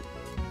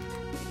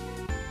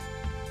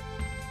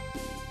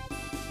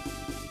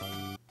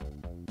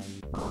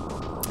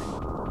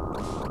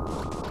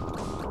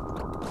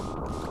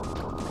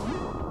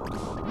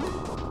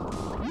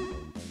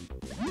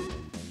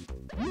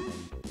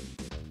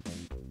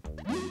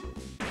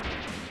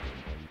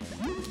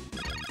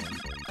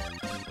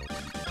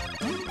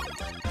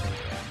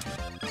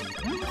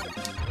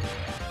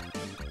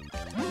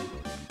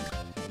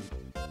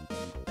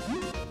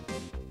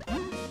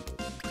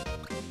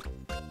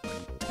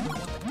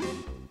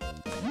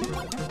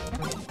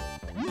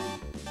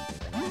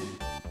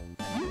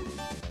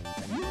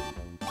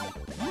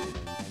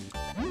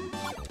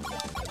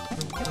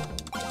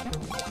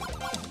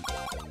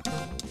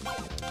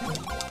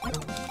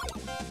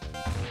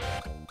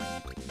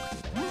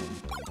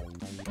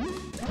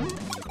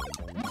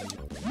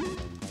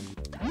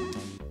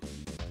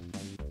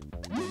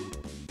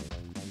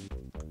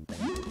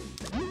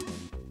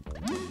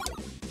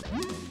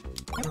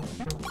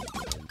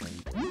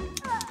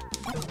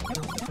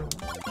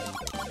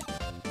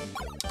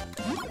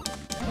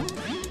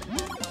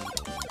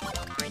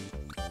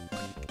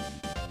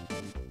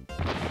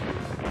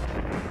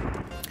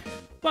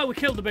 Well, we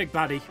killed the big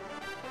baddie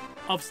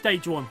of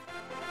stage 1.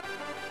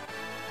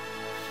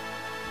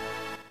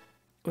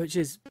 Which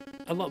is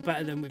a lot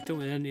better than we've done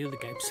with any other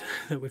games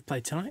that we've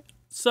played tonight.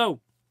 So,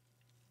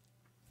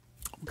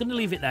 we're going to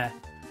leave it there.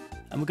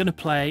 And we're going to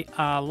play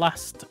our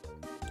last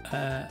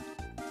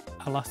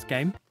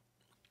game.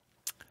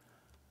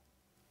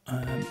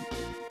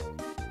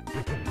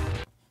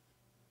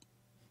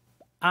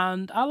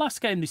 And our last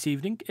game this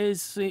evening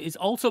is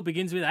also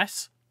begins with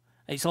S.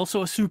 It's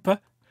also a Super.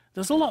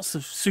 There's lots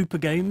of Super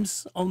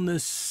games on the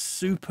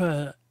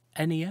Super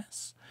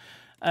NES.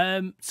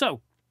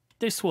 So,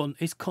 this one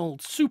is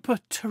called Super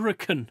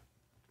Turrican.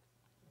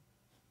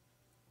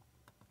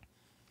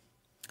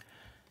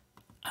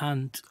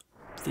 And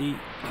the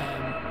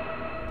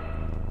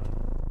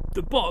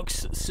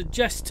box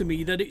suggests to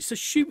me that it's a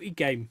shooty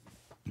game.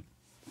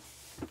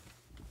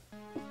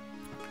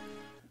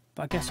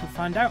 But I guess we'll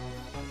find out.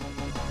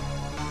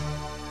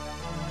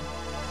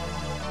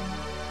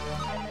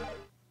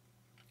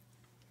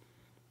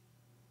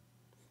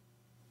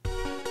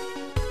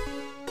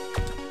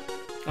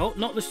 Oh,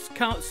 not the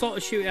sort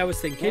of shooty I was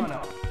thinking.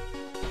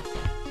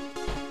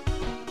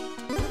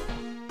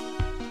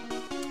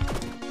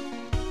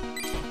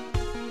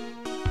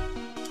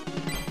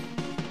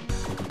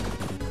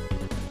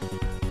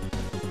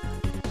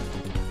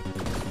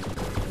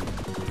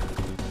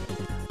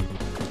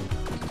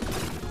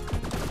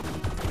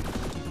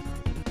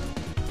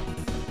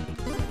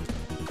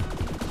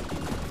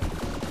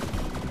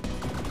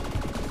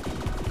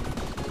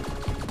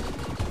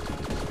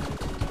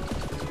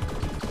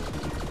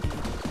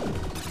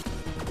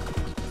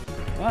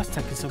 Well, that's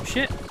taking some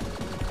shit.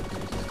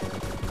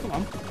 Come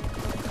on.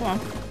 Come on.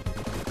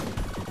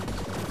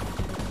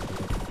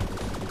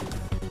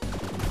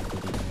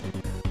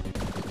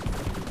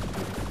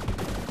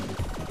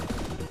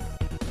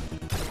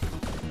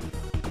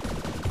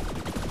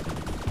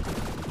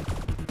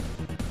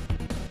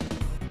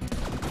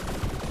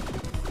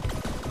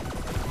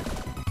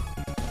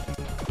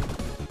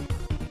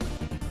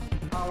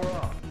 Power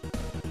up.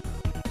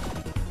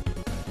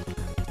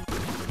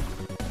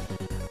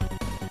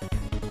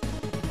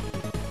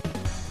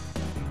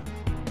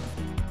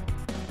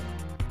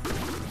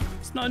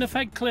 Not enough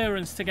head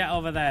clearance to get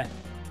over there.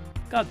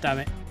 God damn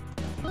it.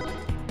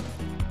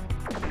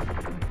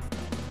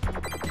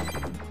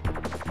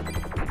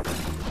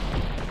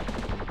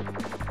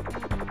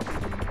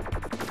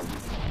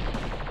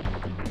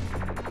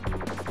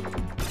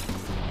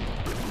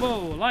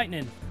 Whoa,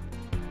 lightning.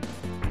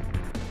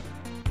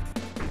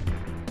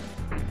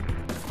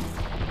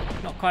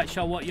 Not quite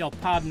sure what you're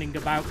pardoning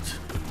about.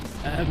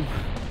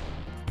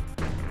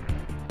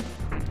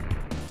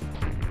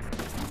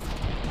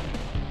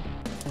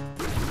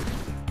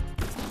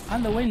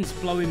 And the wind's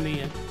blowing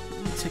me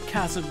into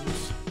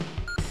chasms.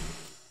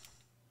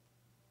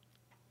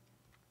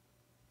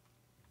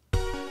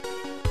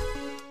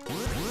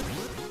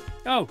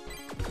 Oh!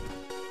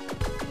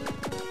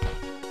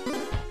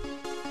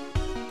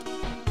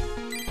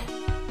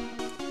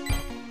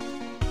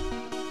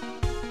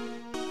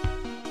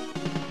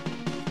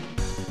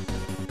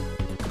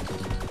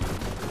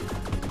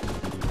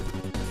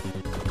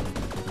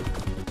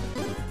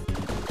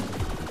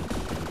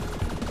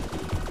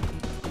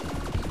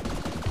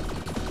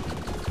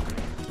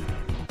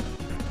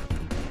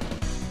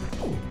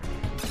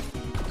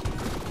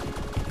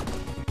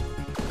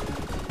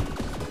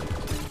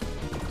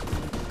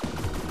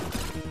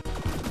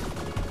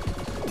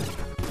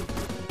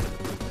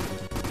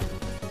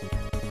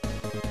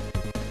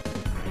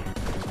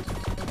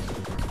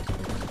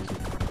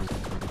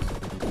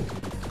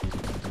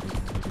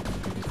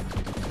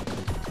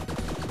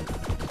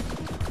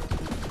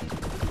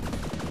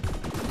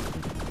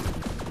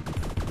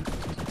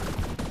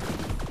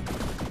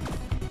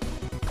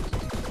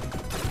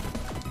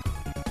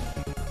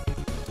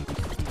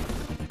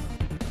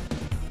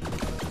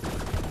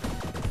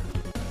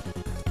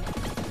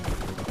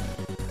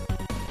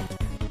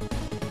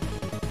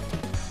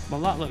 Well,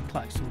 that looked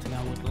like something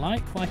I would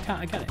like. Why can't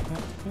I get it?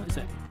 What is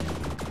it?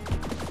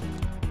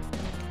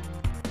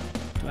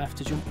 Do I have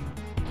to jump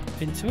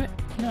into it?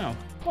 No.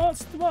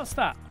 What's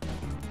that?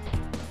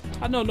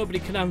 I know nobody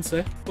can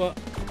answer, but...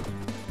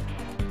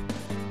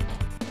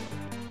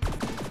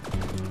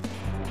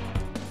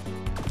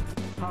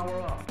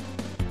 Power up.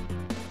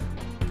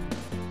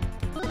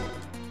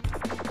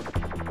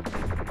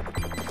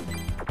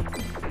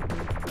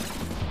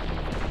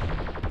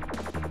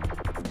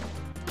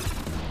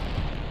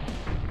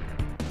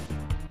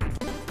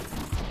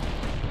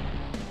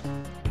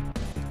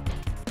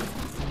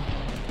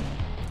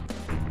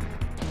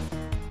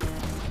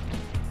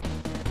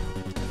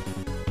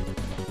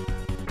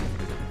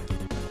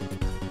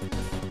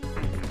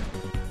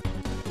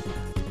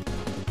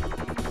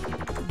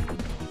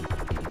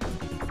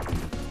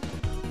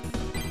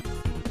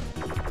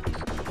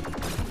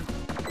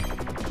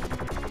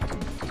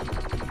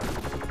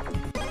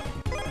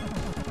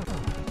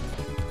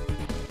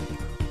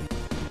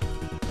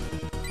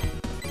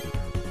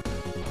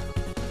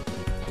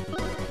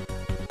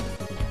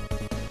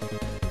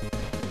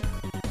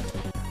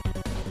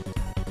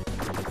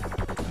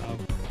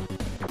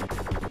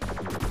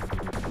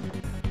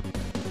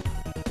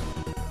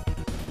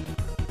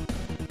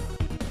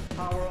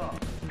 Power up.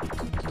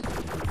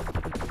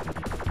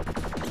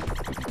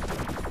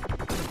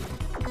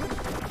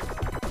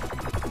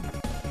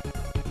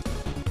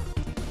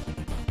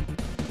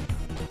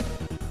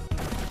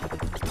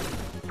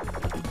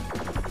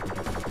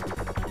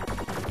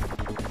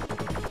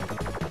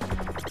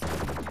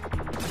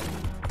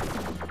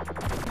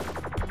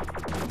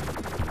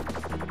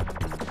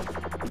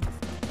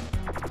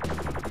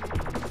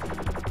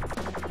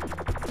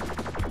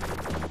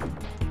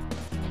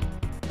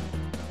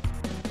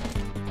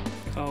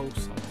 Oh,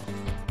 so.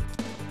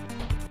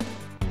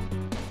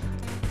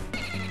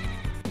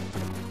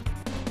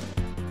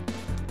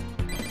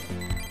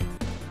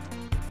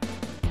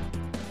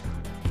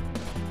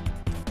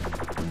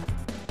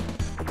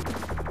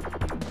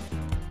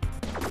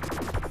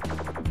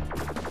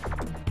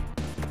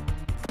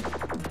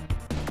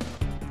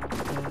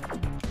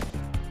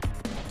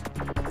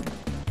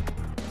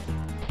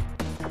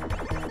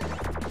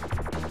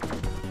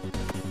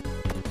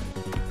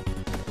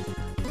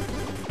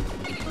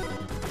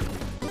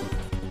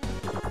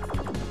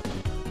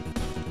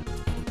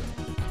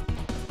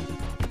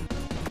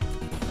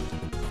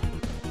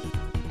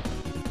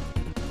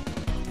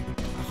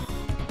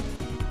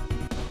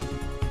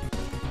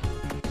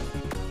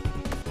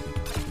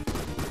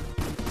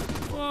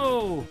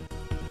 Whoa!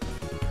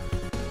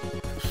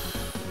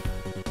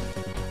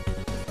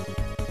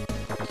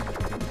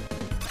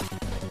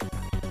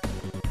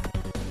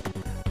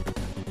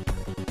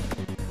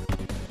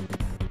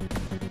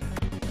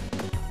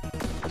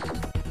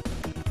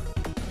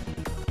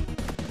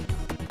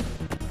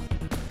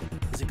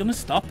 Is it gonna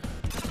stop?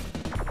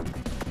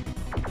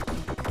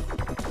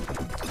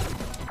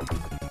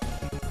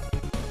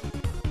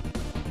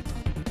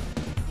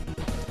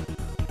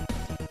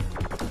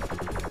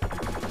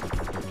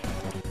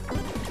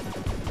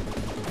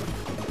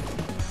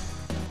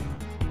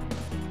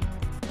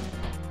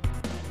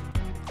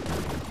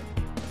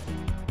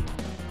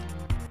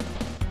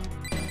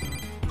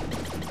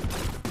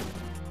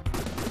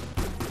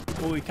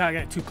 Oh, we can't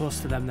get too close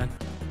to them then.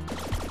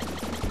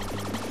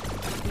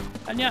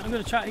 And yeah, I'm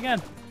going to try it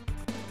again.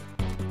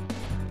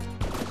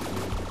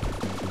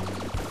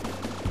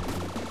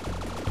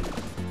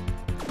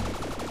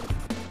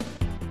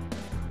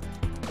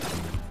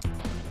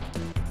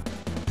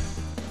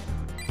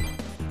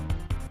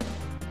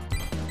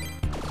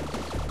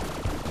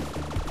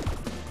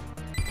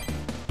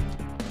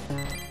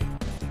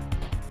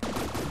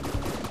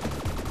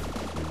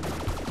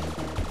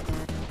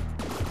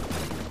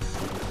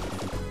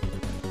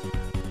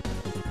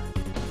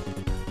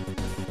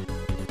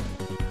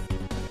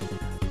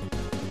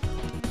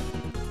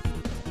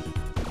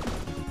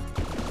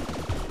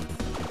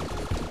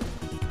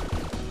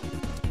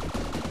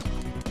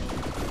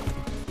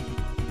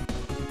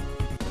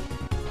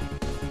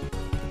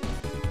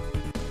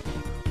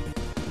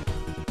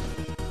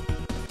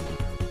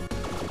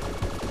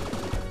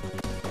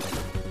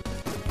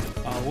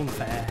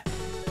 Unfair.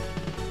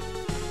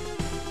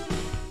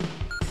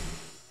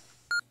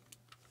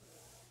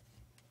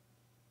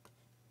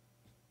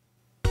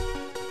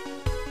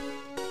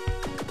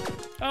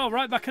 Oh,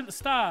 right back at the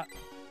start.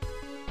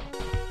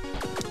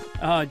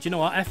 Oh, do you know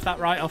what? F that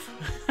right off.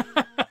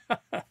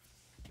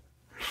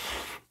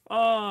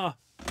 Oh,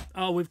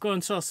 we've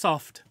gone so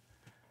soft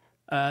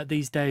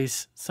these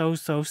days. So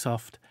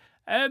soft.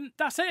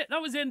 That's it.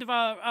 That was the end of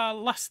our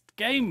last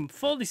game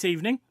for this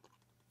evening.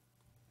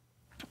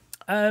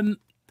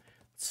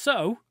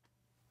 So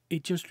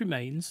it just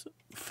remains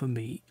for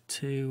me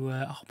to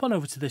hop on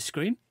over to this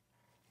screen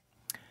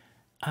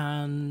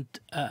and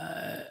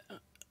I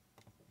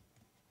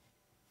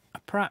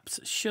perhaps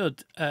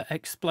should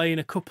explain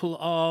a couple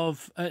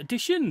of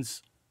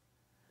additions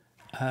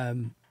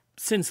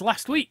since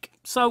last week.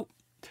 So,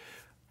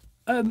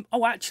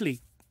 oh,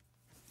 actually,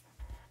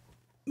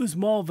 there's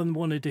more than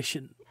one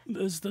addition.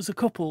 There's a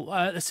couple.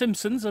 The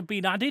Simpsons have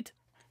been added.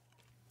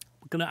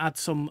 We're going to add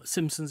some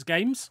Simpsons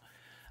games.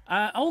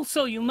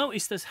 Also, you'll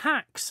notice there's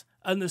hacks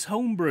and there's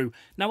homebrew.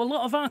 Now, a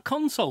lot of our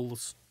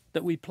consoles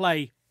that we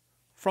play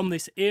from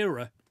this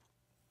era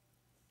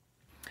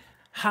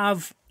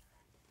have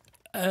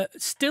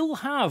still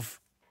have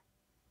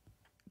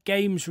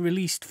games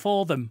released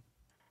for them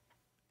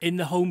in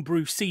the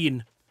homebrew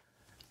scene.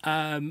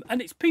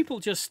 And it's people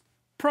just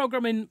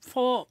programming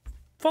for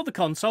the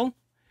console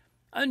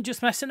and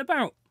just messing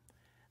about.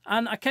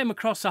 And I came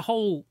across a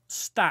whole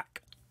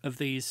stack of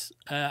these.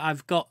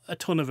 I've got a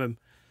ton of them.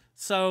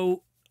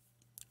 So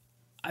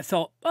I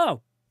thought,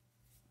 oh,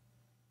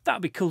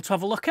 that'd be cool to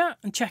have a look at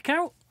and check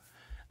out.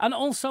 And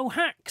also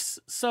hacks.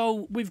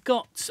 So we've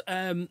got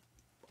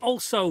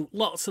also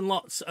lots and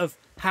lots of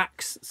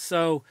hacks.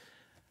 So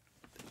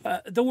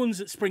the ones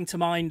that spring to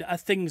mind are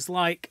things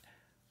like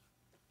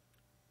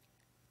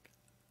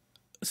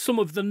some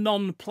of the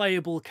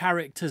non-playable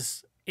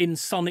characters in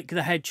Sonic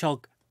the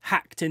Hedgehog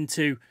hacked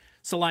into.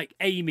 So like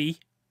Amy,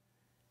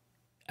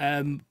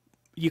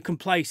 you can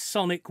play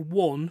Sonic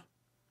 1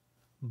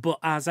 but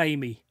as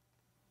Amy.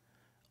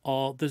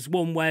 Or there's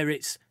one where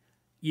it's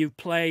you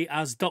play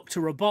as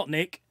Dr.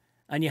 Robotnik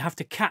and you have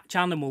to catch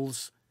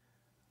animals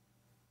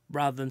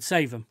rather than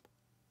save them.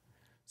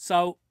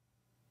 So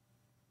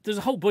there's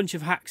a whole bunch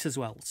of hacks as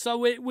well. So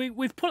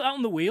we've put that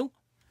on the wheel.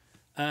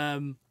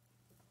 Again,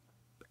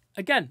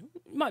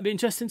 it might be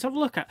interesting to have a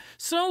look at.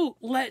 So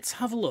let's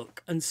have a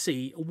look and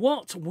see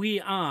what we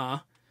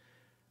are,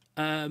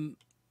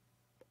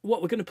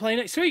 what we're going to play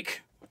next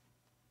week.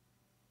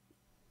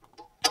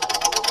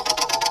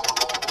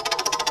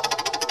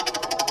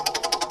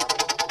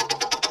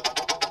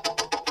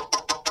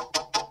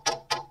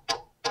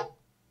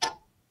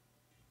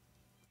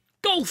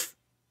 Golf!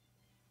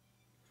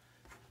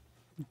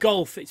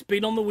 Golf. It's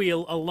been on the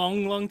wheel a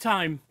long, long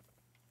time.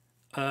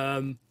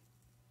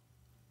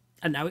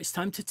 And now it's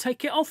time to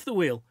take it off the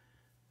wheel.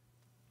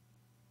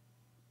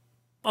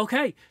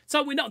 Okay,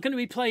 so we're not going to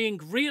be playing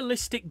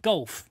realistic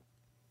golf.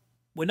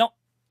 We're not.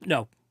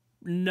 No.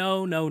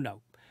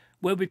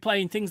 We'll be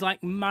playing things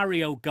like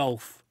Mario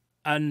Golf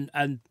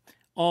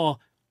or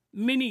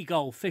mini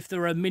golf if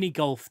there are mini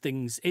golf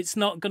things. It's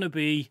not going to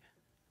be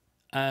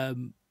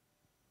the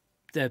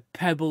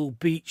Pebble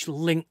Beach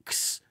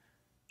Links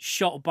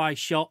shot by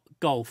shot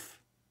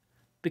golf,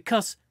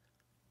 because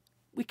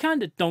we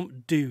kind of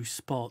don't do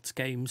sports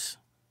games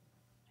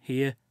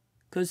here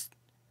because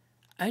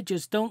I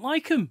just don't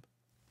like them.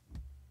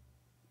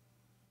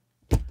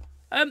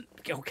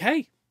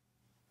 Okay,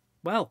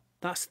 well,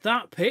 that's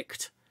that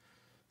picked.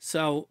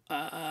 So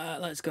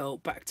let's go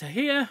back to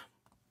here.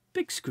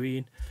 Big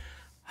screen.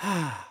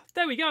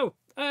 There we go.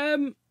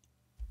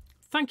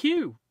 Thank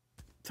you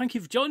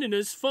for joining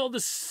us for the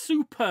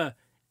Super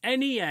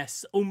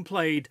NES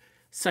Unplayed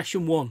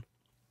Session 1.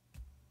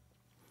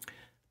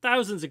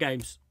 Thousands of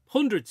games.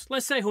 Hundreds.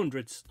 Let's say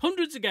hundreds.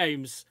 Hundreds of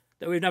games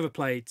that we've never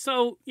played.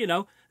 So, you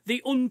know,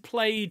 the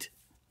unplayed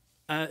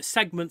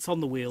segments on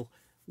the wheel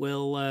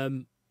will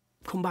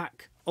come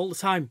back all the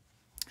time.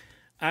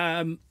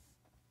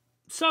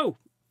 So,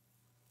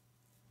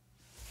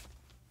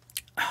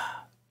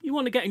 you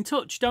want to get in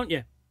touch, don't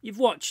you? You've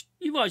watched,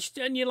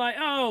 and you're like,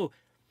 oh,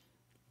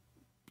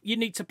 you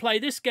need to play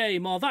this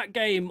game or that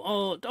game,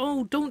 or,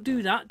 oh, don't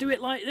do that, do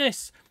it like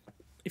this.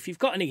 If you've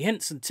got any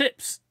hints and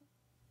tips,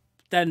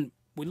 then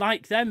we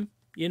like them,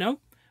 you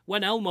know.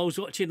 When Elmo's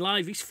watching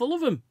live, he's full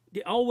of them.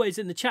 They're always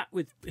in the chat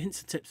with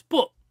hints and tips.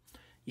 But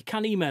you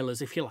can email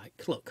us if you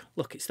like.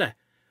 Look, it's there.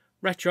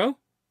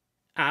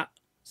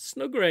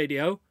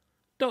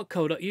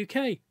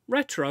 retro@snugradio.co.uk.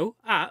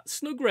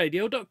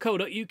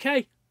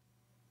 retro@snugradio.co.uk.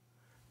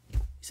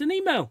 It's an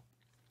email.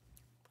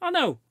 I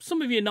know,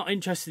 some of you are not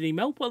interested in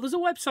email. Well, there's a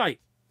website,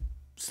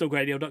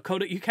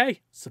 snugradio.co.uk,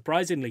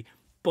 surprisingly.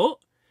 But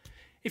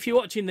if you're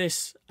watching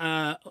this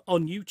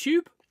on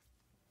YouTube,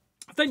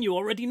 then you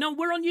already know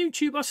we're on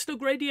YouTube as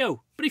Snug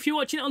Radio. But if you're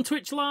watching it on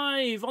Twitch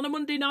Live on a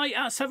Monday night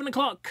at 7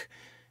 o'clock,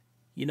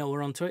 you know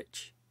we're on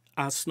Twitch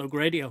as Snug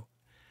Radio.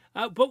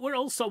 But we're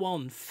also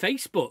on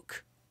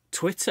Facebook,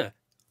 Twitter,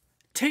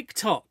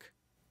 TikTok,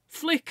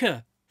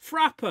 Flickr,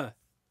 Frapper,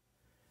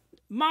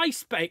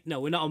 MySpace. No,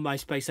 we're not on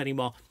MySpace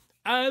anymore.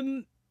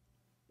 As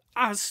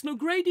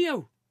Snug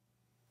Radio.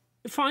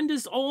 Find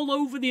us all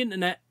over the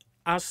internet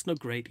as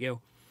Snug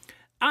Radio.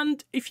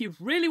 And if you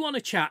really want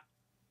to chat,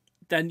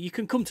 then you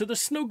can come to the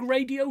Snug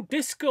Radio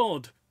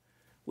Discord,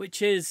 which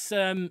is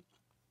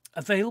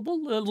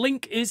available. The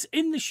link is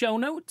in the show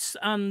notes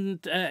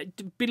and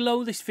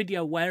below this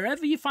video.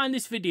 Wherever you find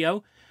this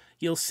video,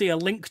 you'll see a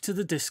link to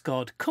the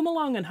Discord. Come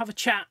along and have a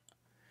chat.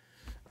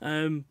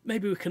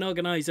 Maybe we can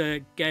organise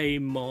a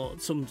game or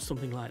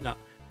something like that.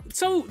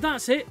 So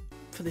that's it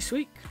for this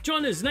week.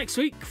 Join us next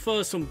week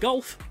for some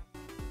golf.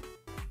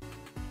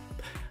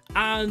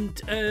 And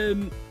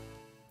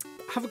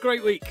have a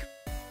great week.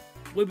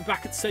 We'll be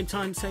back at the same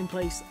time, same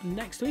place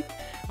next week.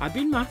 I've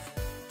been Math.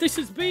 This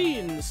has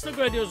been Snug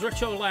Radio's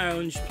Retro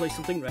Lounge. Play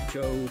something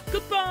retro.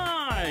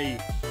 Goodbye!